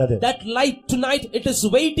காத்திருக்கிறது. That light tonight, it is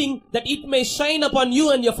waiting that it may shine upon you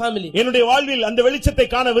and your family. என்னுடைய வாழ்வில் அந்த வெளிச்சத்தை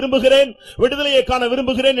காண விரும்புகிறேன், விடுதலையை காண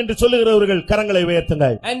விரும்புகிறேன் என்று சொல்லுகிறவர்கள் கரங்களை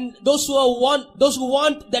உயர்த்துங்கள். And those who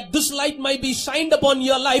want that this light might be shined upon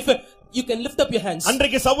your life, you can lift up your hands.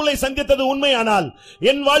 அன்றைக்கு சவுலை சந்தித்தது உண்மையானால்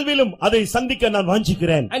என் வாழ்விலும் அதை சந்திக்க நான்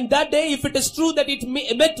வாஞ்சிக்கிறேன். And that day, if it is true that it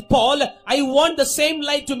met Paul, I want the same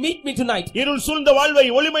light to meet me tonight. இருள் சூழ்ந்த வாழ்வை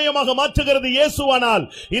ஒளிமயமாக மாற்றுகிறது இயேசுவானால்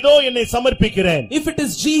இதோ என்னை சமர்ப்பிக்கிறேன். If it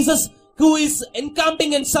is Jesus who is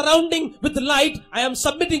encamping and surrounding with light, I am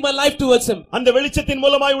submitting my life towards him. அந்த வெளிச்சத்தின்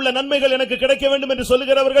மூலமாய் உள்ள நன்மைகள் எனக்கு கிடைக்க வேண்டும் என்று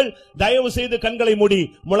சொல்லுகிறவர்கள் தயவு செய்து கண்களை மூடி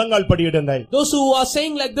முழங்கால் படியிடுங்கள். Those who are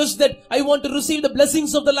saying like this, that I want to receive the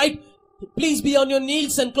blessings of the light, please be on your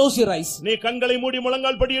knees and close your eyes. நீ கண்களை மூடி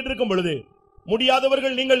முழங்கால் படியிட்டு இருக்கும் பொழுது,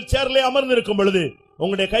 முடியாதவர்கள் நீங்கள் சேர்லே அமர்ந்து இருக்கும் பொழுது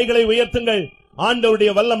உங்களுடைய கைகளை உயர்த்துங்கள்.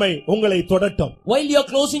 ஆண்டவருடைய வல்லமை உங்களை தொடட்டும். While you are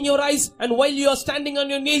closing your eyes and while you are standing on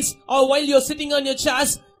your knees or while you are sitting on your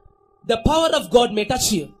chairs, the power of God may touch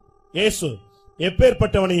you. இயேசு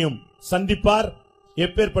எப்பேற்பட்டவனையும் சந்திப்பார்,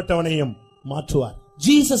 எப்பேற்பட்டவனையும் மாற்றுவார்.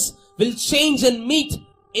 Jesus will change and meet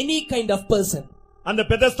any kind of person. அந்த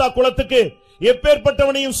Bethesda குளத்துக்கு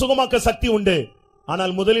எப்பேற்பட்டவனையும் சுகமாக்க சக்தி உண்டு.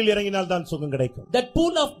 ஆனால் முதலில் இறங்கினால் தான் சுகம் கிடைக்கும். That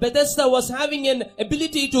pool of Bethesda was having an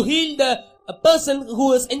ability to heal a person who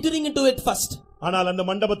was entering into it first. ஆனால் அந்த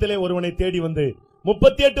மண்டபத்திலே ஒருவனை தேடி வந்து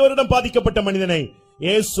 38 வருடம் பாதிக்கப்பட்ட மனிதனை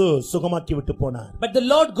இயேசு சுகமாக்கி விட்டு போனார். But the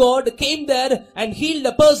Lord God came there and healed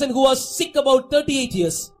a person who was sick about 38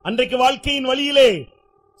 years. அன்றைக்கு வாழ்க்கையின் வழியிலே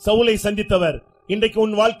சவுலை சந்தித்தவர் இன்றைக்கு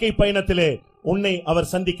உன் வாழ்க்கை பயணத்திலே உன்னை அவர்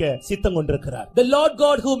சந்திக்க சித்தம் கொண்டிருக்கிறார். The Lord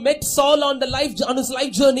God who met Saul on his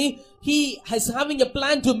life journey, he is having a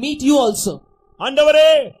plan to meet you also. ஆண்டவரே,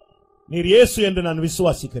 நீர் இயேசு என்று நான்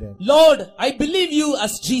விசுவாசிக்கிறேன். Lord, I believe you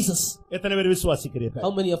as Jesus. எத்தனை பேர் விசுவாசிக்கிறீர்கள்?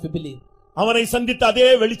 How many of you believe? அவரை சந்தித்த அதே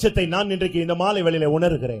வெளிச்சத்தை நான் இன்றைக்கு இந்த மாலை வேளையிலே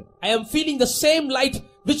உணர்கிறேன். I am feeling the same light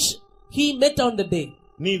which he met on the day.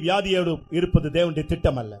 நீ வியாதியோடு இருப்பது தேவனுடைய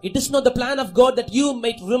திட்டம் அல்ல. It is not the plan of God that you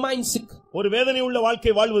might remain sick. ஒரு வேதனை உள்ள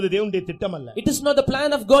வாழ்க்கை வாழ்வது தேவனுடைய திட்டம் அல்ல. It is not the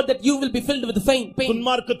plan of God that you will be filled with pain.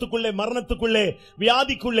 துன்மார்க்கத்துக்குள்ளே, மரணத்துக்குள்ளே,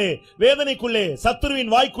 வியாதிக்குள்ளே, வேதனைக்குள்ளே,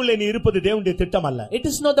 சத்துருவின் வாய்க்குள்ளே நீ இருப்பது தேவனுடைய திட்டம் அல்ல. It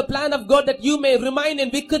is not the plan of God that you may remain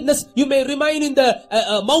in wickedness, you may remain in the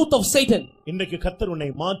mouth of Satan. இன்றைக்கு கர்த்தர் உன்னை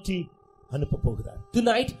மாற்றி அனுப்ப போகிறார்.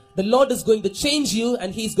 Tonight the Lord is going to change you and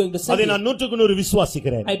he is going to send அதை you. நான் 100%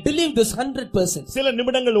 விசுவாசிக்கிறேன். I believe this 100%. சில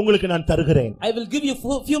நிமிடங்கள் உங்களுக்கு நான் தருகிறேன். I will give you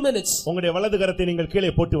few minutes. உங்களுடைய வலது கரத்தை நீங்கள்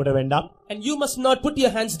கீழே போட்டு விட வேண்டாம். And you must not put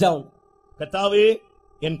your hands down. கர்த்தாவே,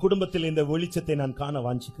 என் குடும்பத்தில் இந்த வெளிச்சத்தை நான் காண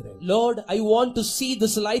வாஞ்சிக்கிறேன். Lord, I want to see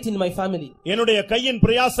this light in my family. என்னுடைய கையின்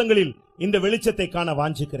பிரயாசங்களில் இந்த வெளிச்சத்தை காண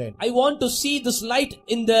வாஞ்சிக்கிறேன். I want to see this light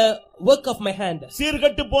in the work of my hand.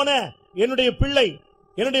 சீர்கெட்டு போன என்னுடைய பிள்ளை,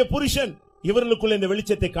 என்னுடைய புருஷன், இவர்களுக்குள்ள இந்த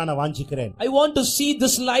வெளிச்சத்தை காண வாஞ்சிக்கிறேன். I want to see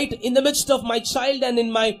this light in the midst of my child and in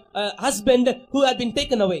my husband who had been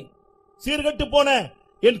taken away. சீர்கெட்டு போன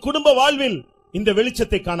என் குடும்ப வாழ்வில் இந்த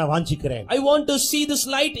வெளிச்சத்தை காண வாஞ்சிக்கிறேன். I want to see this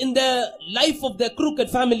light in the life of the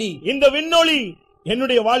crooked family. இந்த விண்ணொளி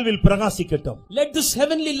என்னுடைய வாழ்வில் பிரகாசிக்கட்டும். Let this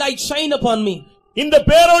heavenly light shine upon me. இந்த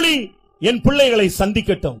பேரொளி என் பிள்ளைகளை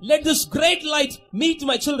சந்திக்கட்டும். Let this great light meet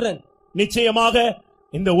my children. நிச்சயமாக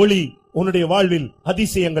இந்த ஒளி உன்னுடைய வாழ்வில்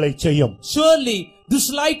அதிசயங்களை செய்யும். Surely this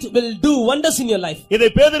light will do wonders in your life. இதை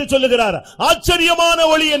பேதுரு சொல்லுகிறார், ஆச்சரியமான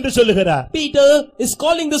ஒளி என்று சொல்லுகிறார். Peter is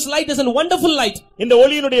calling this light as a wonderful light. இந்த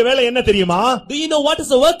ஒளியினுடைய வேலை என்ன தெரியுமா? Do you know what is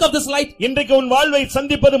the work of this light? இன்றைக்கு உன் வாழ்வை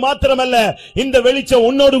சந்திப்பது மாத்திரமல்ல, இந்த வெளிச்சம்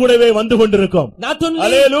உன்னோடு கூடவே வந்து கொண்டிருக்கும். Not only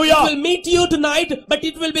Hallelujah. it will meet you tonight, but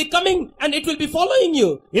it will be coming and it will be following you.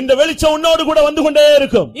 இந்த வெளிச்சம் உன்னோடு கூட வந்து கொண்டே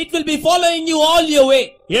இருக்கும். It will be following you all your way.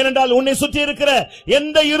 ஏனென்றால் உன்னை சுற்றி இருக்கிற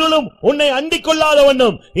எந்த இருளும் உன்னை அண்டிக் கொள்ளாத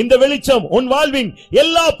வண்ணம் இந்த வெளிச்சம் உன் வாழ்வின்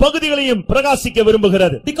எல்லா பகுதிகளையும் பிரகாசிக்க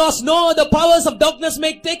விரும்புகிறது. Because no other powers of darkness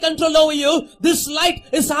may take control over you, this light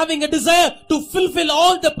is having a desire to fulfill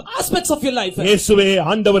all the aspects of your life. இயேசுவே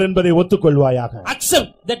ஆண்டவர் என்பதை ஒத்துக்கொள்வாயாக. Accept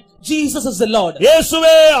that Jesus is the Lord.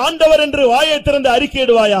 இயேசுவே ஆண்டவர் என்று வாயை திறந்து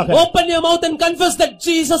அறிக்கையிடுவாயாக. Open your mouth and confess that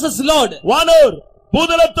Jesus is Lord. வானோர்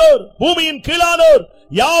பூதலத்தோர் பூமியின் கீழானோர்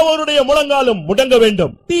யாவருடைய முழங்காலும் முடங்க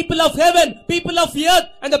வேண்டும். People of heaven, people of earth,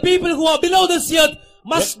 and the people who are below this earth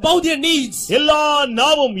must bow their knees. எல்லா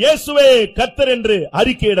நாவும் இயேசுவே கர்த்தர் என்று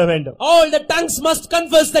அறிக்கையிட வேண்டும். All the tongues must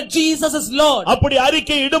confess that Jesus is Lord. அப்படி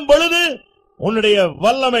அறிக்கை இடும் பொழுது உன்னுடைய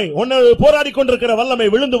வல்லமை, உன்னை போராடிக் கொண்டிருக்கிற வல்லமை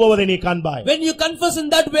விழுந்து போவதை நீ காண்பாய். When you confess in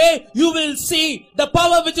that way, you will see the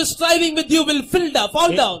power which is striving with you will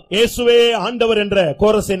fall down. இயேசுவே ஆண்டவர் என்ற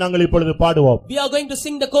கோரஸை நாங்கள் இப்பொழுது பாடுவோம். We are going to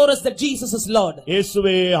sing the chorus that Jesus is Lord.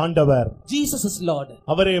 இயேசுவே ஆண்டவர். Jesus is Lord.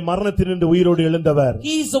 அவரே மரணத்திலிருந்து உயிரோடு எழுந்தவர்.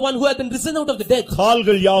 He is the one who has been risen out of the dead.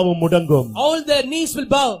 கால்கள் யாவும் முடங்கும். All their knees will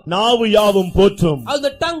bow. நாவு யாவும் போற்றும். All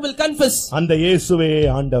the tongue will confess. அந்த இயேசுவே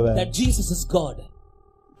ஆண்டவர். That Jesus is God.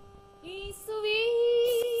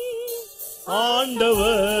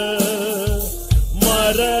 ஆண்டவர்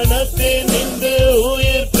மரணத்தினின்று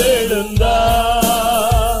உயிர்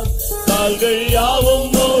தெழுந்தார். கால்கள் யாவும்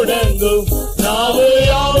முடங்கும், நாவு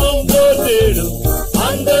யாவும் போற்றிடும்.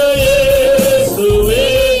 அந்த இயேசுவே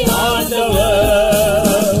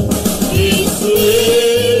ஆண்டவர். இயேசுவே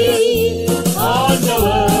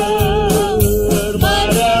ஆண்டவர்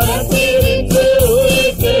மரணத்தினின்று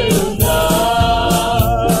உயிர் தெழுந்தார்.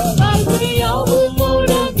 கால்கள் யாவும்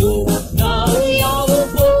முடங்கும், நாவு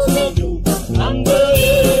யாவும் போற்றிடும். அந்த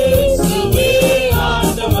இயேசுவே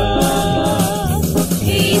ஆண்டவர்.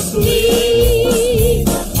 இயேசுவே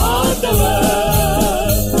ஆண்டவர்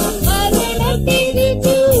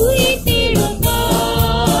மரணத்தினின்று உயிர்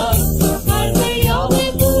தெழுந்தார். கால்கள்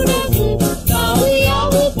யாவும் முடங்கும், நாவு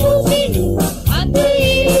யாவும் போற்றிடும். அந்த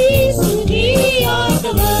இயேசுவே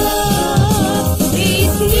ஆண்டவர்.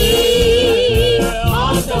 இயேசுவே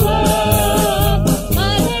ஆண்டவர்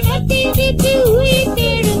மரணத்தினின்று உயிர்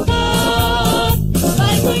தெழுந்தார்.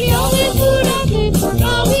 கால்கள் யாவும் முடங்கும்,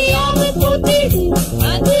 நாவு யாவும் போற்றிடும்.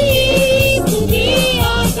 அந்த இயேசுவே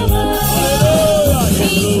ஆண்டவர்.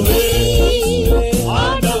 இயேசுவே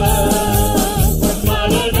ஆண்டவர்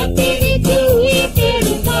மரணத்தினின்று உயிர்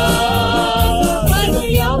தெழுந்தார்.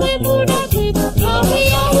 கால்கள் யாவும் முடங்கும், நாவு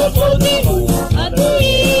யாவும் போற்றிடும். அந்த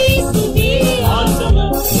இயேசுவே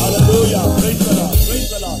ஆண்டவர். Hallelujah. Praise the Lord. Praise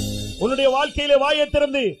the Lord. உன்னுடைய வாழ்க்கையிலே வாயை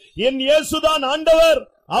திறந்து என் இயேசுதான் ஆண்டவர்,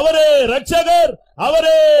 அவரே இரட்சகர்,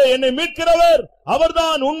 அவரே என்னை மீட்கிறவர்,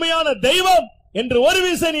 அவர்தான் உண்மையான தெய்வம் என்று ஒரு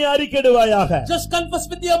விசை நீ அறிக்கையிடுவாயாக. Just confess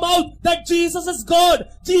with your mouth that Jesus is God.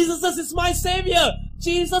 Jesus is my Savior.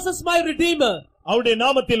 Jesus is my Redeemer. அவருடைய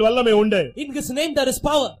நாமத்தில் வல்லமை உண்டு. In His name there is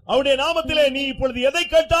power. அவருடைய நாமத்திலே நீ இப்பொழுது எதை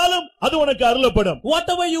கேட்டாலும் அது உனக்கு அருளப்படும்.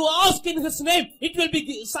 Whatever you ask in His name, it will be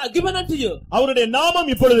given unto you. அவருடைய நாமம்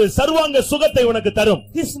இப்பொழுது சர்வாங்க சுகத்தை உனக்கு தரும்.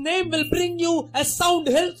 His name will bring you a sound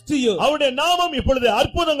health to you. அவருடைய நாமம் இப்பொழுது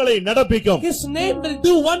அற்புதங்களை நடப்பிக்கும். His name will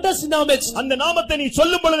do wonders in our midst. அந்த நாமத்தை நீ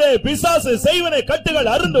சொல்லும் பொழுதே பிசாசு செய்வனை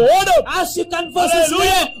கட்டுகள் அறுந்து ஓடும். As you confess His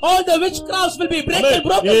name, all the witchcrafts will be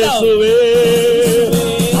broken down. இயேசுவே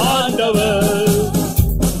ஆண்டவர்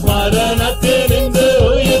மரணத்தினின்று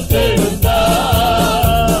உயிர்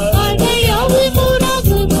தெழுந்தார். கால்கள் யாவும்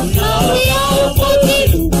முடங்கும், நாவு யாவும்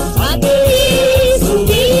போற்றிடும். அந்த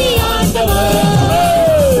இயேசுவே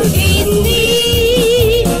ஆண்டவர். இயேசுவே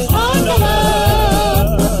ஆண்டவர்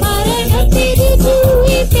மரணத்தினின்று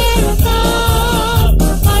உயிர் தெழுந்தார்.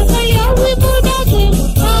 கால்கள் யாவும் முடங்கும்,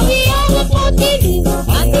 நாவு யாவும் போற்றிடும்.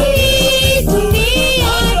 அந்த இயேசுவே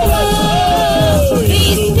ஆண்டவர்.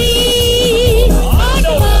 இயேசுவே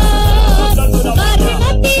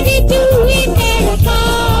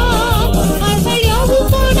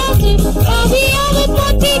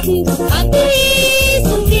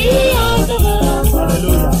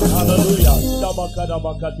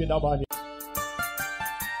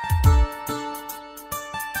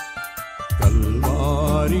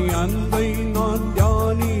கல்வாரி அன்பை நான்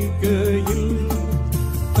தியானிக்கையில்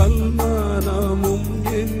கல்மனமும்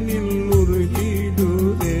என்னில்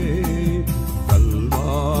உருகிடுதே.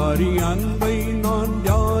 கல்வாரி அன்பை நான்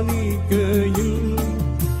தியானிக்கையில்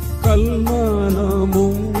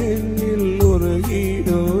கல்மனமும் என்னில்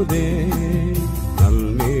உருகிடுதே.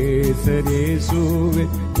 நல்லேசரேசுவே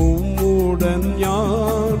உம்முடன்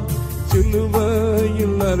யான்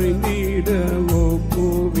சிலுவையில் அறிந்திட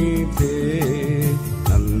ஒப்புவித்தே.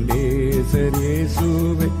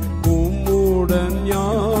 நல்லேசரேசுவே உம்முடன்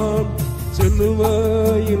யான்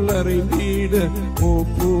சிலுவையில் அறிந்திட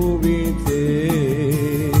ஒப்புவித்தே.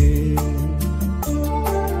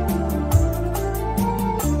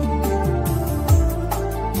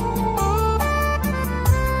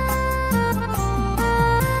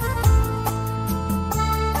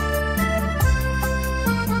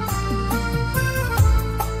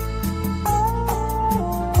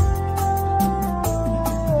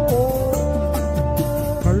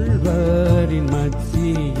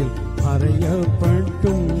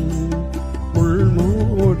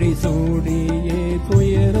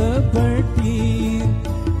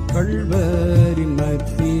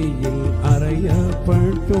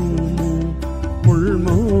 அறியப்பட்டும்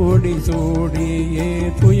முள்மூடி சூடியே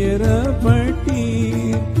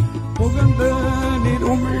துயரப்பட்டீர். முகந்த நீர்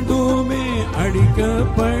உமிழ்ந்துமே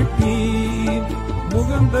அடிக்கப்பட்டீர்.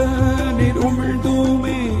 முகந்த நீர்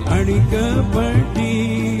உமிழ்ந்துமே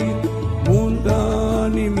அடிக்கப்பட்டீர்.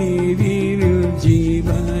 மூந்தானி மீதில்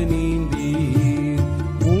ஜீவனீந்தீர்.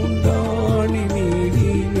 மூந்தானி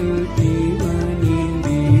மீதில்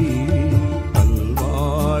ஜீவனீந்தீர்.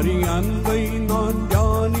 கல்வாரி அன்பை நான்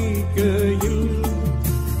தியானிக்கையில்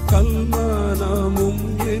கல்மனமும்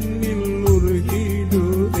என்னில்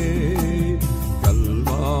உருகிடுதே.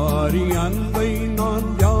 கல்வாரி அன்பை நான்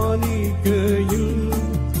தியானிக்கையில்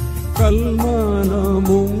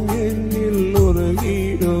கல்மனமும் என்னில்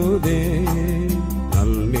உருகிடுதே.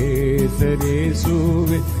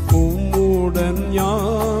 நல்லேசரேசுவே உம்முடன்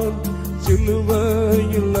யான்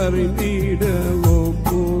சிலுவையில் அறிந்திட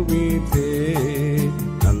ஒப்புவித்தே.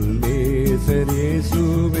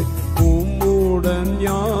 நல்லேசரேசுவே உம்முடன்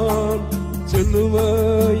யான்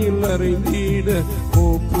சிலுவையில் அறிந்திட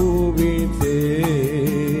ஒப்புவித்தே.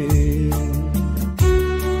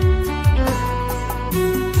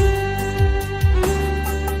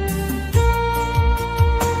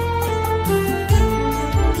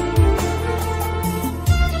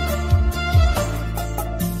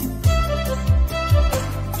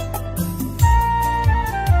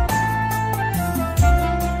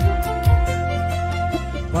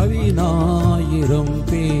 பதினாயிரம்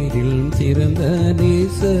பேரில் சிறந்த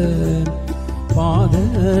நேசன்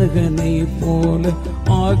பாதகனை போல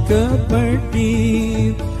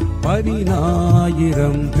ஆக்கப்பட்டீர்.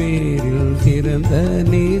 10,000 பேரில் சிறந்த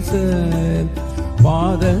நேசன்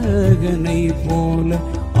பாதகனை போல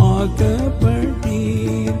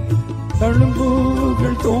ஆக்கப்பட்டீர்.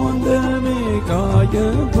 தழும்புகள் தோன்றமே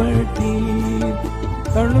காயப்பட்டீர்.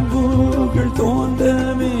 தழும்புகள்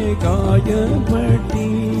தோன்றமே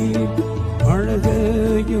காயப்பட்டீர்.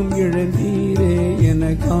 அழகையும் இழந்தீரே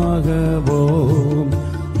எனக்காகவோ.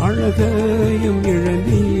 அழகையும்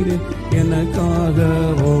இழந்தீரே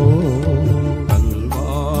எனக்காகவோ.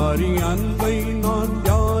 கல்வாரி அன்பை நான்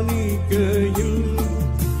தியானிக்கையில்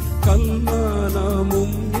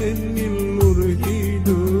கல்மனமும் என்னில்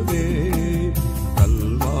உருகிடுதே.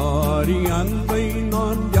 கல்வாரி அன்பை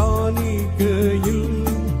நான் தியானிக்கையில்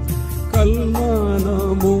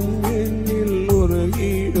கல்மனமும் என்னில்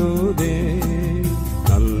உருகிடுதே.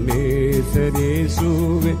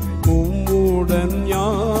 நல்லேசரேசுவே உம்முடன்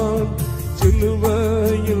யான்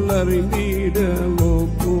சிலுவையில் அறிந்திட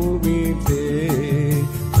ஒப்புவித்தே.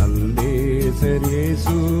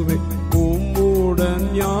 நல்லேசரேசுவே உம்முடன்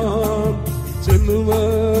யான்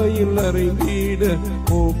சிலுவையில் அறிந்திட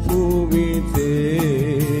ஒப்புவித்தே.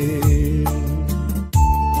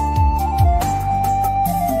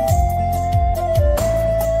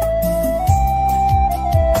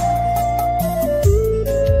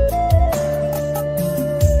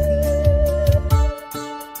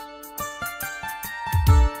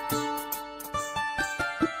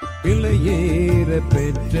 விலையேற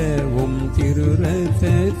பெற்ற உம்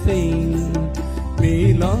திருரசத்தை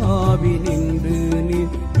மேலாவி நின்று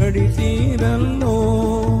நீர் கடிசீரல்லோ.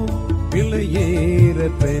 விலையேற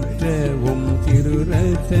பெற்ற உம்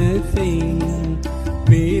திருரசத்தை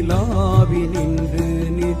மேலாவி நின்று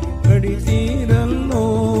நீர் கடிசீரல்லோ.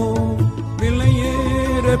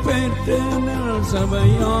 விலையேற பெற்ற நல்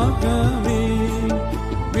சபையாகவே.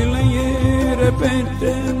 விலையேற பெற்ற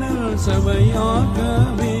நல்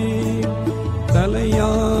சபையாகவே.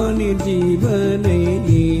 தலையானின் ஜீவனை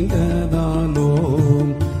ஈந்ததாலோ.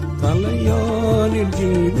 தலையானின்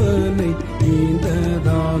ஜீவனை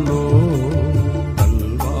ஈந்ததாலோ.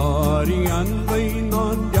 கல்வாரி அன்பை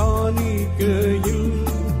நான் தியானிக்கையில்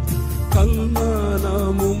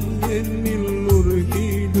கல்மனமும் என்னில்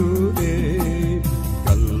உருகிடுதே.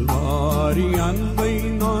 கல்வாரி அன்பை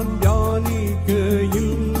நான்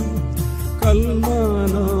தியானிக்கையில்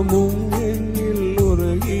கல்மனமும் என்னில்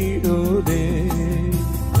உருகிடுதே.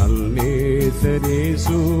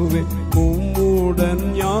 நல்லேசரேசுவே உம்முடன்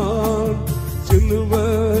யான்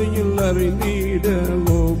சிலுவையில் அறிந்திட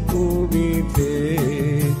ஒப்புவித்தே.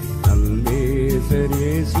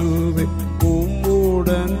 நல்லேசரேசுவே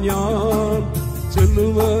உம்முடன் யான்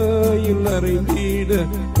சிலுவையில் அறிந்திட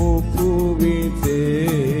ஒப்புவித்தே.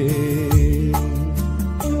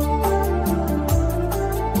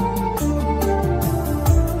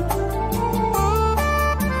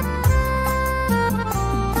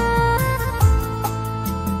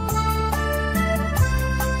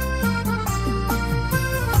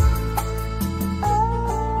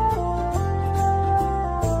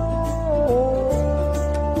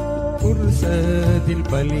 புருஷத்தில்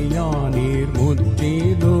பலியானீர்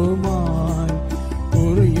முற்றிலுமாய்.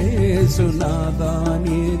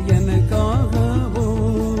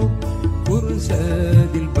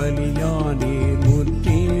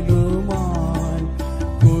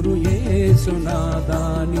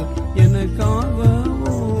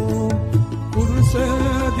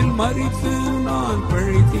 குருசாதில் மரித்து நான்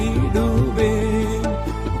பிழைத்திடுவேன்.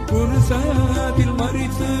 குருசாதில்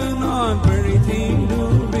மரித்து நான்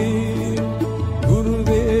பிழைத்திடுவேன்.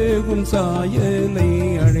 குருவேகும்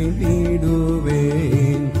சாயலை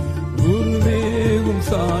அடைந்திடுவேன். குருவேகும்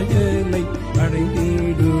சாயலை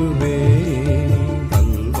அடைந்திடுவேன்.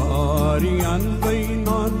 கல்வாரி அன்பை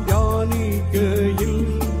நான்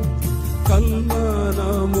தியானிக்கையில்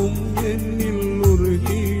கல்மனமும் என்னில்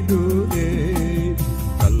உருகிடுவே.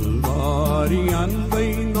 கல்வாரி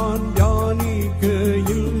அன்பை நான்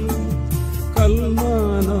தியானிக்கையில்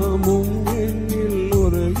கல்மனமும் என்னில்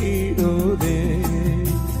உருகிடுவே.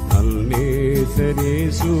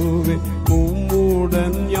 நல்லேசரேசுவே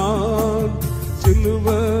உம்முடன் யான்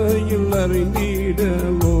சிலுவையில் அறிந்திட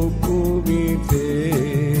ஒப்புவித்தே.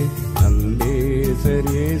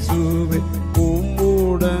 நல்லேசரேசுவே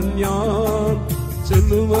உம்முடன் யான்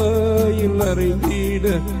சிலுவையில்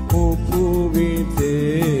அறிந்திட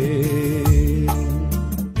ஒப்புவித்தே.